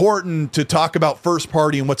it's important to talk about first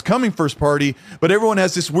party and what's coming first party, but everyone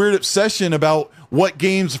has this weird obsession about what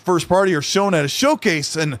games first party are shown at a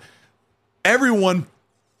showcase. And everyone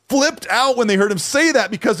flipped out when they heard him say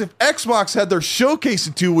that, because if Xbox had their showcase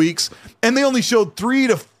in 2 weeks and they only showed 3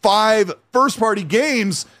 to 5 first party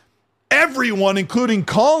games, everyone, including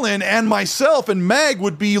Colin and myself and Mag,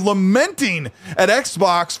 would be lamenting at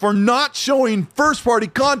Xbox for not showing first-party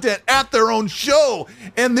content at their own show.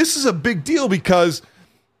 And this is a big deal because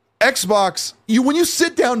Xbox, when you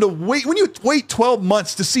sit down to wait, when you wait 12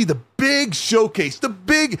 months to see the big showcase, the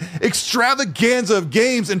big extravaganza of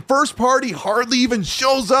games, and first-party hardly even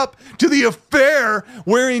shows up to the affair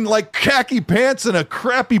wearing like khaki pants and a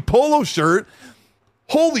crappy polo shirt.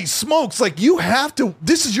 Holy smokes, like you have to,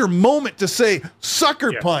 this is your moment to say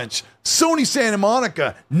Sucker Punch, Sony Santa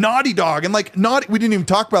Monica, Naughty Dog, and like we didn't even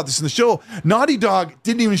talk about this in the show. Naughty Dog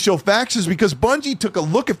didn't even show Factions because Bungie took a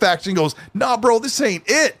look at Factions and goes, nah, bro, this ain't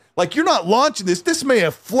it. Like, you're not launching this. This may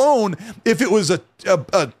have flown if it was a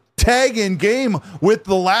tag-in game with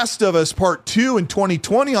The Last of Us Part 2 in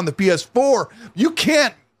 2020 on the PS4. You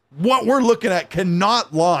can't. What we're looking at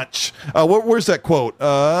cannot launch. Where's that quote?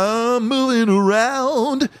 Moving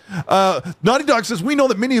around. Naughty Dog says, we know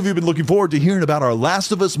that many of you have been looking forward to hearing about our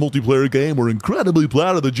Last of Us multiplayer game. We're incredibly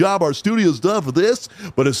proud of the job our studio's done for this.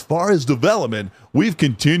 But as far as development, we've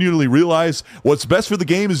continually realized what's best for the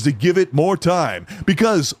game is to give it more time.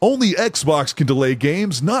 Because only Xbox can delay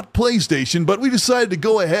games, not PlayStation. But we decided to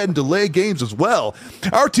go ahead and delay games as well.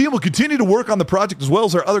 Our team will continue to work on the project as well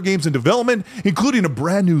as our other games in development, including a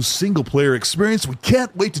brand new single-player experience we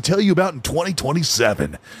can't wait to tell you about in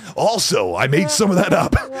 2027. Also, I made some of that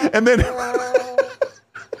up. And then...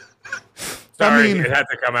 Sorry, it had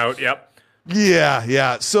to come out, yep.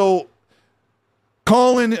 Yeah. So,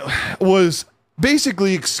 Colin was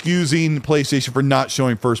basically excusing PlayStation for not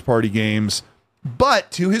showing first-party games. But,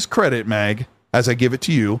 to his credit, Mag, as I give it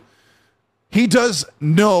to you, he does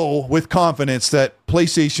know with confidence that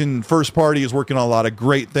PlayStation first-party is working on a lot of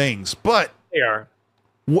great things. But... They are.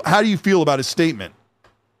 How do you feel about his statement?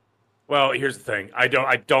 Well, here's the thing. I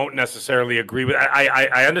don't necessarily agree with it.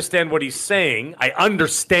 I understand what he's saying. I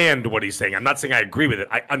understand what he's saying. I'm not saying I agree with it.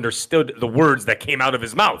 I understood the words that came out of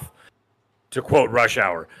his mouth, to quote Rush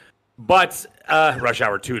Hour. But Rush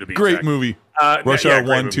Hour 2 to be great exact. Movie. Rush Hour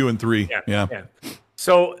 1, 2, and 3. Yeah.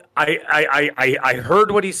 So I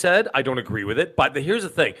heard what he said. I don't agree with it. But here's the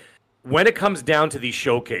thing. When it comes down to these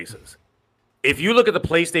showcases, if you look at the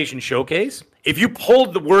PlayStation Showcase, if you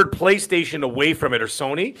pulled the word PlayStation away from it or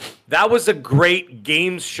Sony, that was a great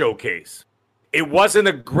games showcase. It wasn't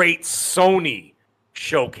a great Sony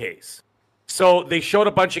showcase. So they showed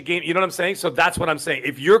a bunch of games. You know what I'm saying? So that's what I'm saying.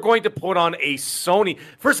 If you're going to put on a Sony,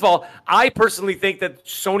 first of all, I personally think that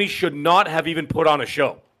Sony should not have even put on a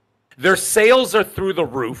show. Their sales are through the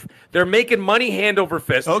roof. They're making money hand over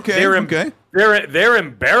fist. Okay. They're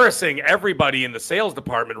embarrassing everybody in the sales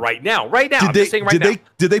department right now. Right now, I'm just saying right now.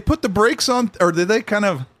 Did they put the brakes on, or did they kind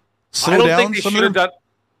of slow down some of them?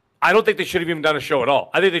 I don't think they should have even done a show at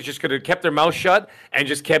all. I think they just could have kept their mouth shut and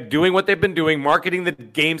just kept doing what they've been doing, marketing the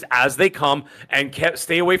games as they come, and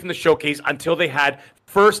stay away from the showcase until they had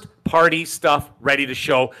first-party stuff ready to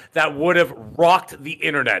show that would have rocked the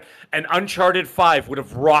internet. An Uncharted 5 would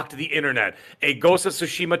have rocked the internet. A Ghost of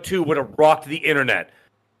Tsushima 2 would have rocked the internet.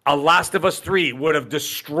 A Last of Us 3 would have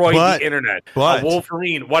destroyed the internet. A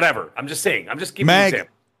Wolverine, whatever. I'm just saying. I'm just giving you an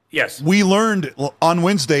example. Yes. We learned on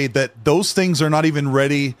Wednesday that those things are not even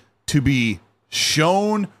ready to be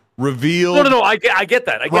shown, revealed. No. I get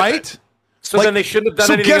that. I get right? That. So then they shouldn't have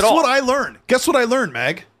done anything at all. So guess what I learned,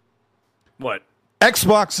 Mag? What?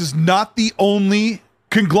 Xbox is not the only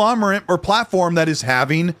conglomerate or platform that is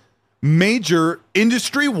having major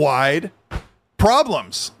industry-wide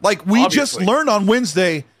problems. Like we just learned on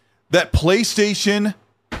Wednesday that PlayStation,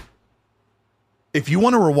 if you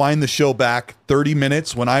want to rewind the show back 30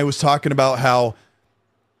 minutes when I was talking about how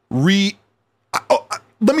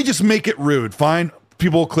let me just make it rude. Fine.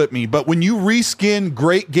 People will clip me. But when you reskin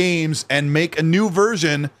great games and make a new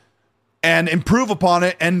version and improve upon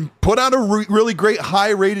it and put out a really great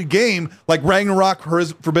high-rated game like Ragnarok,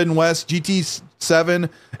 Forbidden West,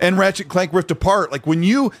 GT7, and Ratchet & Clank Rift Apart, like when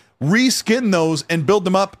you reskin those and build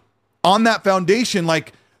them up on that foundation,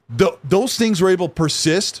 like those things were able to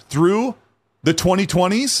persist through the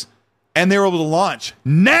 2020s and they were able to launch.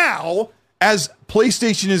 Now, as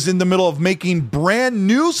PlayStation is in the middle of making brand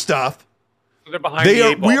new stuff, they're behind the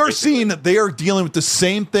eight ball, we are seeing that they are dealing with the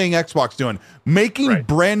same thing Xbox doing. Making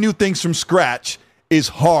brand new things from scratch is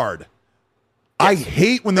hard. Yes. I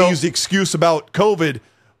hate when they use the excuse about COVID,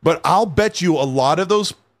 but I'll bet you a lot of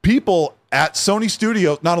those people at Sony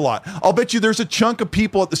Studios, not a lot, I'll bet you there's a chunk of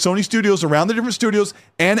people at the Sony Studios, around the different studios,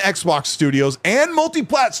 and Xbox Studios, and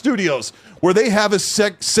Multiplat Studios, where they have a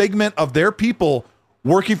segment of their people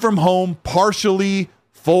working from home, partially,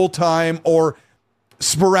 full-time, or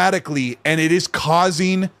sporadically, and it is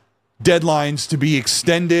causing deadlines to be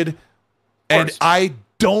extended. And I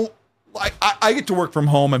don't like, I get to work from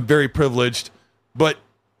home. I'm very privileged, but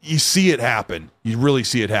you see it happen. You really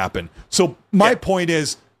see it happen. So my point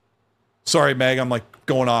is, sorry, Meg, I'm like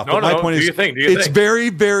going off. No, but my point is, it's think? very,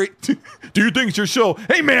 very, do you think it's your show?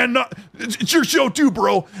 Hey man, it's your show too,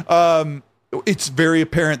 bro. It's very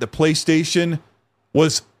apparent that PlayStation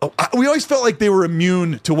we always felt like they were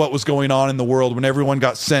immune to what was going on in the world when everyone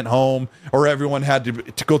got sent home or everyone had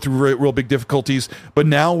to go through real big difficulties. But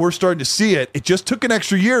now we're starting to see it. It just took an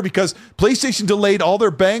extra year because PlayStation delayed all their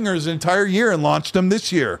bangers an entire year and launched them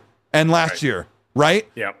this year and last year, right?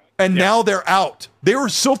 Yeah. And now they're out. They were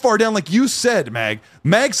so far down, like you said, Mag.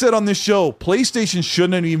 Mag said on this show, PlayStation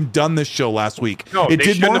shouldn't have even done this show last week. No, it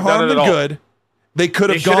did more harm than good. They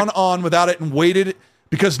could have gone on without it and waited,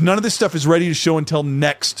 because none of this stuff is ready to show until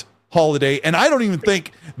next holiday. And I don't even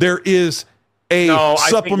think there is a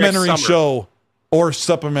supplementary show or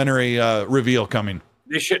supplementary reveal coming.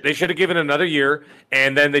 They should have given another year,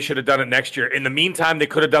 and then they should have done it next year. In the meantime, they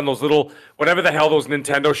could have done those little, whatever the hell those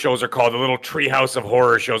Nintendo shows are called, the little Treehouse of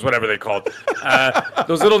Horror shows, whatever they're called.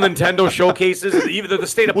 Those little Nintendo showcases, even the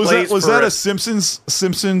State of Play. Was that a Simpsons?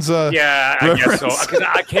 Yeah, I guess so.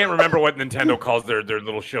 I can't remember what Nintendo calls their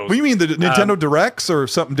little shows. What do you mean, the Nintendo Directs or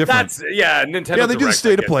something different? Nintendo. Yeah, they do the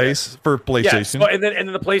State of Plays for PlayStation. Yeah, and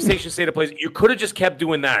then the PlayStation State of Plays. You could have just kept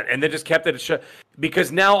doing that, and then just kept it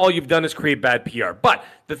because now all you've done is create bad PR. But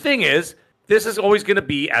the thing is, this is always going to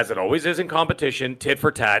be, as it always is in competition, tit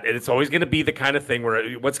for tat, and it's always going to be the kind of thing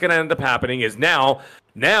where what's going to end up happening is now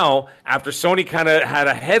after Sony kind of had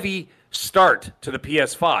a heavy start to the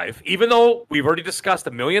PS5, even though we've already discussed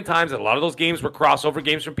a million times that a lot of those games were crossover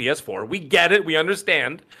games from PS4. We get it. We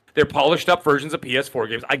understand. They're polished up versions of PS4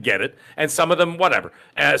 games. I get it. And some of them, whatever.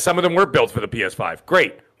 Some of them were built for the PS5.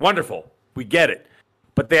 Great. Wonderful. We get it.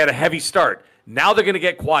 But they had a heavy start. Now they're going to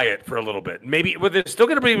get quiet for a little bit. Maybe they're still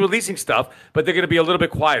going to be releasing stuff, but they're going to be a little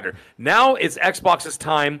bit quieter. Now it's Xbox's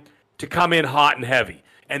time to come in hot and heavy.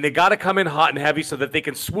 and they got to come in hot and heavy so that they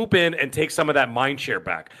can swoop in and take some of that mind share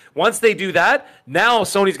back. Once they do that, now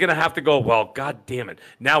Sony's going to have to go, well, God damn it.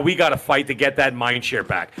 Now we got to fight to get that mind share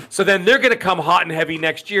back. So then they're going to come hot and heavy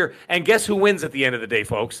next year. And guess who wins at the end of the day,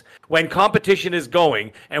 folks? When competition is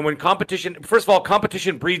going, and when competition, first of all,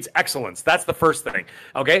 competition breeds excellence. That's the first thing.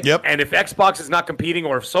 Okay? Yep. And if Xbox is not competing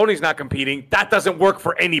or if Sony's not competing, that doesn't work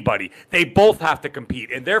for anybody. They both have to compete.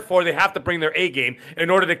 And therefore, they have to bring their A game in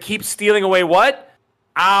order to keep stealing away what?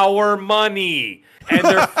 Our money. And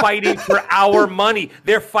they're fighting for our money.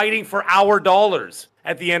 They're fighting for our dollars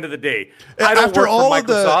at the end of the day. I don't work for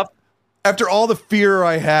Microsoft. After all the fear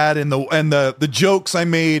I had and the jokes I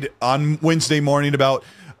made on Wednesday morning about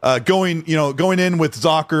going in with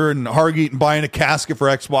Zocker and Hargate and buying a casket for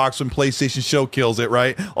Xbox when PlayStation Show kills it,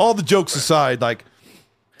 right? All the jokes aside, like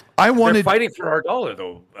They're fighting for our dollar,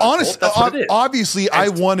 though. Honestly, obviously, I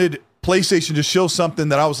wanted PlayStation to show something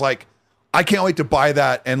that I was like, I can't wait to buy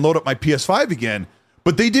that and load up my PS5 again.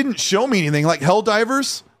 But they didn't show me anything like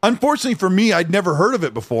Helldivers. Unfortunately for me, I'd never heard of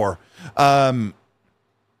it before. Fair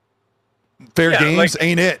Games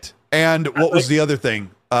ain't it. And what was the other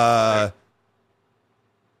thing? There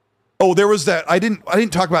was that. I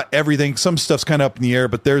didn't talk about everything. Some stuff's kind of up in the air,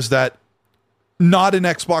 but there's that not an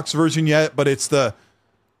Xbox version yet, but it's the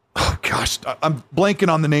I'm blanking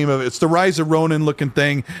on the name of it. It's the Rise of Ronin looking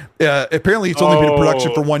thing. Apparently it's only been in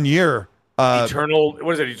production for 1 year. Eternal,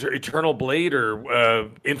 what is it? Eternal Blade or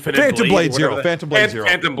Infinite Phantom Blade Zero. Phantom Blade.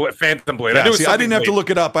 Yeah, I didn't have to look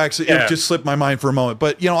it up. It just slipped my mind for a moment.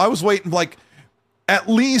 But I was waiting, like, at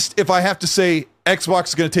least if I have to say Xbox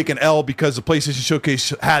is going to take an L because the PlayStation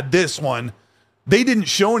Showcase had this one, they didn't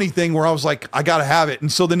show anything where I was like, I got to have it.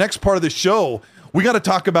 And so the next part of the show, we got to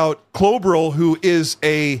talk about Clobril, who is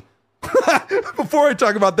a before I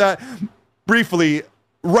talk about that briefly.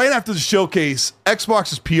 Right after the showcase,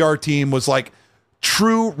 Xbox's PR team was like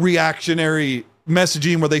true reactionary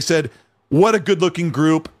messaging where they said, what a good looking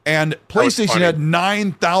group. And PlayStation had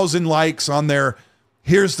 9,000 likes on their,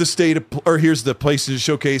 here's the PlayStation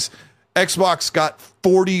Showcase. Xbox got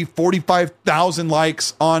 45,000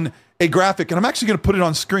 likes on a graphic. And I'm actually going to put it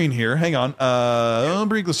on screen here. Hang on. I'll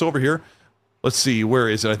bring this over here. Let's see. Where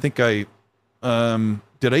is it? I think did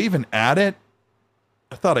I even add it?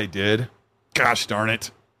 I thought I did. Gosh darn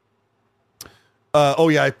it.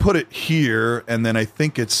 I put it here, and then I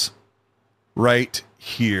think it's right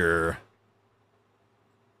here.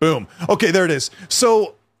 Boom. Okay, there it is.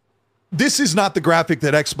 So this is not the graphic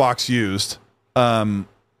that Xbox used.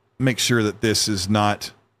 Make sure that this is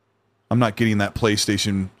not, I'm not getting that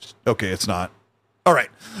PlayStation. Okay, it's not. All right.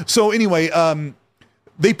 So anyway,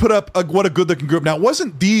 they put up what a good looking group. Now, it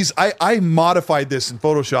wasn't these, I modified this in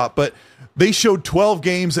Photoshop, but they showed 12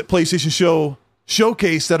 games at PlayStation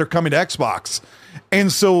Showcase that are coming to Xbox. And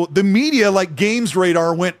so the media like Games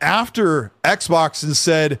Radar went after Xbox and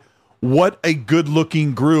said, what a good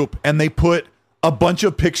looking group. And they put a bunch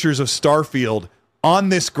of pictures of Starfield on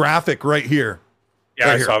this graphic right here.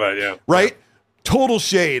 Yeah, right I saw that. Yeah. Right. Yeah. Total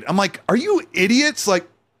shade. I'm like, are you idiots? Like,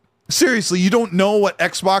 seriously, you don't know what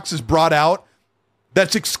Xbox has brought out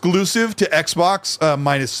that's exclusive to Xbox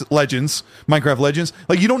minus Minecraft Legends.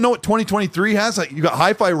 Like, you don't know what 2023 has. Like, you got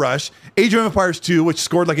Hi-Fi Rush, Age of Empires 2, which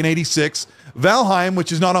scored like an 86, Valheim,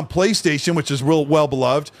 which is not on PlayStation, which is real well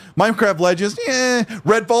beloved, Minecraft Legends,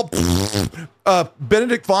 Redfall,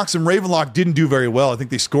 Benedict Fox and Ravenlock didn't do very well. I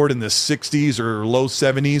think they scored in the 60s or low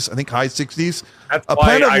 70s. I think high 60s. That's why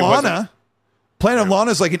Planet of Lana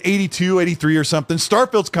is like an 82, 83 or something.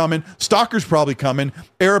 Starfield's coming. Stalker's probably coming.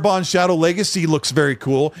 Erebon Shadow Legacy looks very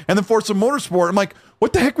cool. And then Forza Motorsport. I'm like,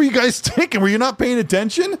 what the heck were you guys thinking? Were you not paying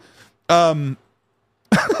attention? So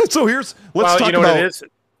let's talk about. You know what it is?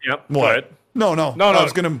 Yep. What? Go ahead. No. I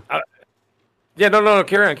was going to. No.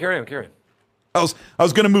 Carry on. I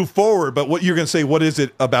was going to move forward, but what you're going to say, what is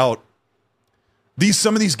it about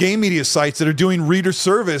some of these game media sites that are doing reader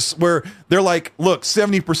service where they're like, look,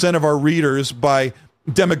 70% of our readers by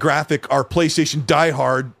demographic are PlayStation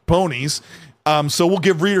diehard ponies. So we'll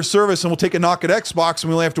give reader service and we'll take a knock at Xbox and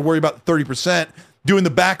we only have to worry about the 30% doing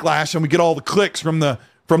the backlash and we get all the clicks from the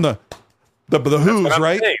who's,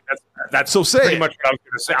 right? That's so pretty much what I was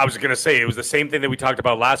going to say. I was going to say it was the same thing that we talked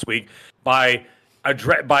about last week by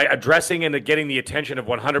addressing and getting the attention of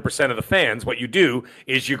 100% of the fans. What you do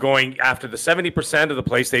is you're going after the 70% of the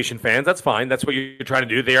PlayStation fans. That's fine. That's what you're trying to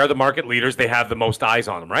do. They are the market leaders. They have the most eyes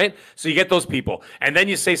on them, right? So you get those people. And then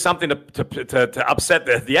you say something to upset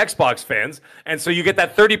the Xbox fans. And so you get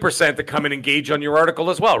that 30% to come and engage on your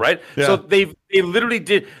article as well, right? Yeah. So they've They literally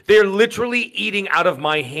did. They're literally eating out of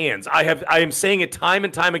my hands. I am saying it time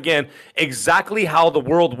and time again, exactly how the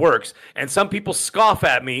world works. And some people scoff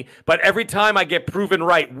at me, but every time I get proven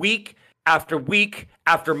right, week after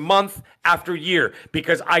month after year,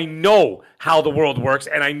 because I know how the world works,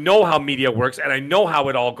 and I know how media works, and I know how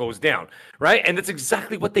it all goes down, right? And that's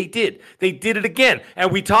exactly what they did. They did it again.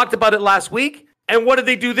 And we talked about it last week. And what did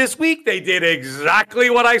they do this week? They did exactly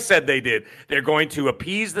what I said they did. They're going to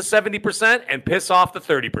appease the 70% and piss off the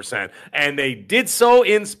 30%. And they did so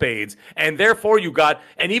in spades. And therefore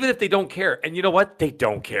and even if they don't care, and you know what? They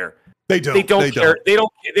don't care. They don't care. They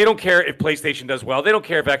don't care if PlayStation does well. They don't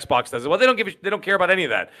care if Xbox does well. They don't care about any of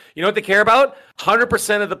that. You know what they care about?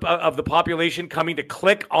 100% of the population coming to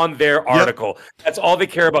click on their article. Yep. That's all they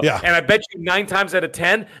care about. Yeah. And I bet you 9 times out of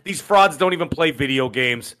 10, these frauds don't even play video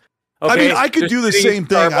games. Okay? I mean, I could do the same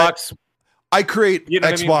thing. I create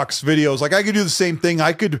Xbox videos. Like, I could do the same thing.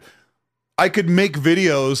 I could make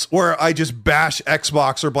videos where I just bash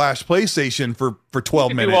Xbox or bash PlayStation for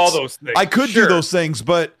 12 minutes. Do all those things. I could do those things,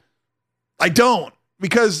 but I don't,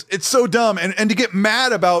 because it's so dumb. And to get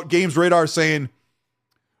mad about Games Radar saying,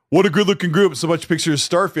 what a good looking group, so much pictures of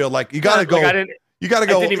Starfield. Like, you gotta you gotta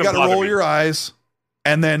roll your eyes.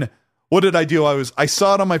 And then what did I do? I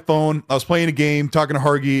saw it on my phone. I was playing a game, talking to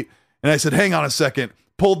Hargeet, and I said, hang on a second,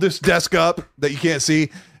 pulled this desk up that you can't see.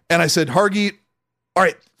 And I said, Hargeet, all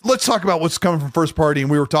right, let's talk about what's coming from first party. And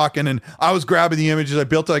we were talking, and I was grabbing the images. I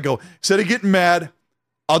built it. I go, instead of getting mad,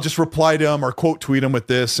 I'll just reply to him or quote tweet him with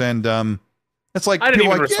this. And it's like, I don't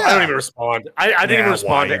even respond. I didn't even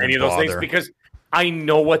respond to any of those things because I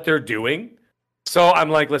know what they're doing. So I'm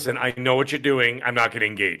like, listen, I know what you're doing. I'm not going to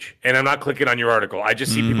engage. And I'm not clicking on your article. I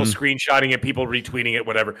just see people screenshotting it, people retweeting it,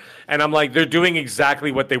 whatever. And I'm like, they're doing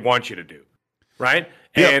exactly what they want you to do. Right?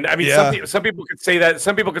 Yep. And I mean, some people could say that.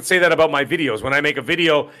 Some people could say that about my videos. When I make a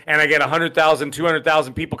video and I get 100,000,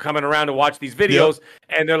 200,000 people coming around to watch these videos,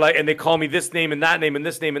 and they're like, and they call me this name and that name and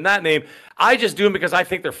this name and that name. I just do them because I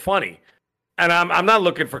think they're funny. And I'm not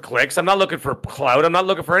looking for clicks. I'm not looking for clout. I'm not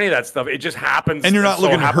looking for any of that stuff. It just happens. And you're not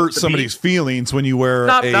looking to hurt somebody's feelings when you wear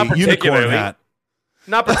a unicorn hat.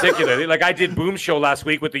 Not particularly. Like, I did Boom Show last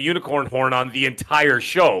week with the unicorn horn on the entire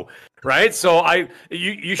show, right? So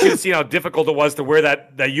you should have seen how difficult it was to wear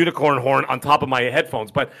that unicorn horn on top of my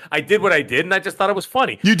headphones. But I did what I did, and I just thought it was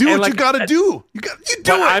funny. You do what you got to do. You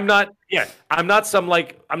do it. I'm not some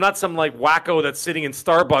wacko that's sitting in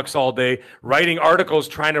Starbucks all day writing articles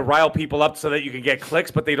trying to rile people up so that you can get clicks,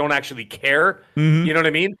 but they don't actually care. Mm-hmm. You know what I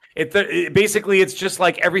mean? Basically, it's just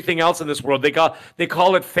like everything else in this world. They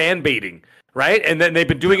call it fan baiting. Right? And then they've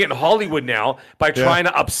been doing it in Hollywood now by trying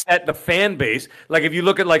to upset the fan base. Like, if you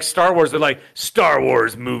look at like Star Wars, they're like, Star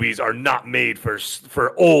Wars movies are not made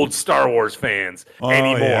for old Star Wars fans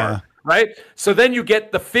anymore. Yeah. Right? So then you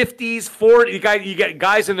get the 50s, 40s, you get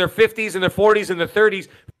guys in their 50s and their 40s and their 30s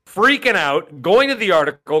freaking out, going to the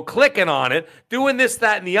article, clicking on it, doing this,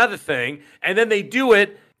 that, and the other thing. And then they do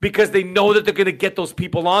it because they know that they're going to get those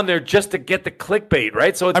people on there just to get the clickbait,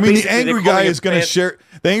 right? So it's the angry guy is going to share.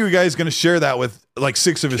 The angry guy is going to share that with like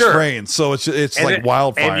 6 of his friends. So it's like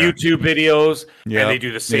wildfire. And YouTube videos, and they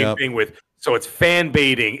do the same thing with. So it's fan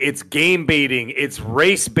baiting, it's game baiting, it's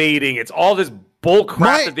race baiting, it's all this bull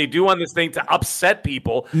crap that they do on this thing to upset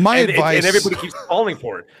people. My advice, and everybody keeps falling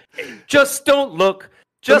for it. Just don't look.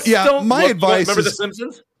 Just don't. My look. advice. Remember The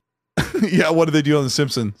Simpsons? Yeah. What do they do on The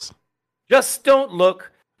Simpsons? Just don't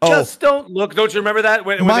look. Just don't look. Don't you remember that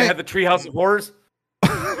when they had the Treehouse of Horrors?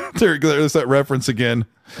 There's that reference again.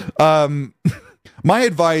 My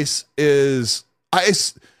advice is I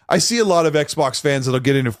see a lot of Xbox fans that'll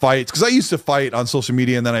get into fights because I used to fight on social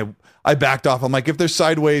media and then I backed off. I'm like, if they're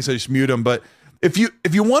sideways, I just mute them. But if you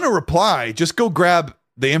want to reply, just go grab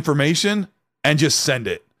the information and just send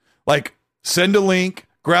it. Like, send a link,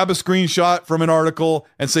 grab a screenshot from an article,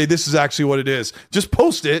 and say this is actually what it is. Just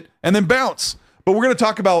post it and then bounce. But we're going to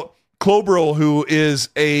talk about Clobril, who has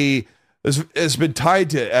been tied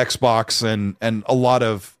to Xbox and a lot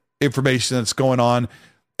of information that's going on.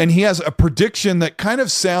 And he has a prediction that kind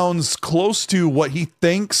of sounds close to what he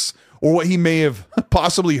thinks or what he may have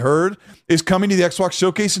possibly heard is coming to the Xbox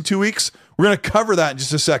Showcase in 2 weeks. We're going to cover that in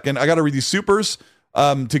just a second. I got to read these supers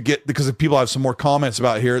because people have some more comments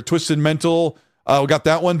about it here. Twisted Mental, we got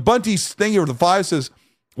that one. Bunty's thing here with the 5 says,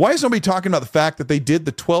 why is nobody talking about the fact that they did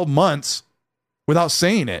the 12 months without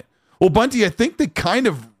saying it? Well, Bunty, I think they kind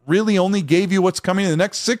of really only gave you what's coming in the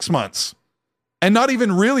next 6 months. And not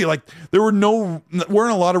even really, like, there weren't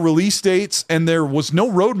a lot of release dates, and there was no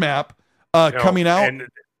roadmap coming out in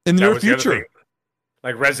the near future.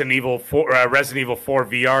 Like Resident Evil 4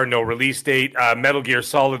 VR, no release date. Metal Gear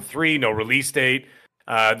Solid 3, no release date.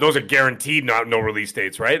 Those are guaranteed no release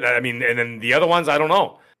dates, right? I mean, and then the other ones, I don't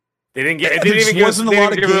know. They didn't get. They didn't even give us a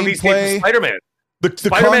release date for Spider-Man.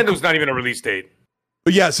 Spider-Man was not even a release date.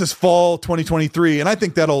 But yeah, it says fall 2023, and I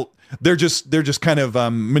think they're just kind of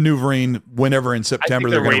maneuvering whenever in September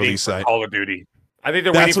they're going to release that. Call of Duty. I think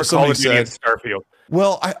they're waiting for Call of Duty and Starfield.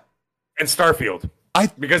 Well, Starfield.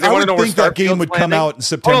 Because they want to know think that game would come out in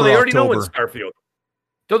September. Oh, they already October. know what Starfield.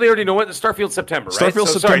 Don't they already know what Starfield September? Right? Starfield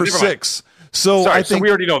September 6th. So I think we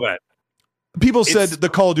already know that. People said the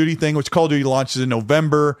Call of Duty thing, which Call of Duty launches in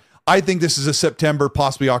November. I think this is a September,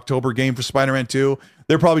 possibly October game for Spider-Man 2.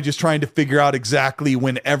 They're probably just trying to figure out exactly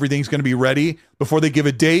when everything's going to be ready before they give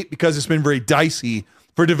a date, because it's been very dicey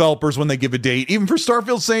for developers when they give a date. Even for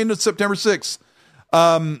Starfield saying it's September 6th.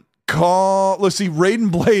 Let's see.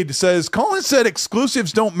 Raiden Blade says, Colin said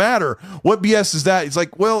exclusives don't matter. What BS is that? He's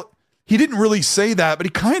like, well, he didn't really say that, but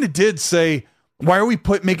he kind of did say, why are we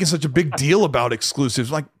making such a big deal about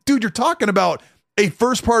exclusives? Like, dude, you're talking about a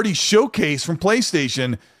first-party showcase from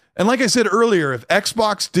PlayStation. And like I said earlier, if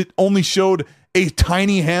Xbox only showed a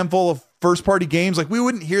tiny handful of first-party games, like we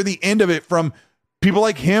wouldn't hear the end of it from people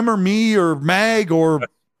like him or me or Mag or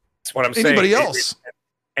that's what I'm anybody saying. Else.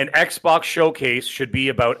 An Xbox showcase should be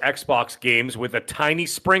about Xbox games with a tiny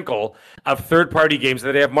sprinkle of third-party games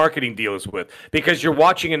that they have marketing deals with. Because you're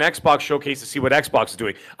watching an Xbox showcase to see what Xbox is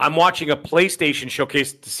doing. I'm watching a PlayStation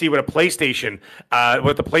showcase to see what the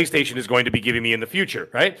PlayStation is going to be giving me in the future,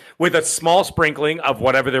 right? With a small sprinkling of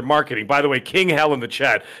whatever they're marketing. By the way, King Hell in the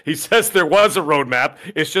chat, he says there was a roadmap.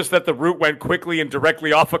 It's just that the route went quickly and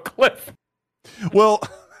directly off a cliff. Well,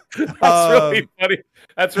 that's really funny.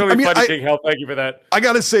 That's really funny, King Hell. Thank you for that. I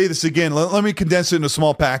got to say this again. Let me condense it in a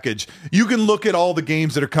small package. You can look at all the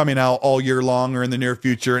games that are coming out all year long or in the near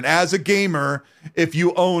future. And as a gamer, if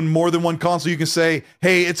you own more than one console, you can say,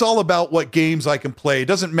 hey, it's all about what games I can play. It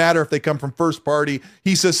doesn't matter if they come from first party.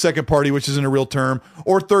 He says second party, which isn't a real term,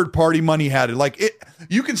 or third party, money had it. Like it,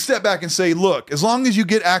 you can step back and say, look, as long as you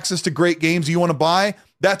get access to great games you want to buy,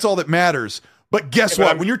 that's all that matters. But guess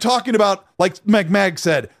what? When you're talking about, like Mag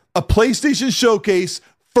said, a PlayStation showcase,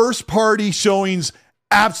 first party showings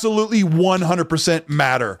absolutely 100%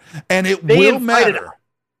 matter. And it will matter.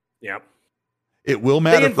 Yeah. It will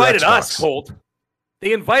matter. They invited us, Colt.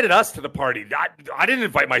 They invited us to the party. I didn't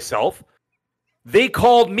invite myself. They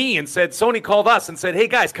called me and said, Sony called us and said, hey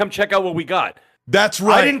guys, come check out what we got. That's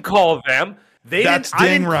right. I didn't call them. I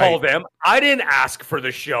didn't call them. I didn't ask for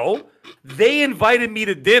the show. They invited me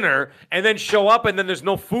to dinner and then show up and then there's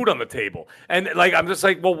no food on the table. And like, I'm just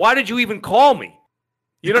like, well, why did you even call me?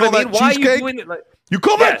 You know what I mean? Why are you doing it? Like, you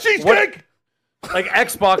call that cheesecake? Like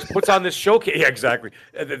Xbox puts on this showcase. Yeah, exactly.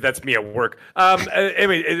 That's me at work.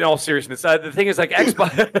 Anyway, in all seriousness, the thing is like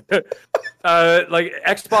Xbox,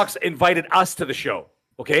 Xbox invited us to the show.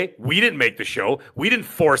 Okay, we didn't make the show. We didn't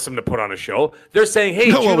force them to put on a show. They're saying,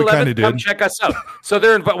 "Hey, June 11th, come check us out." So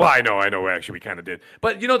they're well, I know. Actually, we kind of did,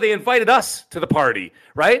 but they invited us to the party,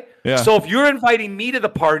 right? Yeah. So if you're inviting me to the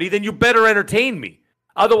party, then you better entertain me.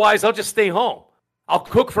 Otherwise, I'll just stay home. I'll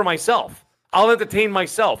cook for myself. I'll entertain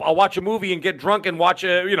myself. I'll watch a movie and get drunk and watch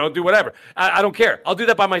do whatever. I don't care. I'll do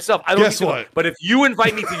that by myself. I don't. Guess what? But if you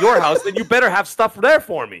invite me to your house, then you better have stuff there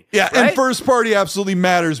for me. Yeah, right? And first party absolutely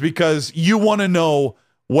matters because you want to know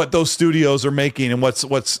what those studios are making and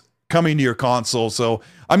what's coming to your console. So,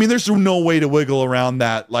 I mean, there's no way to wiggle around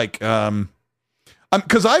that. Like,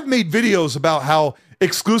 because I've made videos about how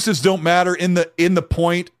exclusives don't matter in the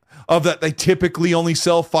point of that they typically only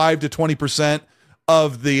sell 5 to 20%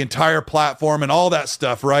 of the entire platform and all that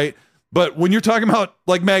stuff, right? But when you're talking about,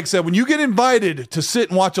 like Mag said, when you get invited to sit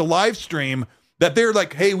and watch a live stream, that they're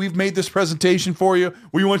like, hey, we've made this presentation for you.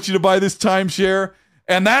 We want you to buy this timeshare.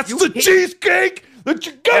 And that's the cheesecake that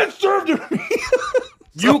you got served to me.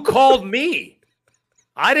 You called me.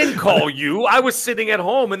 I didn't call you. I was sitting at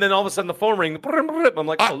home, and then all of a sudden the phone rang. I'm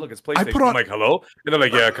like, oh, look, it's PlayStation. I'm like, hello? And they're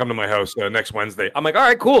like, yeah, come to my house next Wednesday. I'm like, all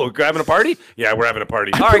right, cool. You're having a party? Yeah, we're having a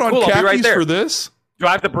party. All right, cool. I'll be right there. For this? Do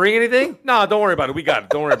I have to bring anything? No, don't worry about it. We got it.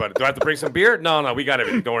 Don't worry about it. Do I have to bring some beer? No, we got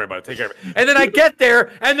everything. Don't worry about it. Take care of it. And then I get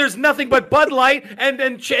there, and there's nothing but Bud Light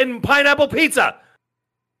and pineapple pizza.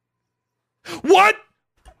 What?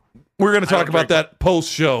 We're going to talk about that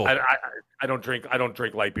post-show. I don't drink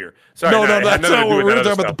light beer. Sorry, no, that's not what we're going to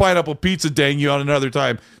talk about. The pineapple pizza, dang you, on another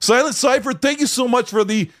time. Silent Cypher, thank you so much for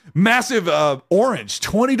the massive orange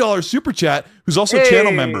 $20 super chat. Who's also a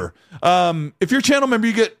channel member. If you're a channel member,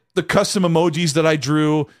 you get the custom emojis that I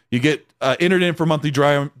drew. You get entered in for monthly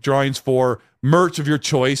drawings for merch of your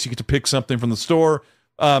choice. You get to pick something from the store.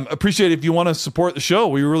 Appreciate it if you want to support the show.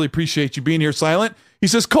 We really appreciate you being here, Silent. He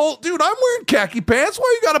says, Colt, dude, I'm wearing khaki pants.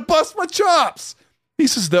 Why you got to bust my chops? He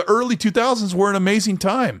says the early 2000s were an amazing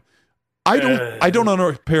time. I don't own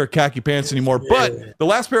a pair of khaki pants anymore, but the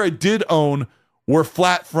last pair I did own were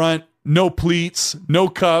flat front, no pleats, no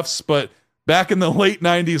cuffs, but back in the late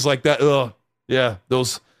 90s like that, yeah,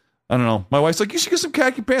 those, I don't know. My wife's like, you should get some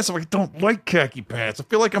khaki pants. I'm like, I don't like khaki pants. I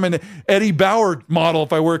feel like I'm an Eddie Bauer model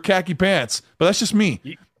if I wear khaki pants, but that's just me.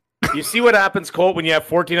 You see what happens, Colt, when you have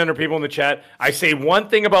 1,400 people in the chat? I say one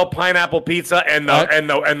thing about pineapple pizza, and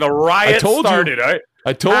the riot started. Right?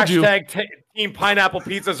 I told you. Team Pineapple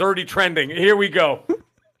Pizza is already trending. Here we go.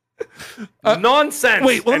 Nonsense.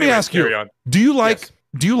 Wait, let me ask you. Do you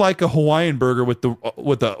like a Hawaiian burger with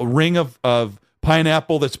a ring of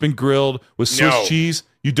pineapple that's been grilled with Swiss cheese?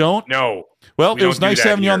 You don't? No. Well, it was nice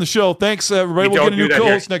having you on the show. Thanks, everybody. We'll get a new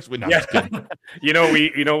co-host next week. No, you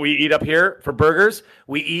know we eat up here for burgers.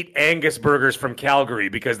 We eat Angus burgers from Calgary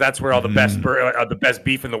because that's where all the best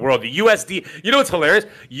beef in the world. The USD. You know what's hilarious?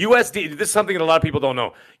 USD. This is something that a lot of people don't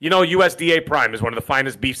know. You know, USDA Prime is one of the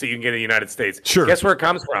finest beefs that you can get in the United States. Sure. Guess where it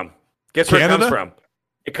comes from?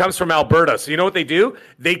 It comes from Alberta. So you know what they do?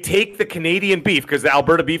 They take the Canadian beef because the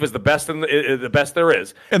Alberta beef is the best the best there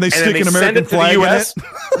is, and they stick an American flag in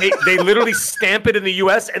it. They literally stamp it in the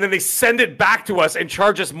U.S. and then they send it back to us and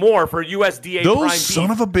charge us more for USDA. Those Prime son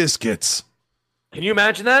beef. of a biscuits. Can you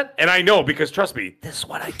imagine that? And I know because trust me, this is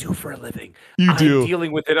what I do for a living. I'm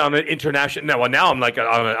dealing with it on an international. Now I'm like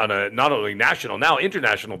on a not only national, now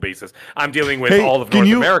international basis. I'm deling with all of North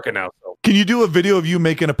America now. So. Can you do a video of you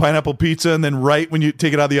making a pineapple pizza and then right when you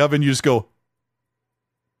take it out of the oven, you just go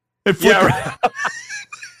and flip it.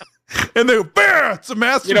 And they go, "Bear, it's a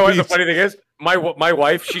masterpiece." You know what the funny thing is? My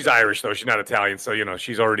wife, she's Irish though. She's not Italian, so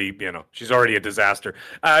she's already a disaster.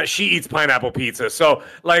 She eats pineapple pizza, so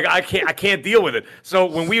like I can't deal with it. So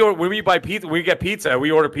when we buy pizza,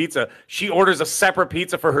 we order pizza. She orders a separate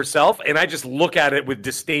pizza for herself, and I just look at it with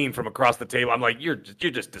disdain from across the table. I'm like, you're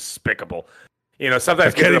just despicable.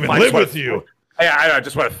 Sometimes I can't even live with you. I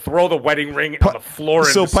just want to throw the wedding ring on the floor.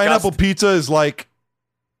 So pineapple pizza is like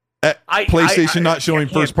PlayStation not showing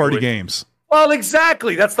first-party games. Well,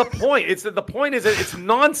 exactly. That's the point. The point is that it's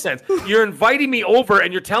nonsense. You're inviting me over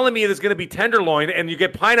and you're telling me there's going to be tenderloin and you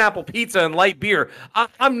get pineapple pizza and light beer.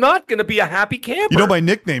 I'm not going to be a happy camper. My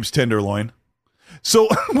nickname's Tenderloin. So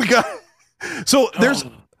there's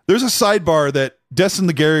a sidebar that Destin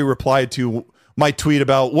Legary replied to my tweet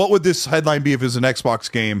about what would this headline be if it was an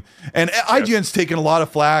Xbox game. And IGN's taken a lot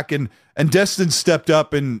of flack and Destin stepped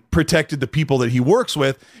up and protected the people that he works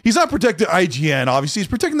with. He's not protecting IGN, obviously. He's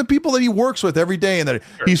protecting the people that he works with every day and that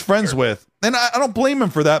he's friends with. And I don't blame him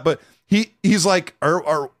for that, but he's like,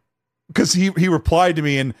 because he replied to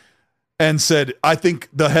me and said, I think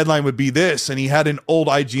the headline would be this. And he had an old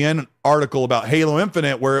IGN article about Halo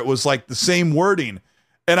Infinite where it was like the same wording.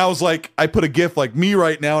 And I was like, I put a GIF like me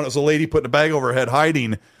right now, and it was a lady putting a bag over her head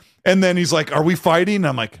hiding. And then he's like, are we fighting? And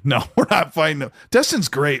I'm like, no, we're not fighting. Destin's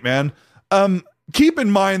great, man. Keep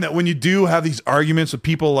in mind that when you do have these arguments with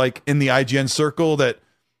people like in the IGN circle, that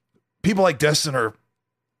people like Destin are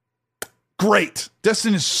great.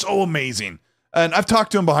 Destin is so amazing. And I've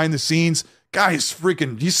talked to him behind the scenes. Guy's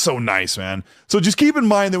he's so nice, man. So just keep in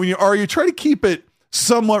mind that when you argue, try to keep it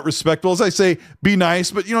somewhat respectful. As I say, be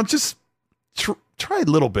nice, but just try a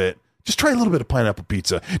little bit. Just try a little bit of pineapple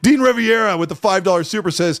pizza. Dean Riviera with the $5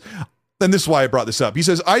 super says, and this is why I brought this up. He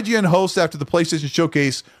says, IGN host after the PlayStation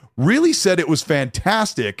Showcase really said it was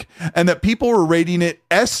fantastic and that people were rating it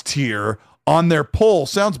S tier on their poll.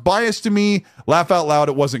 Sounds biased to me. Laugh out loud.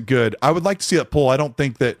 It wasn't good. I would like to see that poll. I don't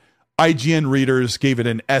think that IGN readers gave it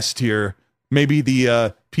an S tier. Maybe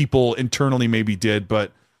the people internally maybe did,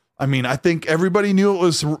 but I mean, I think everybody knew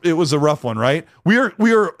it was a rough one, right? We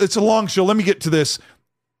are. It's a long show. Let me get to this.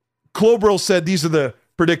 Clobril said these are the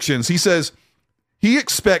predictions. He says he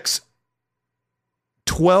expects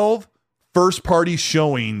 12 first-party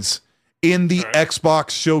showings in the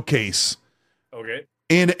Xbox Showcase. Okay.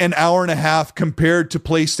 In an hour and a half compared to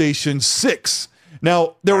PlayStation 6.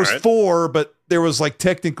 Now, there was 4, but there was like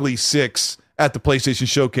technically 6 at the PlayStation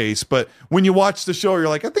Showcase. But when you watch the show, you're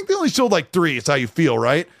like, I think they only showed like 3. It's how you feel,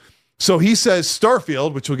 right? So he says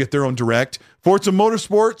Starfield, which will get their own direct. Forza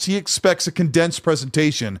Motorsports, he expects a condensed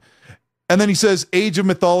presentation. And then he says Age of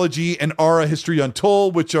Mythology and Ara History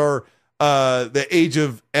Untold, which are the Age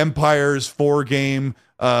of Empires 4 game,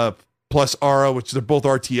 plus Ara, which they're both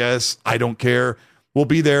RTS. I don't care. Will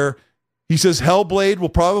be there. He says Hellblade will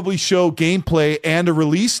probably show gameplay and a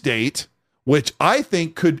release date, which I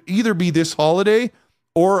think could either be this holiday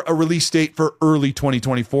or a release date for early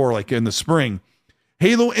 2024, like in the spring.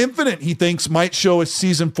 Halo Infinite, he thinks, might show a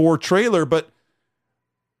Season 4 trailer, but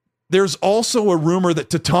there's also a rumor that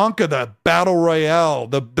Tatanka, the Battle Royale,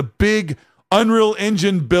 the big Unreal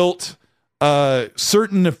Engine built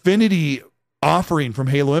certain affinity offering from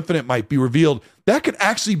Halo Infinite might be revealed, that could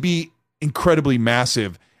actually be incredibly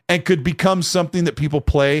massive and could become something that people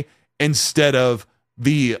play instead of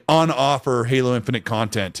the on offer Halo Infinite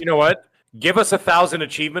content. You know what? Give us 1,000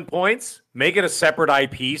 achievement points. Make it a separate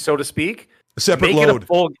IP, so to speak. A separate make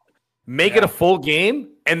load. Make it a full game,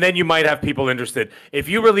 and then you might have people interested. If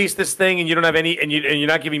you release this thing and you don't have any, and you're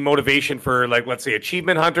not giving motivation for, like, let's say,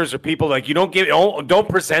 achievement hunters or people, like, you don't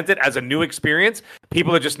present it as a new experience,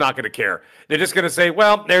 people are just not going to care. They're just going to say,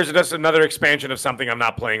 well, there's just another expansion of something I'm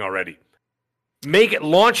not playing already.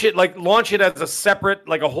 Launch it as a separate,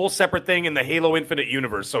 like a whole separate thing in the Halo Infinite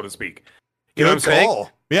universe, so to speak. You know what I'm saying?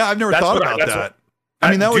 Yeah, I've never thought about that. I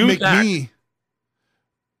mean, that would make me.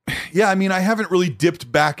 Yeah, I mean, I haven't really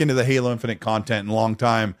dipped back into the Halo Infinite content in a long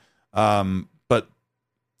time. But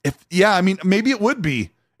I mean, maybe it would be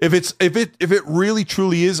if it really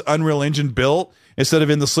truly is Unreal Engine built instead of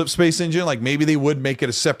in the Slip Space engine. Like maybe they would make it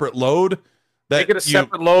a separate load that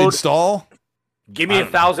install. Give me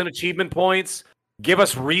 1,000 achievement points. Give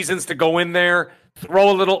us reasons to go in there.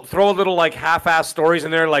 Throw a little like half-ass stories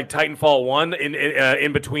in there, like Titanfall 1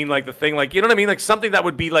 in between, like the thing, like, you know what I mean, like something that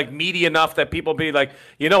would be like meaty enough that people be like,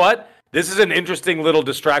 you know what, this is an interesting little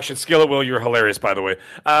distraction. Skillet Will, you're hilarious, by the way.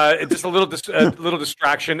 Just a little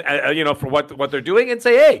distraction, for what they're doing, and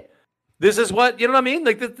say, hey, this is what, you know what I mean,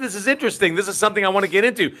 like this is interesting. This is something I want to get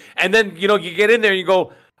into, and then you get in there and you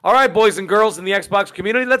go, all right, boys and girls in the Xbox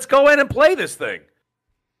community, let's go in and play this thing.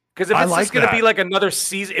 Because if it's just going to be like another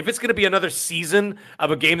season, if it's going to be another season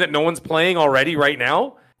of a game that no one's playing already right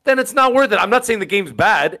now, then it's not worth it. I'm not saying the game's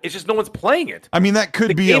bad. It's just no one's playing it. I mean, that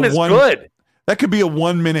could be good. That could be a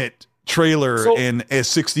 1-minute trailer in a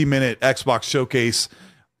 60-minute Xbox showcase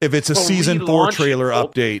if it's a season 4 trailer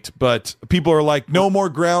update. But people are like, no more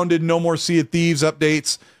Grounded, no more Sea of Thieves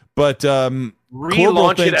updates. But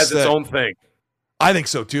relaunch it as its own thing. I think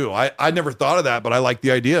so too. I never thought of that, but I like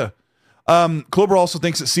the idea. Klober also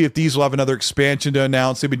thinks that Sea of Thieves will have another expansion to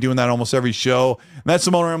announce. They've been doing that almost every show. And that's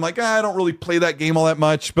the moment where I'm like, I don't really play that game all that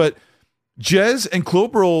much. But Jez and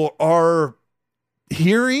Klober are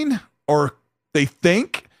hearing, or they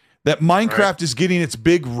think, that Minecraft is getting its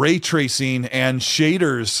big ray tracing and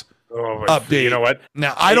shaders update. You know what?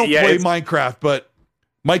 Now, I don't play Minecraft, but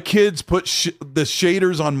my kids put the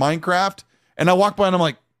shaders on Minecraft, and I walk by and I'm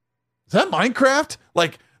like, is that Minecraft?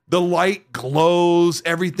 Like, the light glows,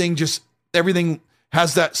 everything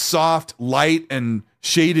has that soft light and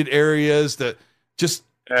shaded areas that just,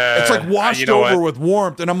 it's like washed over with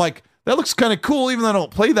warmth. And I'm like, that looks kind of cool, even though I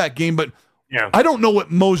don't play that game. But I don't know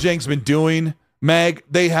what Mojang's been doing, Mag.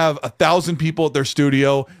 They have 1,000 people at their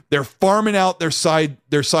studio. They're farming out their side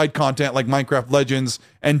content like Minecraft Legends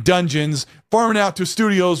and Dungeons, farming out to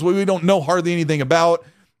studios we don't know hardly anything about.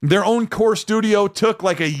 Their own core studio took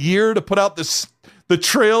like a year to put out the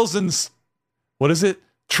Trails and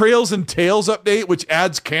Tales update, which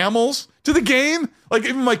adds camels to the game. Like,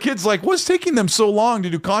 even my kids like, what's taking them so long to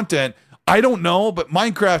do content? I don't know, but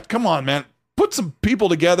Minecraft, come on, man, put some people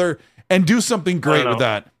together and do something great with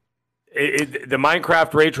that. The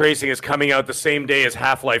Minecraft ray tracing is coming out the same day as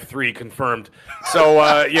Half-Life 3 confirmed. So,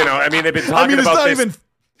 I mean, they've been talking about this.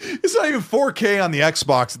 It's not even 4K on the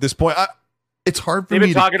Xbox at this point. It's hard for me to care.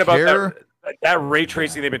 They've been talking about that ray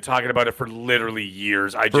tracing. They've been talking about it for literally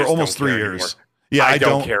years. For almost 3 years. Anymore. Yeah, I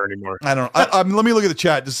don't care anymore. I don't. Let me look at the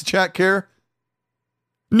chat. Does the chat care?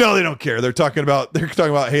 No, they don't care. They're talking about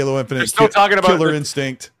Halo Infinite. They're still talking about Killer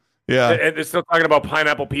Instinct. Yeah, and they're still talking about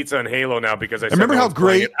pineapple pizza and Halo now because I remember how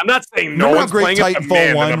great. I'm not saying no one's playing it.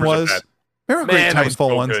 Titanfall 1 was. Remember how great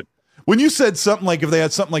Titanfall 1 was. When you said something like, if they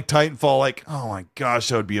had something like Titanfall, like, oh my gosh,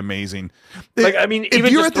 that would be amazing. Like, I mean,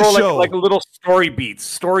 even just throw like little story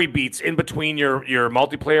beats in between your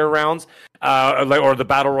multiplayer rounds, or the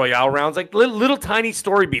battle royale rounds, like little tiny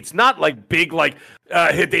story beats, not like big like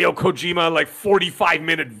Hideo Kojima like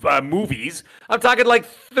 45-minute movies. I'm talking like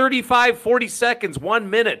 35, 40 seconds, 1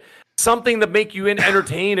 minute. Something that make you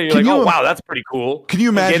entertained, and you're like, oh wow, that's pretty cool. Can you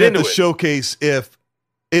imagine at the showcase if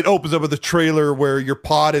it opens up with a trailer where your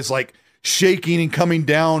pod is like shaking and coming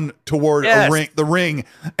down toward the ring,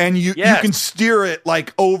 and you can steer it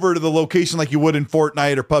like over to the location like you would in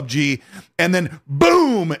Fortnite or PUBG, and then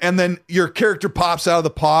boom, and then your character pops out of the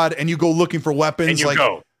pod and you go looking for weapons. And you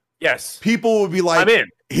go. Yes. People would be like, I'm in.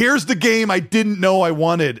 Here's the game I didn't know I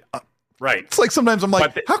wanted. Right. It's like sometimes I'm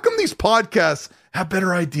like, But how come these podcasts have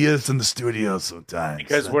better ideas than the studios sometimes?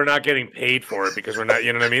 Because we're not getting paid for it. Because we're not.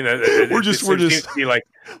 You know what I mean? We're just seems to be like,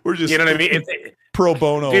 we're just you know what I mean? pro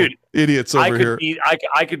bono Dude, idiots over here.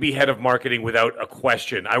 I could be head of marketing without a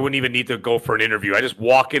question. I wouldn't even need to go for an interview. I just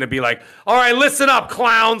walk in and be like, "All right, listen up,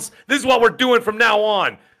 clowns. This is what we're doing from now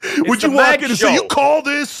on." Would you walk in and say, "You call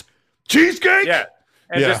this cheesecake?" Yeah.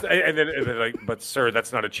 And then like, but sir,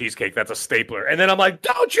 that's not a cheesecake. That's a stapler. And then I'm like,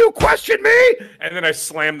 don't you question me? And then I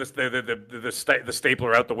slam the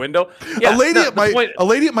stapler out the window. Yeah, a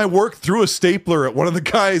lady at my work threw a stapler at one of the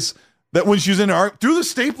guys that when she was in art, threw the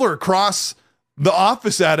stapler across the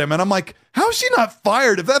office at him. And I'm like, how is she not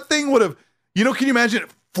fired? If that thing would have, can you imagine it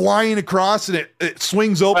flying across and it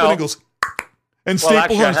swings open and goes and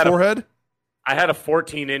staples on his forehead? I had a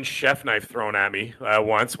 14-inch chef knife thrown at me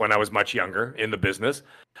once when I was much younger in the business.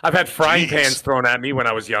 I've had frying pans thrown at me when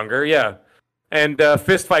I was younger, yeah. And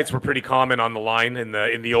fist fights were pretty common on the line in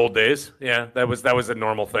the old days. Yeah, that was a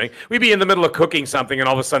normal thing. We'd be in the middle of cooking something, and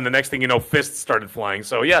all of a sudden, the next thing you know, fists started flying.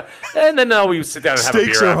 So yeah, and then we would sit down and have a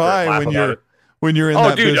beer. Stakes are high when you're in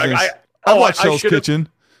that business. I watched Hell's Kitchen.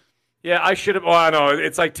 Yeah, I should have. Well, no,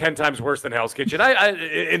 it's like 10 times worse than Hell's Kitchen. I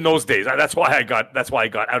in those days, that's why I got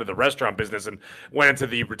out of the restaurant business and went into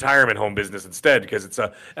the retirement home business instead, because it's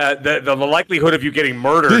the likelihood of you getting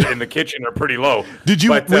murdered in the kitchen are pretty low. Did you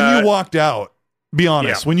when you walked out? Be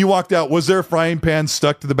honest. Yeah. When you walked out, was there a frying pan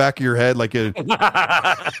stuck to the back of your head like it?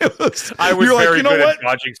 I was very good at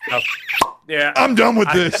dodging stuff. Yeah, I'm done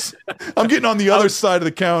with this. I'm getting on the other side of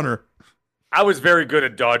the counter. I was very good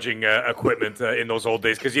at dodging equipment in those old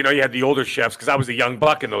days, because you had the older chefs, because I was a young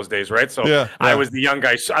buck in those days, right? So I was the young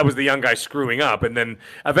guy. I was the young guy screwing up, and then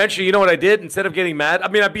eventually, you know what I did? Instead of getting mad, I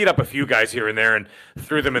mean, I beat up a few guys here and there and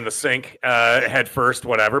threw them in the sink head first,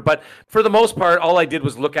 whatever. But for the most part, all I did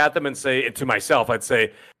was look at them and say to myself, I'd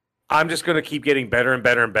say, "I'm just going to keep getting better and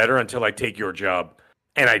better and better until I take your job."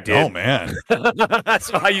 And I did. Oh, man.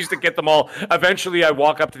 So I used to get them all. Eventually, I'd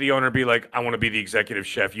walk up to the owner and be like, "I want to be the executive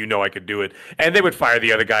chef. I could do it." And they would fire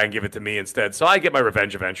the other guy and give it to me instead. So I get my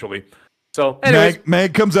revenge eventually. So anyways.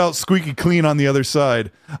 Mag comes out squeaky clean on the other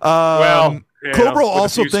side. Cobra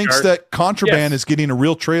also thinks that Contraband is getting a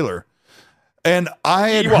real trailer. And I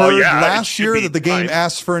had heard last year that the game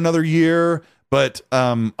asked for another year, but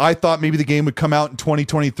I thought maybe the game would come out in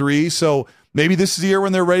 2023. So maybe this is the year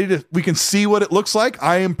when they're ready we can see what it looks like.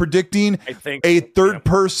 I am predicting a third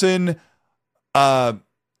person.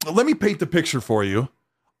 Let me paint the picture for you.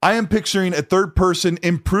 I am picturing a third person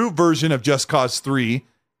improved version of Just Cause 3.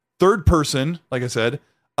 Third person, like I said,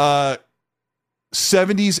 70s,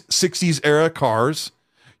 60s era cars.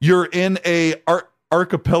 You're in a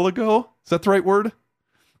archipelago. Is that the right word?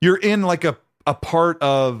 You're in like a part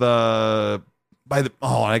of I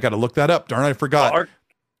got to look that up. Darn, I forgot.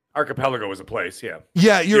 Archipelago is a place, yeah.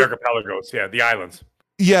 Yeah, the archipelagos, yeah, the islands.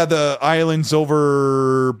 Yeah, the islands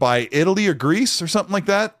over by Italy or Greece or something like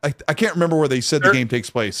that. I can't remember where they said the game takes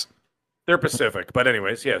place. They're Pacific, but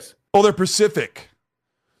anyways, yes. Oh, they're Pacific.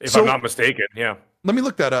 If I'm not mistaken, yeah. Let me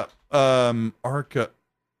look that up. I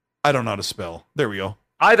don't know how to spell. There we go.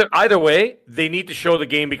 Either way, they need to show the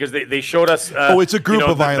game, because they showed us. It's a group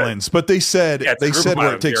of islands, but they said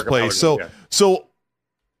where it takes place. So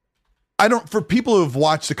I don't. For people who have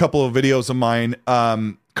watched a couple of videos of mine,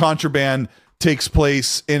 Contraband takes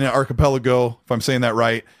place in an archipelago, if I'm saying that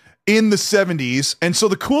right, in the 70s. And so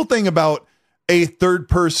the cool thing about a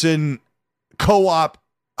third-person co-op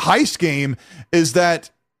heist game is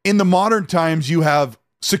that in the modern times you have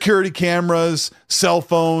security cameras, cell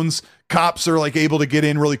phones. Cops are like able to get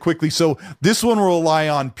in really quickly. So this one will rely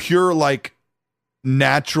on pure, like,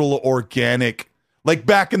 natural, organic, like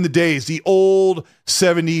back in the days, the old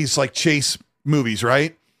 70s, like chase movies,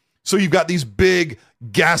 right? So you've got these big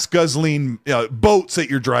gas guzzling boats that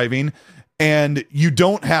you're driving, and you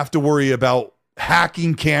don't have to worry about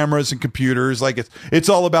hacking cameras and computers. Like it's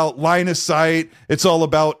all about line of sight. It's all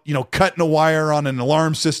about, cutting a wire on an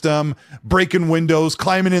alarm system, breaking windows,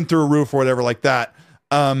 climbing in through a roof or whatever like that.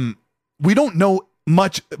 We don't know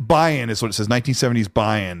much buy-in is what it says. 1970s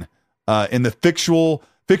buy-in in the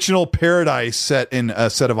fictional paradise set in a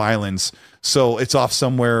set of islands. So it's off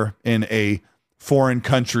somewhere in a foreign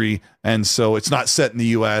country. And so it's not set in the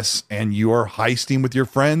US, and you are heisting with your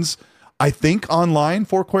friends. I think online,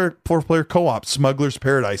 four-player co-op, Smuggler's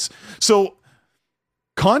Paradise. So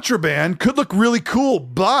Contraband could look really cool,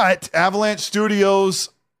 but Avalanche Studios,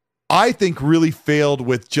 I think, really failed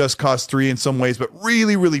with Just Cause 3 in some ways, but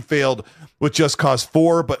really, really failed with Just Cause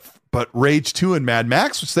 4. But Rage 2 and Mad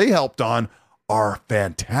Max, which they helped on, are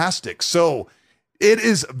fantastic. So it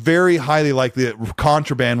is very highly likely that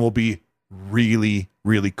Contraband will be really,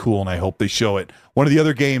 really cool, and I hope they show it. One of the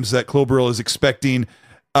other games that Klobrille is expecting,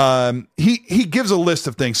 he gives a list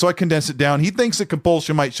of things, so I condensed it down. He thinks that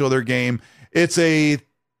Compulsion might show their game. It's a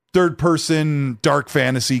third-person dark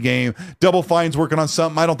fantasy game. Double Fine's working on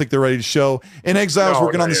something I don't think they're ready to show. In Exile's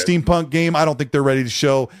working on the steampunk game. I don't think they're ready to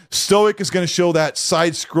show. Stoic is going to show that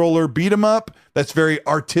side-scroller beat-em-up that's very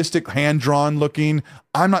artistic, hand-drawn looking.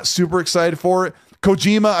 I'm not super excited for it.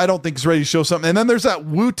 Kojima, I don't think is ready to show something. And then there's that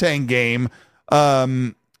Wu-Tang game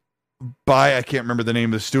by, I can't remember the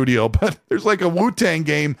name of the studio, but there's like a Wu-Tang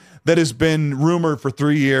game that has been rumored for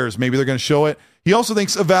 3 years. Maybe they're going to show it. He also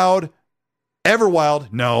thinks Avowed,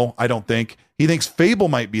 Everwild, no, I don't think. He thinks Fable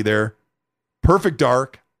might be there. Perfect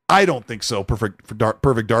Dark, I don't think so. Perfect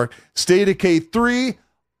Dark. State of Decay 3,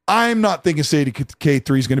 I'm not thinking State of Decay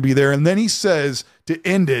 3 is going to be there. And then he says, to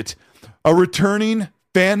end it, a returning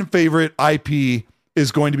fan favorite IP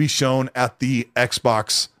is going to be shown at the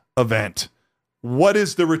Xbox event. What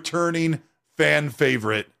is the returning fan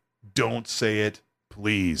favorite? Don't say it,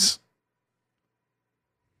 please.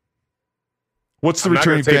 What's the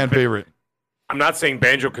returning fan favorite? I'm not saying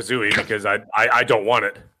Banjo-Kazooie because I don't want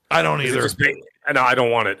it. I don't either. No, I don't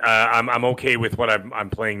want it. I'm okay with what I'm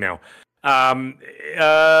playing now. I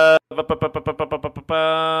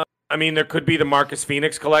mean, there could be the Marcus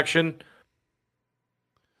Phoenix collection.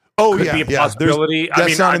 Oh, could yeah, be a possibility.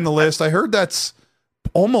 That's not in the list. I heard that's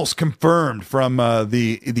almost confirmed from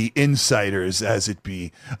the insiders, as it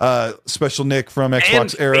be. Special Nick from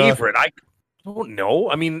Xbox Era. Favorite, I don't know.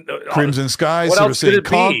 I mean, Crimson Skies, what else could it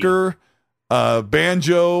Conquer,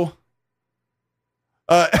 Banjo.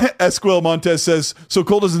 Esquiel Montez says, so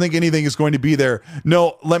Cole doesn't think anything is going to be there.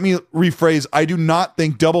 No, let me rephrase. I do not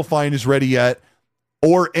think Double Fine is ready yet,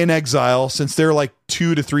 or In Exile, since they're like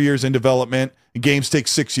 2 to 3 years in development. Games take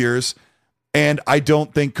 6 years. And I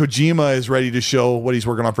don't think Kojima is ready to show what he's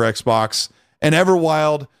working on for Xbox. And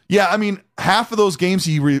Everwild, yeah, I mean, half of those games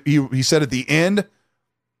he said at the end,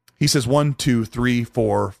 he says 1, 2, 3,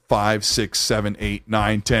 4, 5, 6, 7, 8,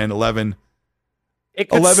 9, 10, 11.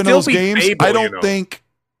 11 of those games, Fable, I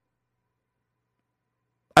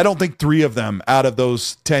don't think 3 of them out of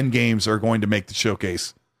those 10 games are going to make the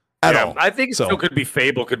showcase at all. I think it still could be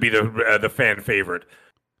Fable, could be the fan favorite.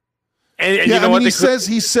 And yeah, you know what? He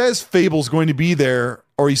says Fable's going to be there,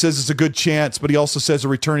 or he says it's a good chance, but he also says a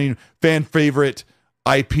returning fan favorite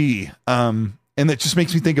IP. And that just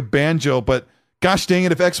makes me think of Banjo. But gosh dang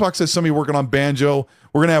it, if Xbox has somebody working on Banjo,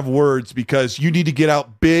 we're gonna have words, because you need to get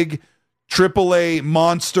out big AAA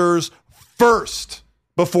monsters first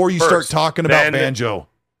before you start talking about Banjo.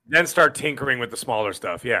 Then start tinkering with the smaller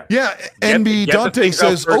stuff. Yeah. Yeah. NB Dante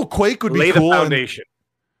says, Quake would be lay cool. The foundation.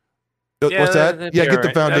 What's that? Yeah, get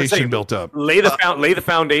the foundation built up. Lay the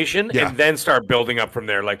foundation and then start building up from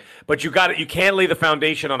there. But you can't lay the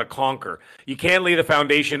foundation on a Conquer. You can't lay the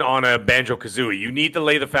foundation on a Banjo-Kazooie. You need to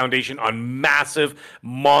lay the foundation on massive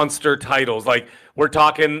monster titles. Like, we're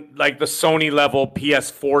talking like the Sony level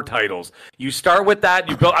PS4 titles. You start with that,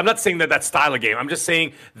 you build. I'm not saying that style of game. I'm just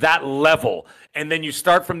saying that level. And then you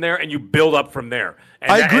start from there and you build up from there.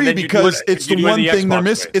 And I agree, because it's the one thing they're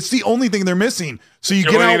missing. It's the only thing they're missing. So you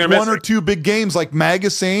get out one or two big games like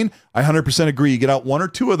Magazine. I 100% agree. You get out 1 or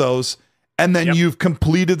 2 of those, and then you've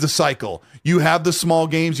completed the cycle. You have the small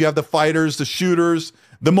games, you have the fighters, the shooters,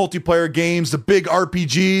 the multiplayer games, the big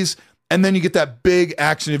RPGs, and then you get that big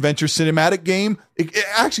action adventure cinematic game. It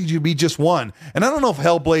actually should be just one. And I don't know if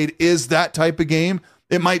Hellblade is that type of game.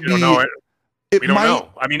 It might be. We don't know.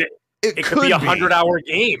 I mean, it could be a 100-hour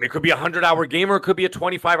game. It could be a 100-hour game, or it could be a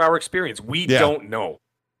 25-hour experience. We don't know.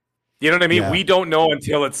 You know what I mean? Yeah. We don't know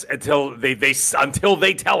until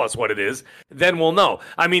they tell us what it is. Then we'll know.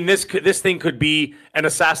 I mean, this thing could be an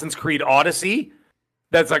Assassin's Creed Odyssey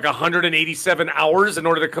that's like 187 hours in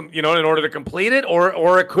order to complete it,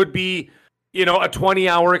 or it could be a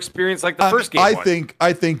 20-hour experience like the first game.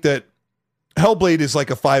 I think that Hellblade is like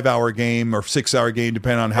a 5-hour game or 6-hour game,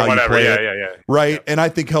 depending on how you play it. Yeah. Right. Yeah. And I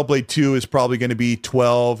think Hellblade 2 is probably going to be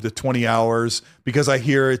 12 to 20 hours, because I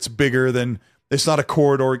hear it's bigger than, it's not a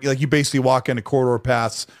corridor. Like, you basically walk into corridor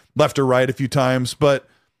paths left or right a few times. But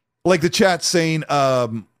like the chat's saying,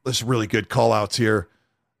 there's really good call outs here,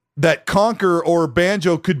 that Conquer or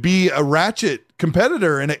Banjo could be a Ratchet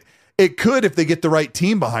competitor. And it could, if they get the right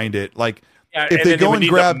team behind it. Like, if they go and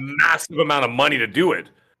grab a massive amount of money to do it.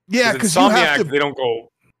 Yeah, because you have to. They don't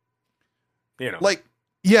go.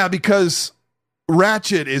 Because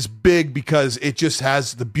Ratchet is big, because it just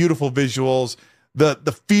has the beautiful visuals. The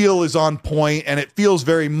feel is on point, and it feels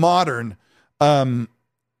very modern. And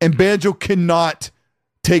Banjo cannot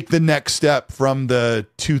take the next step from the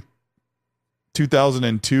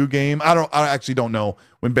 2002 game. I actually don't know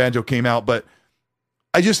when Banjo came out, but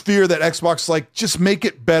I just fear that Xbox like just make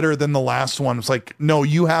it better than the last one. It's like, no,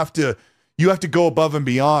 you have to go above and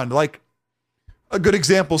beyond. Like a good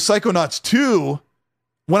example, Psychonauts 2.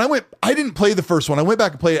 I didn't play the first one. I went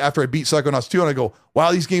back and played it after I beat Psychonauts 2, and I go,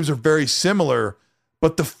 wow, these games are very similar,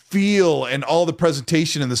 but the feel and all the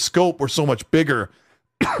presentation and the scope were so much bigger.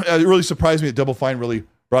 It really surprised me that Double Fine really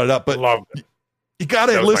brought it up. But you got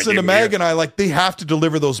to listen to Mag and I. Like, they have to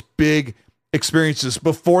deliver those big experiences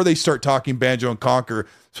before they start talking Banjo and Conquer,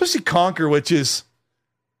 especially Conquer, which is,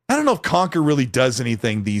 I don't know if Conquer really does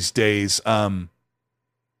anything these days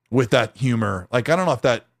with that humor. Like, I don't know if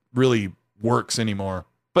that really works anymore.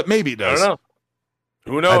 But maybe it does. I don't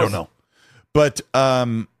know. Who knows? I don't know. But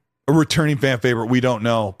a returning fan favorite, we don't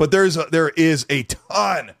know. But there is a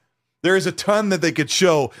ton. There is a ton that they could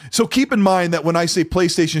show. So keep in mind that when I say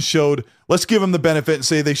PlayStation showed, let's give them the benefit and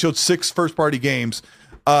say they showed 6 first-party games.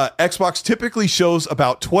 Xbox typically shows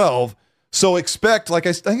about 12. So expect, like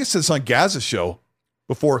I think I said this on Gaz's show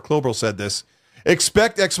before Clobril said this,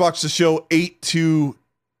 expect Xbox to show 8 to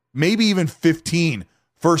maybe even 15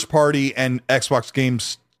 first-party and Xbox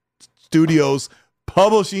games studios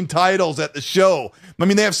publishing titles at the show. I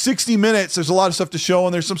mean, they have 60 minutes. There's a lot of stuff to show,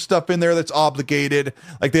 and there's some stuff in there that's obligated.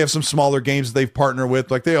 Like, they have some smaller games that they've partnered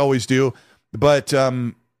with, like they always do. But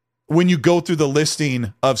when you go through the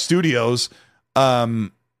listing of studios,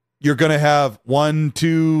 you're going to have 1,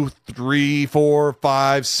 2, 3, 4,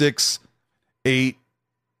 5, 6, 8,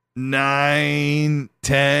 9,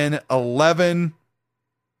 10, 11,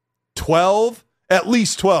 12, at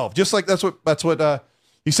least 12. Just like that's what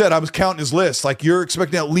he said. I was counting his list. Like, you're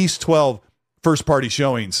expecting at least 12 first party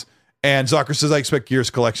showings. And Zucker says, I expect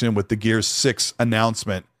Gears Collection with the Gears 6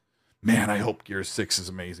 announcement. Man, I hope Gears 6 is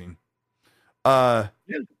amazing.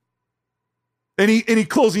 Any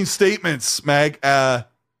closing statements, Mag?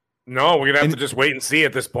 No, we're gonna have to just wait and see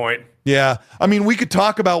at this point. Yeah. I mean, we could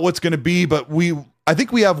talk about what's gonna be, but I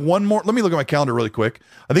think we have one more. Let me look at my calendar really quick.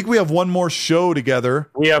 I think we have one more show together.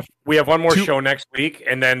 We have one more show next week,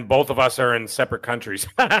 and then both of us are in separate countries.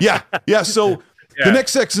 Yeah. So the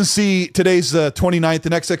next XNC, today's the 29th. The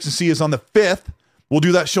next XNC is on the 5th. We'll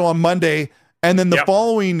do that show on Monday. And then the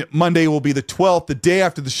following Monday will be the 12th, the day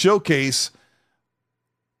after the showcase.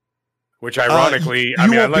 Which ironically,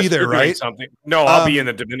 you won't be there, right? Something. No, I'll be in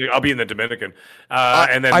the Dominican. I'll be in the Dominican.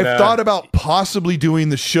 And then I've thought about possibly doing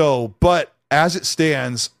the show, but as it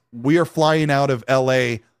stands, we are flying out of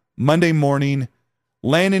LA Monday morning,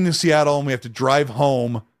 landing in Seattle, and we have to drive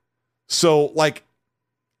home. So, like,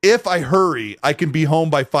 if I hurry, I can be home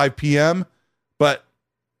by 5 p.m., but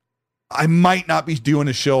I might not be doing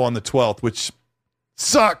a show on the 12th, which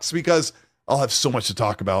sucks because I'll have so much to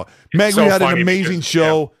talk about. Meg, we had an amazing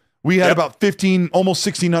show. Yeah. We had about 15, almost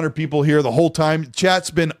 1,600 people here the whole time.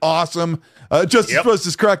 Chat's been awesome. Just as close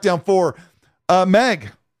as Crackdown 4. Meg,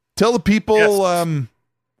 tell the people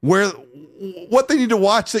what they need to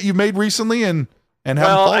watch that you made recently and have them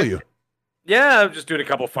follow you. Yeah, I'm just doing a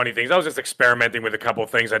couple of funny things. I was just experimenting with a couple of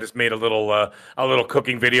things. I just made a little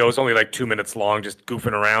cooking video. It's only like 2 minutes long, just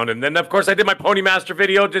goofing around. And then, of course, I did my Pony Master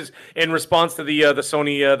video just in response to the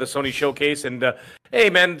Sony showcase. And hey,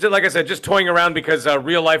 man, like I said, just toying around because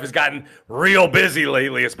real life has gotten real busy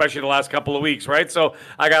lately, especially the last couple of weeks, right? So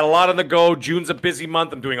I got a lot on the go. June's a busy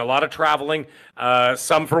month. I'm doing a lot of traveling,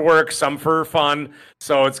 some for work, some for fun.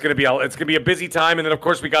 So it's gonna be a busy time. And then, of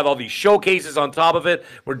course, we got all these showcases on top of it.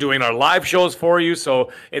 We're doing our live shows for you.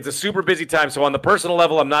 So it's a super busy time. So on the personal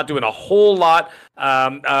level, I'm not doing a whole lot.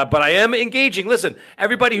 But I am engaging. Listen,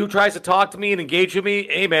 everybody who tries to talk to me and engage with me,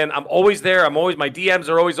 hey man, I'm always there. My DMs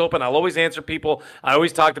are always open. I'll always answer people. I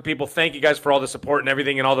always talk to people. Thank you guys for all the support and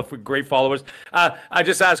everything and all the great followers. I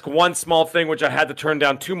just ask one small thing, which I had to turn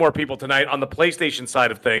down 2 more people tonight on the PlayStation side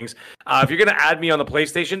of things. If you're going to add me on the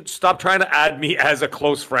PlayStation, stop trying to add me as a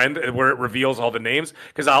close friend where it reveals all the names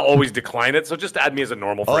because I'll always decline it. So just add me as a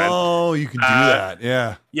normal friend. Oh, you can do that.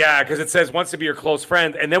 Yeah. Yeah, because it says wants to be your close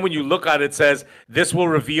friend. And then when you look at it, it says this will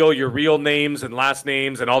reveal your real names and last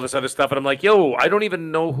names and all this other stuff. And I'm like, yo, I don't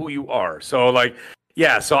even know who you are. So like,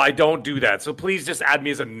 yeah, so I don't do that. So please just add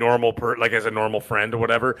me as a normal as a normal friend or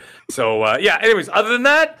whatever. So yeah, anyways, other than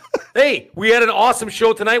that, hey, we had an awesome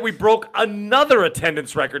show tonight. We broke another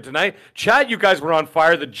attendance record tonight. Chat, you guys were on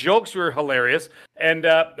fire. The jokes were hilarious. And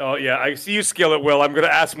oh yeah, I see you skill it, Will. I'm going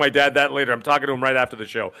to ask my dad that later. I'm talking to him right after the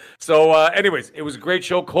show. So anyways, it was a great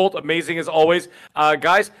show. Colt, amazing as always.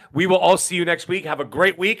 Guys, we will all see you next week. Have a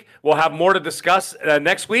great week. We'll have more to discuss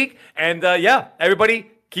next week. And yeah, everybody,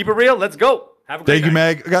 keep it real. Let's go. Thank you,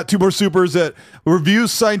 Mag. I got 2 more supers that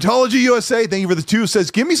reviews Scientology USA. Thank you for the 2. Says,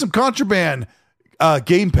 give me some Contraband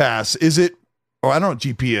Game Pass. Is it or I don't know what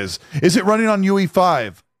GP is. Is it running on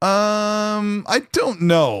UE5? I don't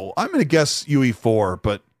know. I'm going to guess UE4,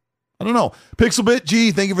 but I don't know. Pixelbit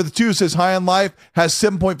G, thank you for the 2, says High on Life has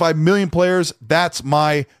 7.5 million players. That's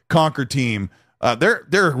my Conquer team. They're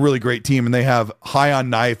a really great team, and they have High on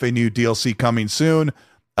Knife, a new DLC coming soon.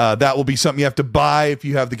 That will be something you have to buy if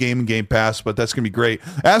you have the game and Game Pass, but that's going to be great.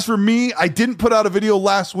 As for me, I didn't put out a video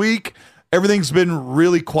last week. Everything's been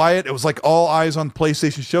really quiet. It was like all eyes on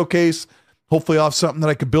PlayStation Showcase. Hopefully I'll have something that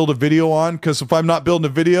I could build a video on, because if I'm not building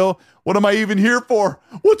a video, what am I even here for?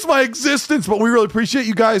 What's my existence? But we really appreciate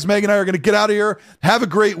you guys. Meg and I are going to get out of here. Have a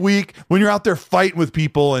great week. When you're out there fighting with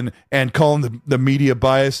people and calling the media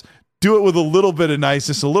bias, do it with a little bit of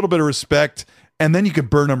niceness, a little bit of respect, and then you can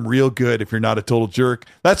burn them real good if you're not a total jerk.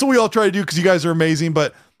 That's what we all try to do, because you guys are amazing.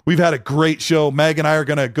 But we've had a great show. Meg and I are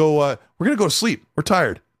going to go, we're going to go to sleep. We're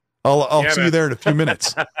tired. I'll see you there in a few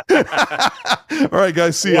minutes. All right,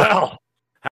 guys. See ya. Wow.